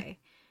 essay,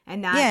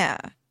 and that yeah,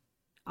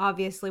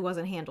 obviously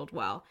wasn't handled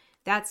well.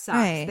 That sucks.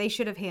 right. They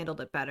should have handled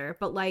it better.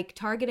 But like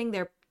targeting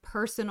their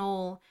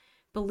personal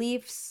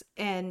beliefs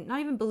and not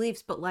even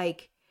beliefs, but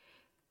like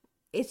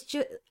it's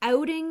just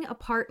outing a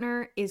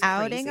partner is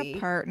Outing a crazy.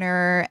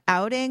 partner,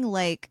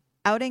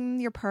 outing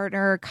your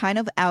partner, kind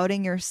of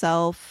outing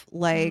yourself,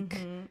 like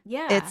Mm-hmm.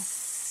 Yeah.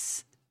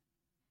 it's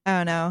I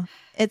don't know.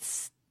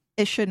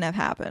 It shouldn't have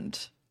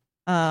happened.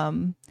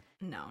 Um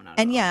No, not at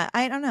And all. yeah,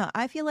 I don't know.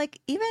 I feel like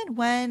even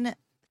when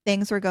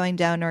things were going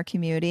down in our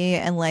community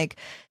and like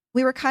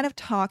we were kind of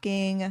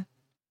talking,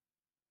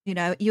 you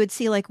know, you would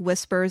see like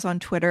whispers on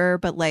Twitter,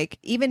 but like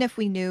even if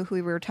we knew who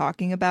we were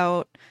talking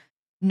about,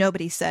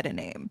 nobody said a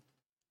name,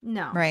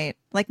 No. right?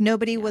 Like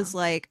nobody Yeah. was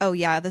like, "Oh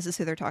yeah, this is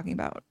who they're talking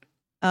about."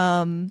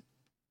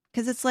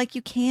 Because it's like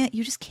you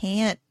just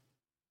can't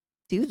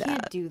do You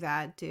can't that. do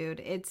that, dude.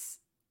 It's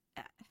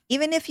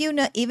Even if you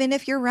know, even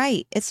if you're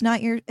right, it's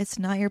not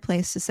your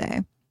place to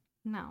say.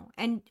 no.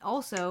 And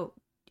also,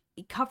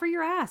 cover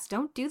your ass.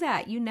 Don't do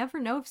that. You never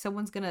know if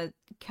someone's gonna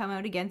come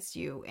out against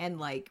you and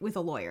like with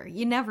a lawyer.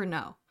 You never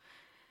know.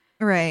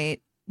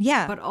 Right.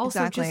 Yeah, But also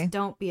just exactly.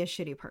 don't be a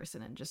shitty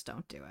person and just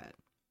don't do it.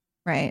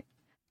 Right.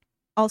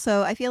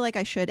 Also, I feel like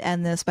I should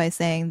end this by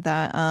saying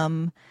that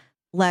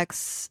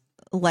Lex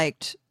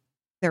liked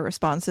their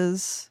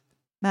responses,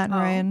 Matt and Oh,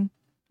 Ryan,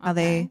 how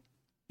okay.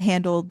 they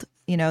handled,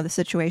 you know, the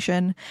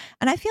situation.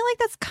 And I feel like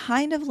that's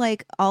kind of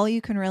like all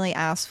you can really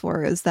ask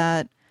for is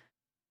that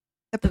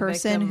the The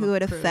person victim who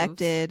it approves.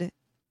 affected,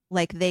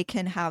 like they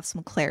can have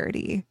some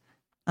clarity.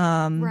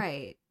 Um,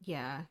 Right.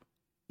 Yeah.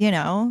 you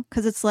know,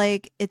 because it's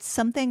like it's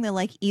something that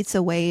like eats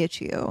away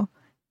at you.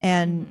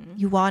 And Mhm.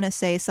 you want to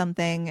say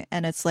something,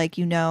 and it's like,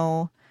 you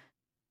know,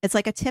 it's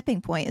like a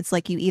tipping point. It's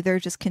like you either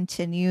just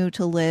continue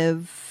to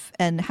live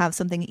and have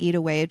something eat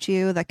away at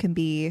you that can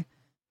be,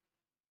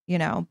 you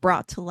know,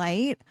 brought to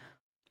light,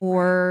 Right.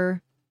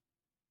 or,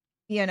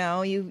 you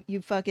know, you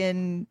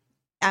fucking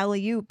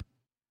alley oop,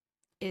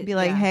 be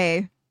like, Yeah.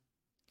 hey,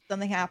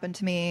 something happened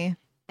to me.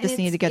 And Just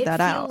need to get it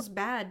that out. feels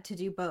bad to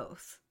do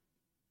both.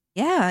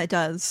 Yeah, it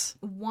does.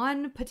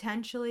 One,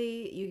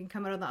 potentially you can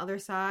come out on the other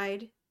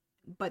side,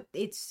 but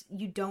it's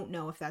you don't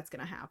know if that's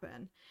gonna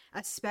happen,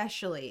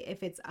 especially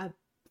if it's a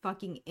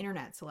fucking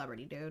internet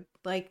celebrity, dude.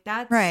 Like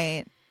that's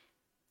Right.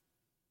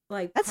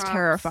 like That's props to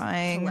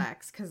terrifying.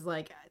 Lex, because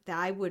like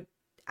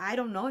I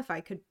don't know if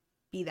I could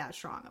be that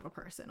strong of a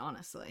person,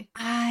 honestly.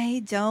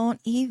 I don't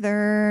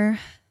either.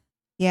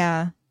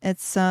 Yeah,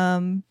 it's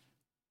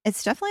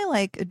definitely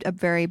like a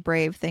very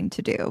brave thing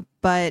to do.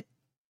 But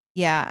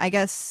yeah, I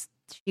guess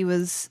she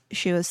was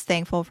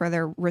thankful for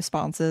their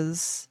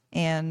responses,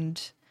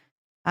 and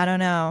I don't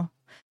know.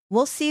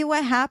 We'll see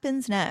what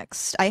happens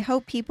next. I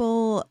hope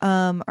people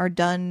are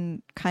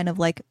done kind of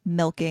like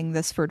milking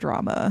this for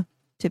drama,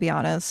 to be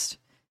honest.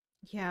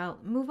 Yeah,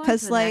 move on to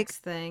Cuz the like next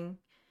thing.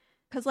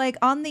 cuz like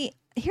on the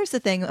here's the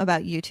thing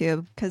about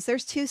YouTube, cuz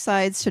there's two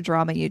sides to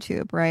drama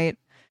YouTube, right?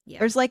 Yeah.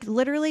 There's like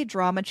literally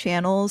drama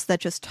channels that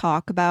just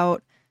talk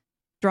about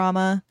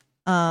drama,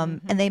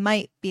 and Mm-hmm. they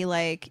might be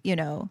like, you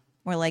know,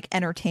 more like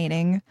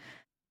entertaining.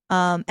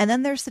 And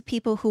then there's the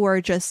people who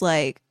are just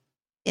like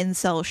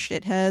incel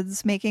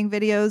shitheads making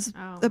videos Oh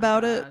my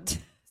about god. it.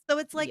 So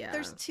it's like Yeah.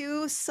 there's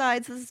two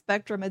sides of the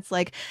spectrum. It's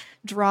like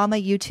drama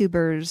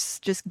YouTubers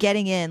just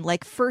getting in,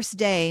 like first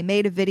day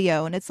made a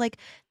video, and it's like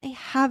they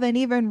haven't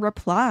even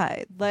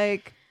replied.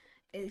 Like,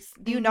 do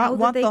They you not know that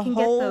want they the can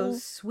get those whole?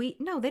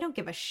 sweet. No, they don't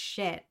give a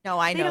shit. No,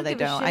 I They know don't they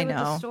give a don't. shit I about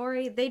the know.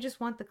 story. They just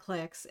want the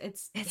clicks.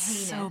 It's It's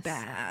so heinous.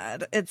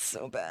 bad. It's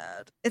so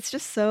bad. It's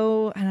just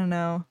so, I don't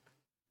know.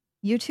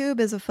 YouTube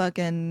is a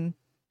fucking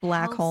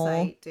black Hell hole.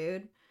 site,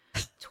 dude.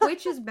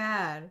 Twitch is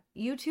bad.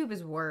 YouTube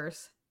is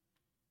worse.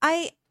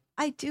 I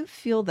I do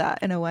feel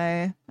that in a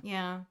way.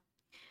 Yeah.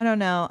 I don't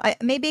know. I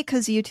maybe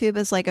because YouTube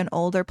is like an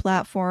older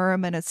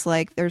platform and it's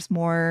like there's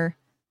more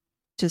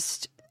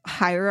just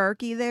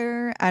hierarchy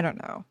there. I don't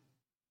know.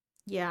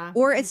 Yeah.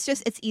 Or it's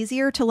just it's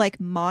easier to like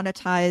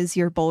monetize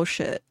your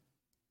bullshit,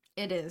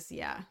 It is.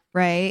 Yeah.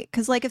 right?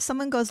 Because like if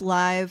someone goes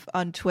live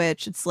on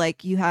Twitch, it's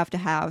like you have to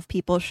have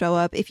people show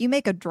up. If you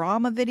make a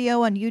drama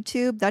video on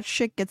YouTube, that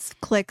shit gets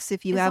clicks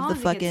if you As have the long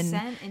as it gets fucking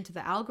sent into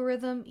the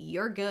algorithm,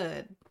 you're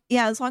good.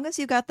 yeah, as long as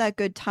you got that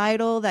good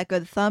title, that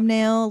good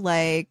thumbnail,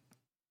 like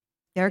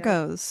there Yep.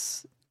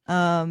 goes.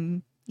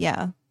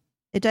 Yeah.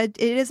 It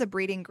is a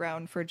breeding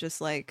ground for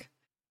just like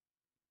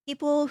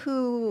people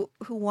who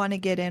want to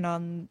get in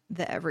on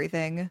the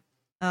everything.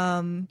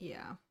 Um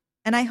Yeah.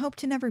 and I hope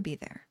to never be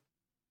there.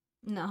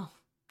 No.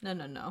 No,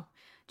 no, no.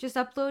 Just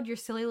upload your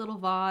silly little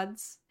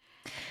VODs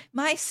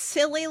My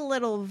silly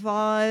little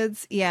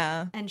VODs.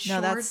 Yeah. and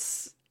No,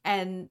 shorts,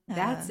 and uh,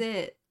 that's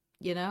it,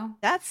 you know?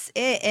 that's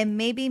it. And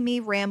maybe me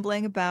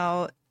rambling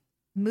about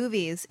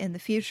movies in the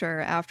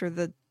future after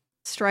the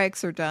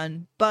strikes are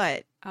done.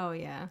 But Oh,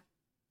 yeah.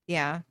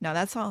 yeah, no,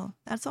 that's all.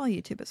 That's all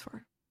YouTube is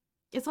for.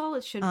 It's all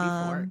it should be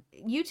for.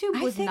 YouTube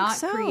I was think not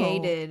so.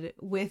 created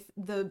with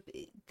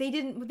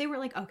they were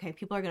like, okay,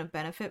 people are going to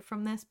benefit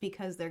from this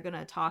because they're going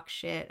to talk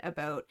shit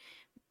about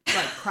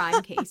like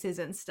crime cases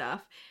and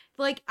stuff.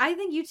 Like I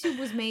think YouTube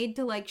was made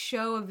to like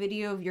show a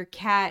video of your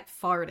cat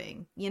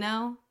farting, you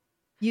know?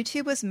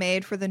 YouTube was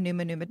made for the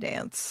Numa Numa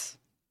dance.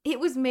 It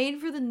was made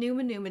for the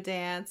Numa Numa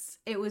dance.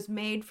 It was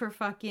made for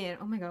fucking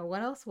oh my god,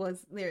 what else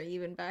was there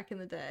even back in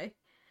the day?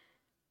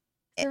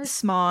 There's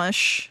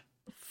Smosh.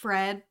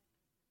 Fred.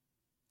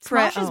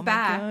 Fred. Smosh is Oh my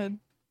back. god.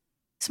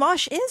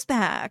 Smosh is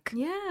back.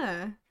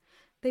 Yeah.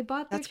 They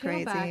bought their That's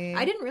channel back. I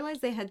crazy. didn't realize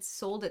they had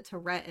sold it to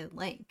Rhett and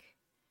Link.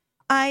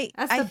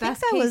 That's the think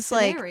best that case was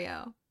like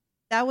scenario.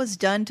 that was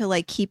done to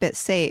like keep it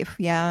safe,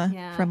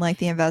 Yeah. from like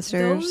the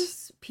investors.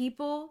 Those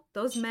people,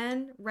 those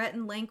men, Rhett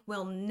and Link,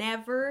 will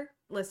never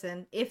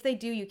listen. If they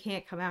do, you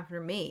can't come after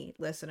me,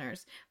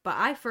 listeners. But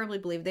I firmly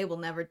believe they will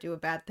never do a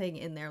bad thing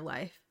in their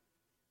life.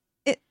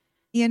 It,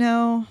 you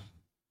know,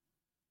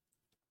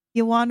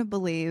 you want to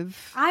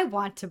believe. I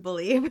want to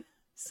believe.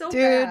 So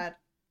Dude, bad.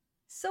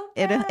 So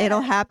it'll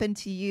bad. happen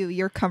to you.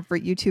 Your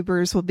comfort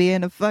YouTubers will be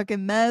in a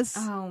fucking mess.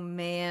 Oh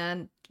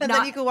man. And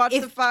then you can watch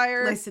the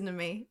fire. Listen to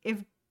me.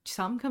 If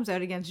some comes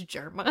out against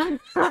Germa,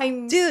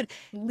 I'm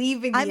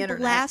leaving the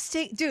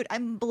internet.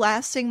 I'm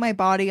blasting my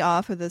body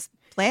off of this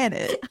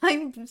planet.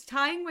 I'm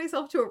tying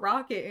myself to a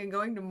rocket and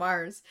going to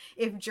Mars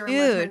if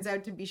Germa turns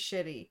out to be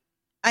shitty.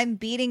 I'm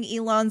beating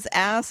Elon's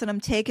ass and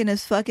I'm taking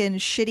his fucking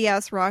shitty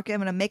ass rocket. I'm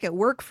gonna make it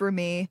work for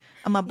me.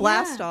 I'm gonna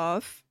blast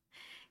off.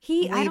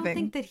 I don't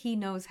think that he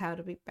knows how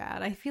to be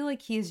bad. I feel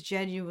like he is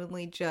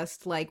genuinely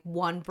just like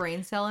one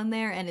brain cell in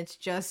there and it's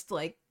just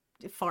like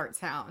fart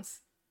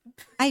sounds.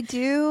 I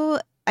do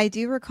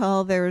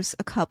recall there's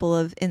a couple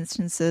of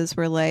instances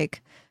where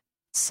like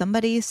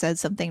somebody said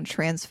something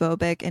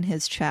transphobic in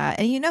his chat,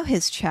 and you know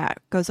his chat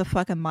goes a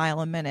fucking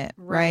mile a minute,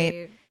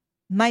 right?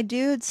 My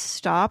dude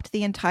stopped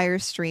the entire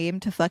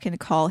stream to fucking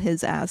call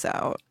his ass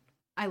out.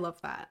 I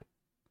love that.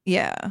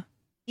 Yeah.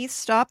 He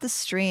stopped the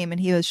stream and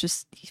he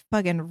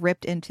fucking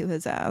ripped into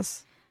his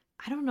ass.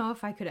 I don't know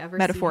if I could ever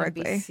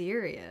metaphorically see him be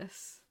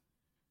serious.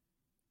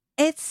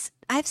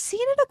 I've seen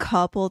it a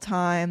couple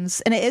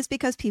times, and it is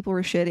because people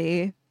were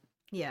shitty.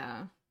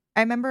 Yeah. I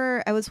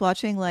remember I was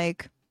watching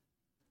like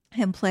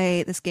him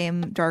play this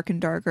game Dark and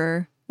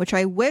Darker, which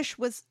I wish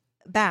was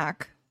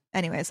back.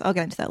 Anyways, I'll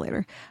get into that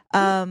later.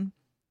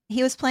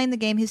 He was playing the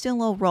game, he's doing a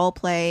little role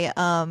play,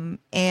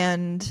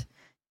 and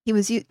he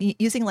was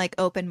using like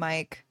open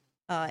mic,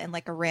 and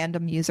like a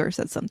random user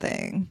said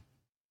something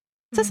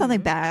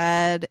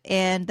bad,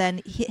 and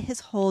then his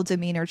whole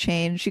demeanor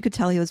changed. You could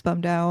tell he was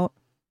bummed out.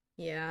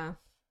 Yeah.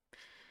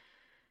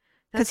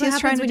 Because he was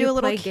trying to do a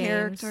little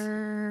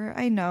character.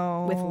 I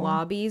know. With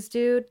lobbies,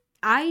 dude.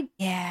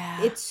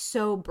 It's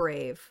so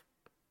brave.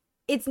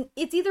 It's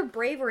either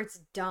brave or it's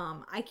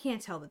dumb. I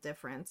can't tell the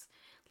difference.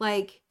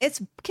 Like,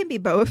 can be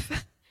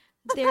both.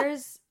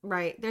 there's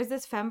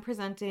this femme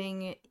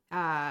presenting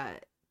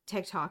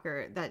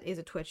TikToker that is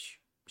a Twitch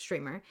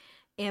streamer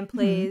and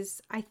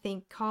plays, I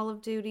think, Call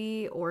of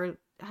Duty, or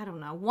I don't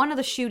know, one of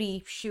the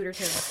shooter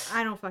things.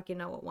 I don't fucking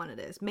know what one it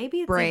is.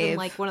 Maybe it's even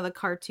like one of the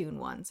cartoon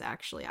ones,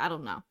 actually. I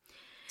don't know.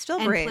 Still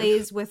and brave.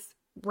 Plays with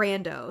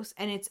randos,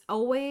 and it's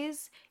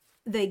always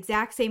the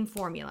exact same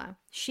formula.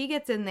 She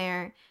gets in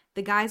there,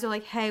 the guys are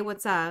like, hey,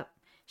 what's up?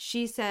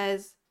 She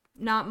says,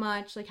 not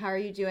much, like, how are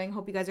you doing?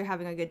 Hope you guys are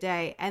having a good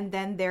day. And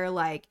then they're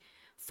like,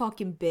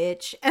 fucking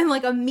bitch, and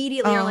like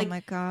immediately are like,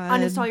 my God.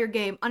 uninstall your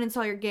game,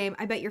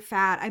 I bet you're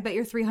fat, I bet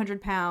you're 300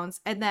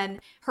 pounds. And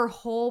then her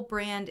whole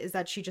brand is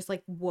that she just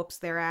like whoops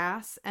their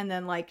ass and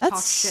then like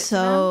talks shit to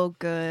them. So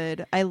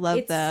good. I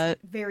love that.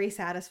 It's very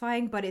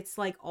satisfying, but it's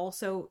like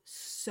also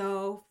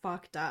so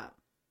fucked up.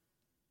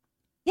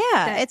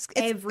 Yeah,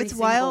 it's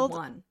wild.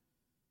 One.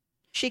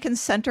 She can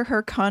center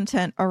her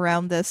content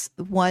around this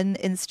one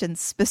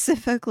instance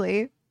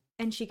specifically,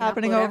 and she can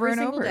happening over and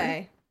over.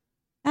 Day.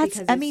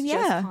 That's, I mean,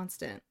 yeah,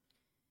 constant.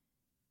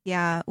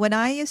 Yeah, when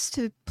I used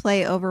to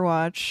play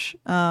Overwatch,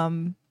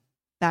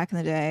 back in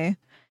the day,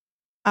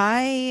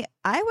 I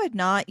would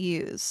not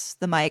use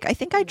the mic. I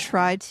think I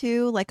tried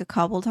to like a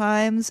couple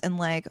times, and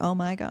like, oh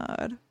my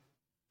God,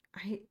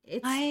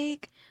 it's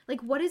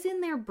like what is in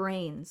their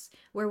brains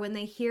where when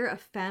they hear a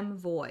femme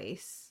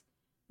voice,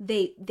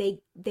 they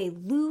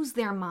lose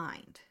their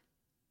mind.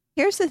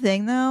 Here's the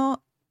thing, though,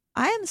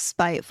 I am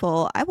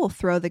spiteful. I will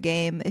throw the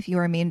game if you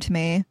are mean to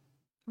me.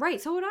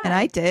 Right, so would I. And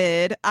I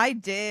did.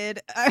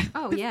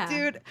 Oh, yeah.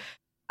 Dude,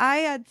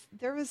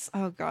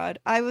 oh God.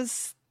 I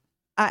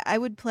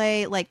would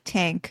play like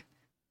tank.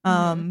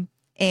 And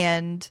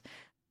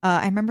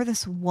I remember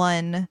this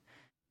one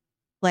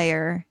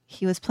player,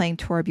 he was playing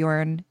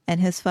Torbjorn, and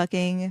his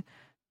fucking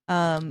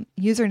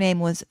username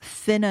was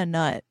Finna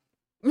Nut.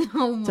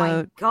 Oh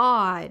my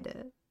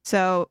God.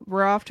 So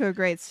we're off to a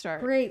great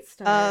start.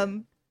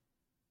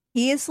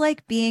 He is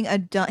like being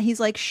he's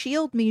like,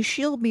 shield me,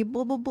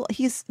 blah, blah, blah.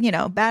 He's,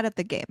 bad at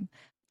the game.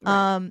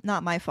 Right.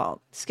 Not my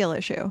fault. Skill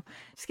issue.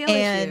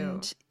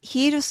 And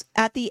he just,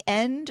 at the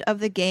end of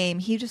the game,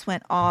 he just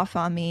went off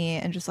on me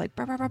and just like,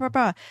 bah, bah, bah, bah,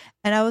 bah.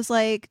 And I was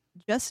like,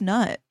 just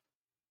nut.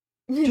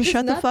 Just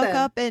shut the fuck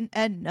up and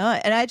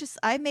nut. And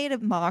I made a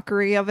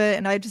mockery of it,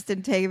 and I just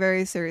didn't take it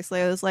very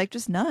seriously. I was like,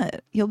 just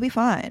nut. You'll be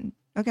fine.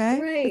 Okay?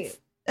 Right.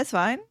 That's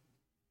fine.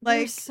 Like,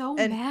 you're so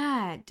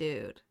mad,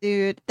 dude.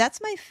 Dude,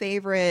 that's my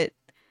favorite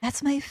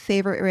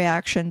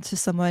reaction to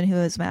someone who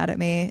is mad at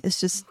me. Is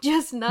just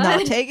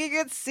not taking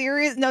it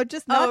serious. No,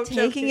 just not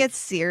taking it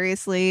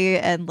seriously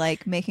and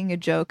like making a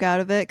joke out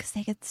of it, because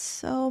they get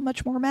so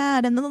much more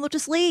mad and then they'll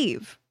just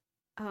leave.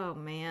 Oh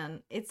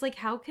man, it's like,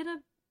 how can a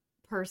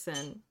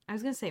person? I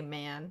was gonna say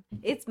man.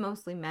 It's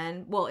mostly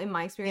men. Well, in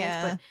my experience,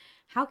 but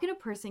how can a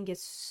person get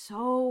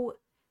so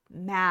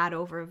mad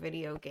over a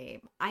video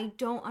game. I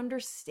don't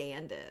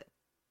understand it.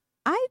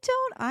 I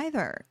don't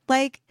either.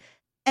 Like,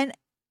 and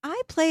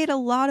I played a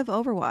lot of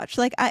Overwatch.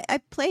 Like, I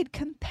played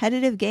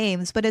competitive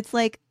games, but it's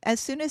like as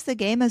soon as the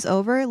game is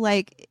over,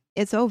 like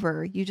it's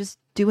over. You just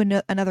do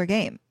another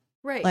game.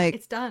 Right. Like,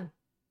 it's done.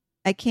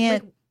 I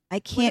can't. Like, I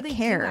what can't do they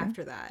care do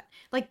after that?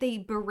 Like, they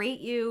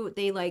berate you.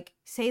 They like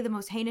say the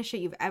most heinous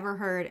shit you've ever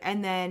heard,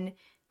 and then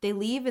they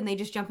leave and they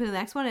just jump into the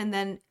next one. And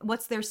then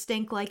what's their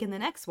stink like in the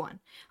next one?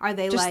 Are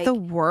they just like the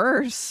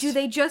worst? Do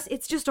they just?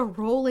 It's just a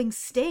rolling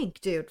stink,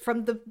 dude.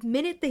 From the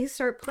minute they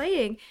start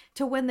playing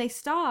to when they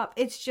stop,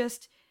 it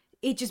just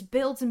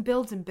builds and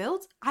builds and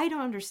builds. I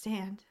don't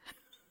understand.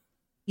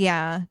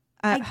 Yeah.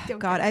 I don't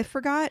God, get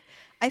it.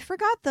 I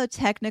forgot the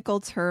technical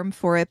term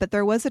for it, but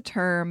there was a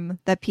term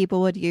that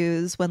people would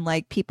use when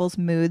like people's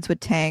moods would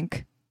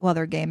tank while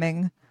they're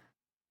gaming.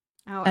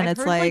 Oh, And I've it's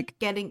heard like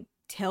getting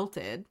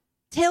tilted.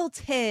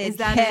 tilted. Is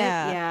that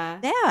yeah.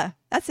 it? Yeah. Yeah,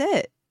 that's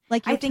it.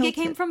 Like I think tilted.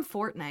 it came from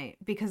Fortnite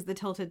because the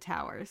tilted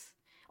towers.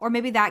 Or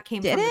maybe that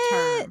came Did from the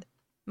term. it?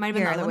 Might have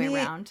been Here, the other way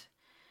around.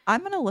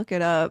 I'm gonna look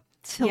it up.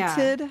 Yeah.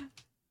 Tilted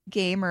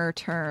gamer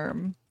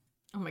term.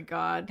 Oh my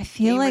god. I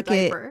feel Gamer like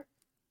diaper.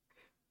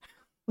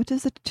 what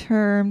does the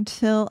term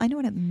till? I know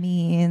what it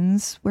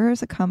means. Where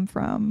does it come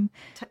from?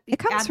 It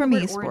comes Add from the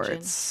word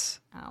esports.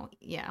 origin. Oh,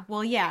 yeah.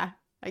 Well, yeah,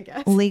 I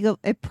guess.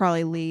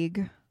 Probably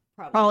league.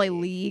 Probably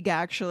league,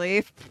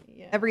 actually.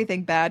 Yeah.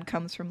 Everything bad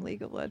comes from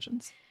League of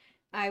Legends.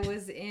 I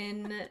was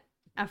in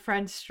a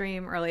friend's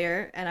stream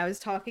earlier and I was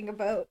talking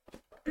about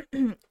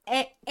an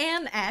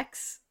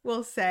ex,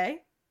 we'll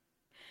say.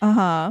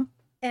 Uh-huh.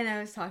 And I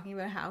was talking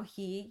about how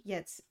he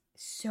gets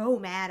so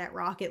mad at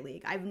Rocket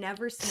League. I've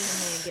never seen a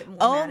man get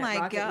more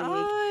mad at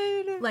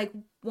Rocket League. Like,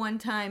 one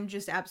time,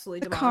 just absolutely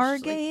demolished. Car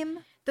game?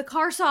 The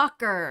car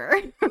soccer.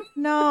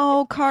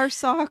 No, car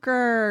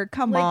soccer.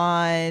 Come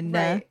on.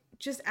 Right.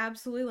 Just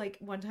absolutely, like,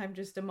 one time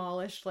just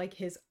demolished, like,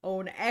 his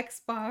own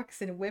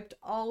Xbox and whipped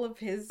all of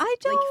his,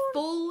 like,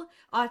 full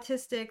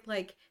autistic,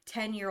 like,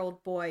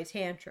 10-year-old boy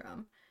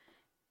tantrum.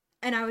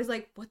 And I was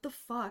like, what the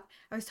fuck?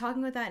 I was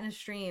talking about that in a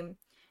stream.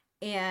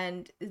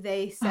 And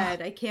they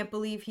said, I can't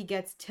believe he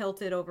gets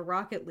tilted over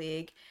Rocket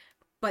League.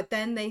 But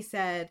then they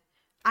said,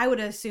 I would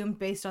assume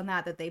based on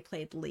that they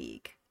played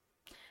League.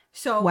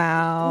 So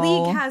wow.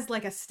 League has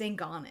like a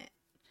stink on it.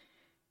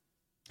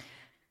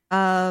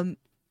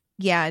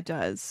 Yeah, it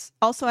does.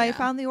 Also, I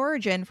found the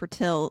origin for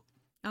tilt.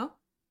 Oh.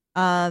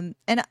 And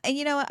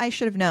you know what? I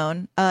should have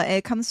known.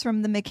 It comes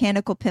from the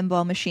mechanical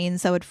pinball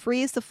machines that would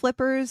freeze the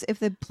flippers if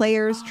the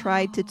players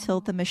tried to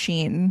tilt the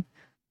machine.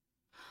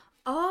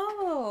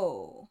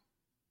 Oh.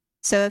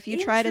 So if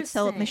you try to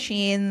tilt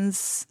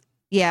machines,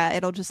 yeah,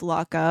 it'll just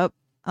lock up.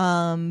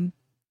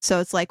 So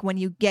it's like when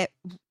you get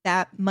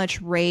that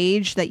much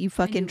rage that you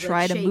fucking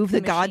try to move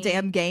the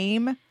goddamn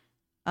game,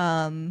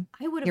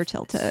 you're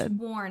tilted.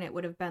 Sworn it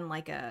would have been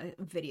like a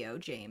video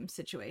jam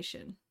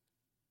situation.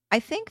 I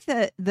think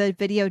that the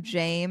video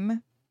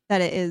jam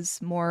that it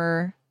is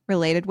more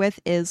related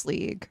with is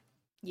League.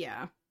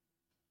 Yeah.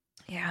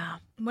 Yeah.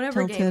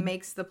 Whatever game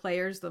makes the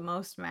players the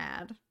most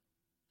mad.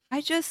 I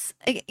just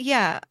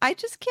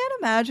can't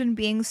imagine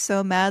being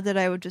so mad that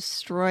I would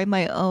destroy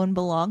my own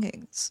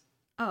belongings.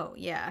 Oh,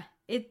 yeah.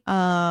 They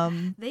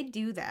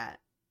do that.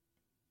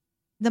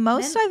 The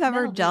most I've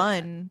ever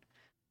done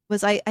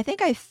was I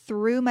think I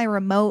threw my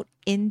remote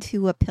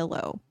into a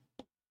pillow.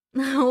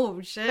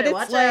 Oh shit,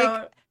 watch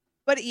out.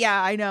 But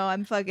yeah, I know,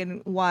 I'm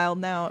fucking wild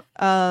now.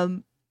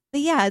 But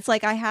yeah, it's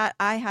like I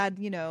had,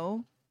 you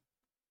know,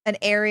 an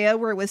area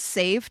where it was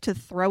safe to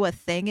throw a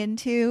thing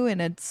into,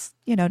 and it's,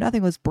 you know,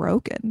 nothing was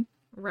broken.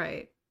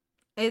 Right.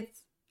 I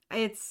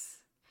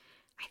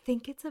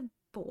think it's a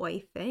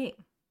boy thing.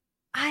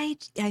 I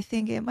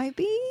think it might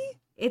be.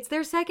 It's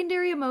their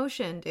secondary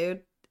emotion,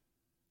 dude.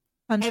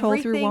 Punch hole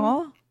through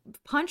wall?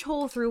 Punch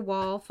hole through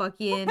wall,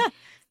 fucking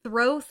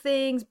throw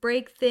things,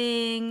 break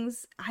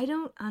things. I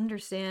don't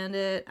understand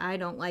it. I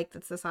don't like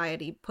that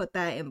society put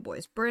that in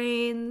boys'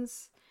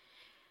 brains.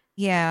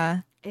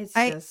 Yeah. It's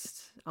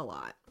just a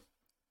lot.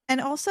 And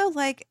also,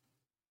 like,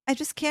 I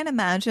just can't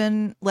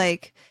imagine,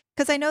 like,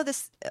 because I know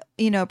this,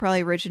 you know,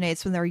 probably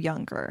originates when they're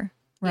younger,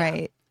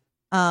 right?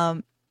 Yeah.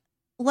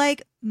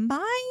 Like,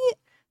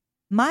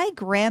 my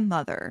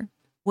grandmother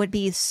would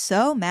be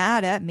so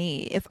mad at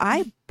me if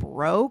I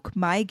broke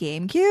my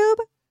GameCube.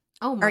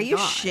 Oh my God. Are you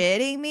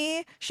shitting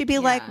me? She'd be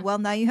like, well,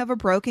 now you have a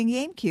broken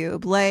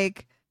GameCube.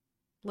 Like,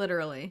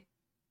 literally.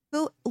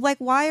 Like,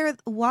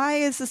 why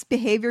is this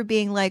behavior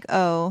being like,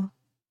 oh,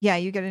 yeah,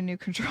 you get a new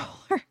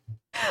controller?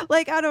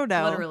 Like, I don't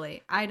know.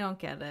 Literally. I don't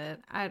get it.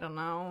 I don't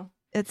know.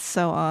 It's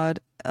so odd.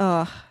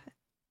 Ugh.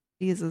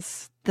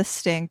 Jesus. The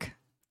stink.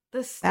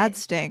 Bad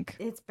stink.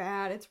 It's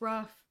bad. It's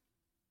rough.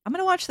 I'm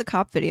gonna watch the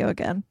cop video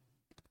again.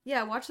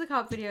 Yeah, watch the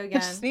cop video again. I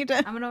just need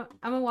to... I'm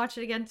gonna watch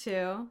it again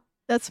too.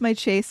 That's my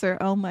chaser.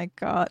 Oh my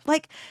God.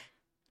 Like,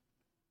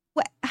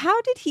 what?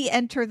 How did he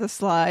enter the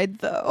slide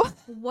though?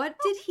 What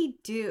did he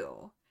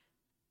do?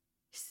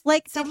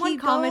 Like, someone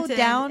did he commented go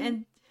down?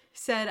 and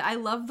said, I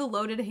love the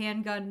loaded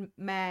handgun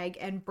mag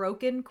and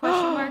broken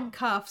question mark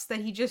cuffs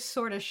that he just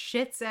sort of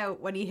shits out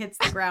when he hits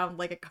the ground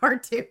like a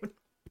cartoon.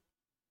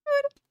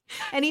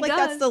 And he like does.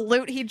 That's the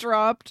loot he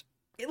dropped.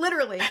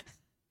 Literally.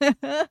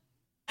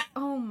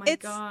 Oh my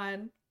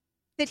God.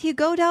 Did he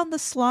go down the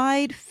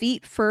slide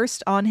feet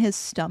first on his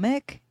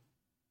stomach?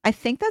 I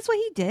think that's what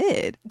he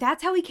did.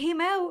 That's how he came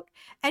out.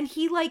 And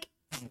he like,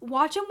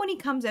 watch him when he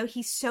comes out.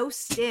 He's so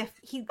stiff.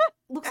 He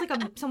looks like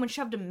someone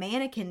shoved a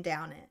mannequin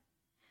down it.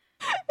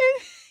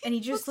 And he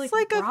just like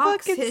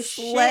rocks a his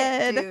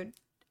sled. Shit, dude.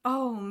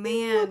 Oh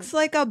man. He looks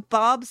like a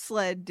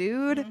bobsled,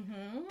 dude.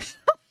 Mm-hmm.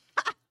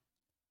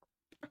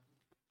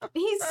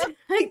 He's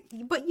like,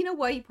 but you know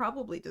what? He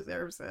probably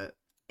deserves it.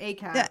 A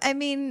cop. Yeah, I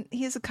mean,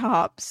 he's a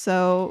cop,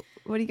 so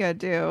what do you gotta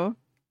do?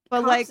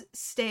 But cops like,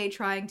 stay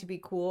trying to be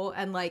cool,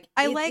 and like,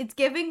 it's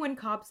giving when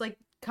cops like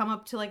come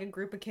up to like a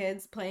group of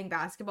kids playing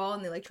basketball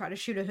and they like try to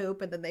shoot a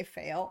hoop and then they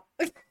fail.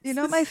 You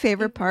know, my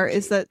favorite part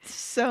is that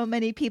so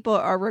many people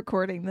are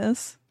recording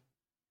this.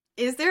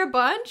 Is there a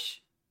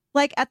bunch?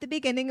 Like at the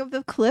beginning of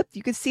the clip,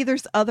 you could see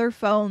there's other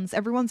phones.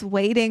 Everyone's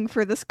waiting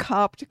for this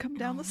cop to come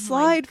down the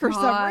slide for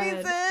some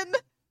reason.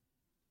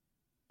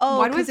 Oh,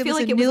 why do I feel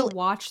like it was a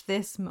watch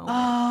this moment?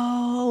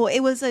 Oh, it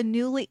was a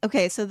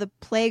okay, so the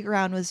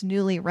playground was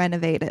newly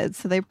renovated.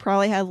 So they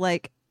probably had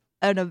like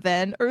an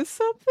event or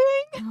something.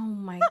 Oh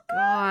my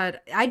God.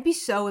 I'd be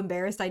so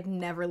embarrassed. I'd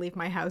never leave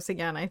my house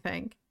again, I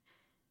think.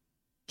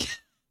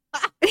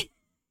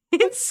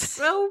 It's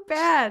so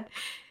bad.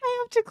 I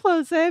have to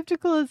close it.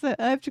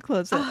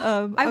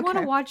 I want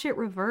to watch it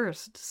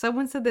reversed.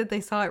 Someone said that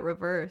they saw it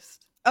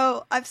reversed.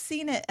 Oh, I've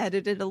seen it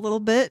edited a little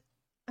bit.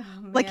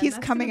 Oh, man, like he's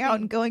coming out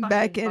and going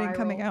back in and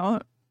coming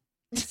out.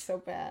 It's so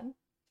bad.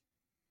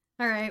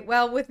 All right.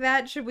 Well, with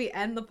that, should we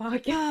end the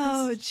podcast?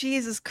 Oh,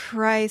 Jesus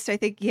Christ. I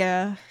think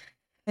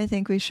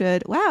we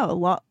should.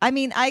 Wow. I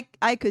mean,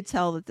 I could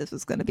tell that this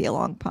was going to be a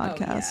long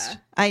podcast. Oh, yeah.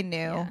 I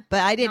knew,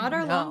 but I didn't know. Not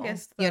our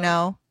longest, though. You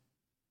know?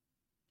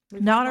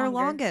 Not our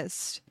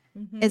longest.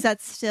 Mm-hmm. Is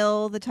that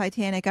still the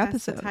Titanic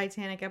episode? That's the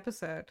Titanic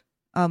episode.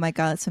 Oh my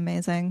God, that's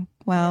amazing.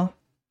 Wow. Yeah.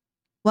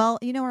 Well,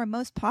 you know, our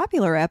most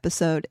popular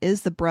episode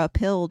is the Bruh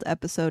Pilled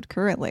episode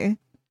currently.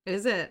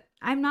 Is it?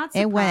 I'm not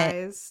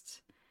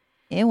surprised.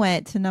 It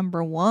went to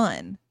number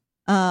 1.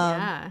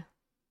 Yeah.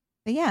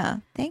 But yeah,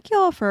 thank you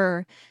all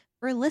for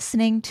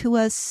listening to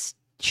us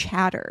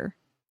chatter.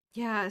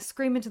 Yeah,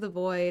 scream into the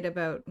void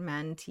about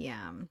men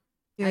TM.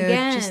 Dude,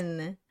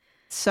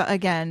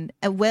 again.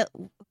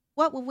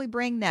 What will we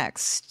bring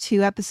next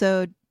to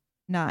episode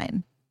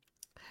 9?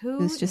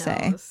 Who's to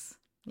say?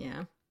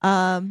 Yeah.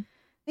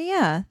 But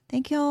yeah,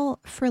 thank y'all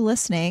for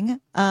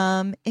listening.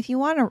 If you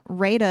want to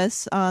rate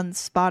us on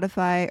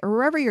Spotify or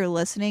wherever you're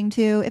listening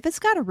to, if it's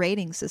got a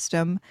rating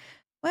system,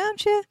 why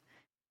don't you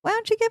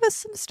give us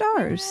some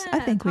stars? Yeah, I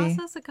think toss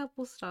us a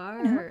couple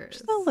stars. You know,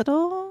 just a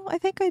little. I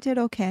think I did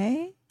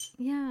okay.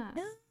 Yeah.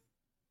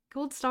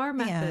 Gold star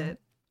method.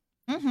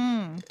 Yeah.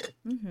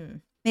 Mm-hmm.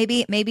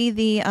 Maybe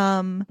the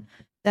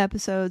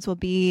episodes will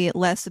be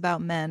less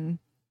about men.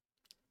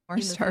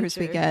 More stars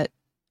we get.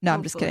 No, hopefully.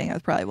 I'm just kidding. I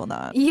probably will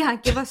not. Yeah,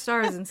 give us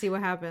stars and see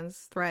what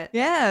happens. Threat.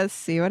 Yeah,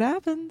 see what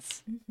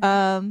happens.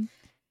 Mm-hmm.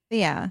 But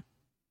yeah.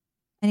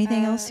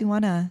 Anything else you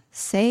want to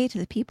say to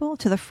the people,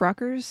 to the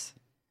fruckers?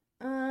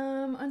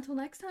 Until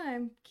next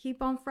time,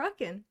 keep on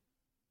frucking.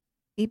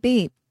 Beep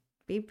beep.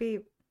 Beep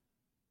beep.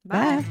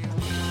 Bye.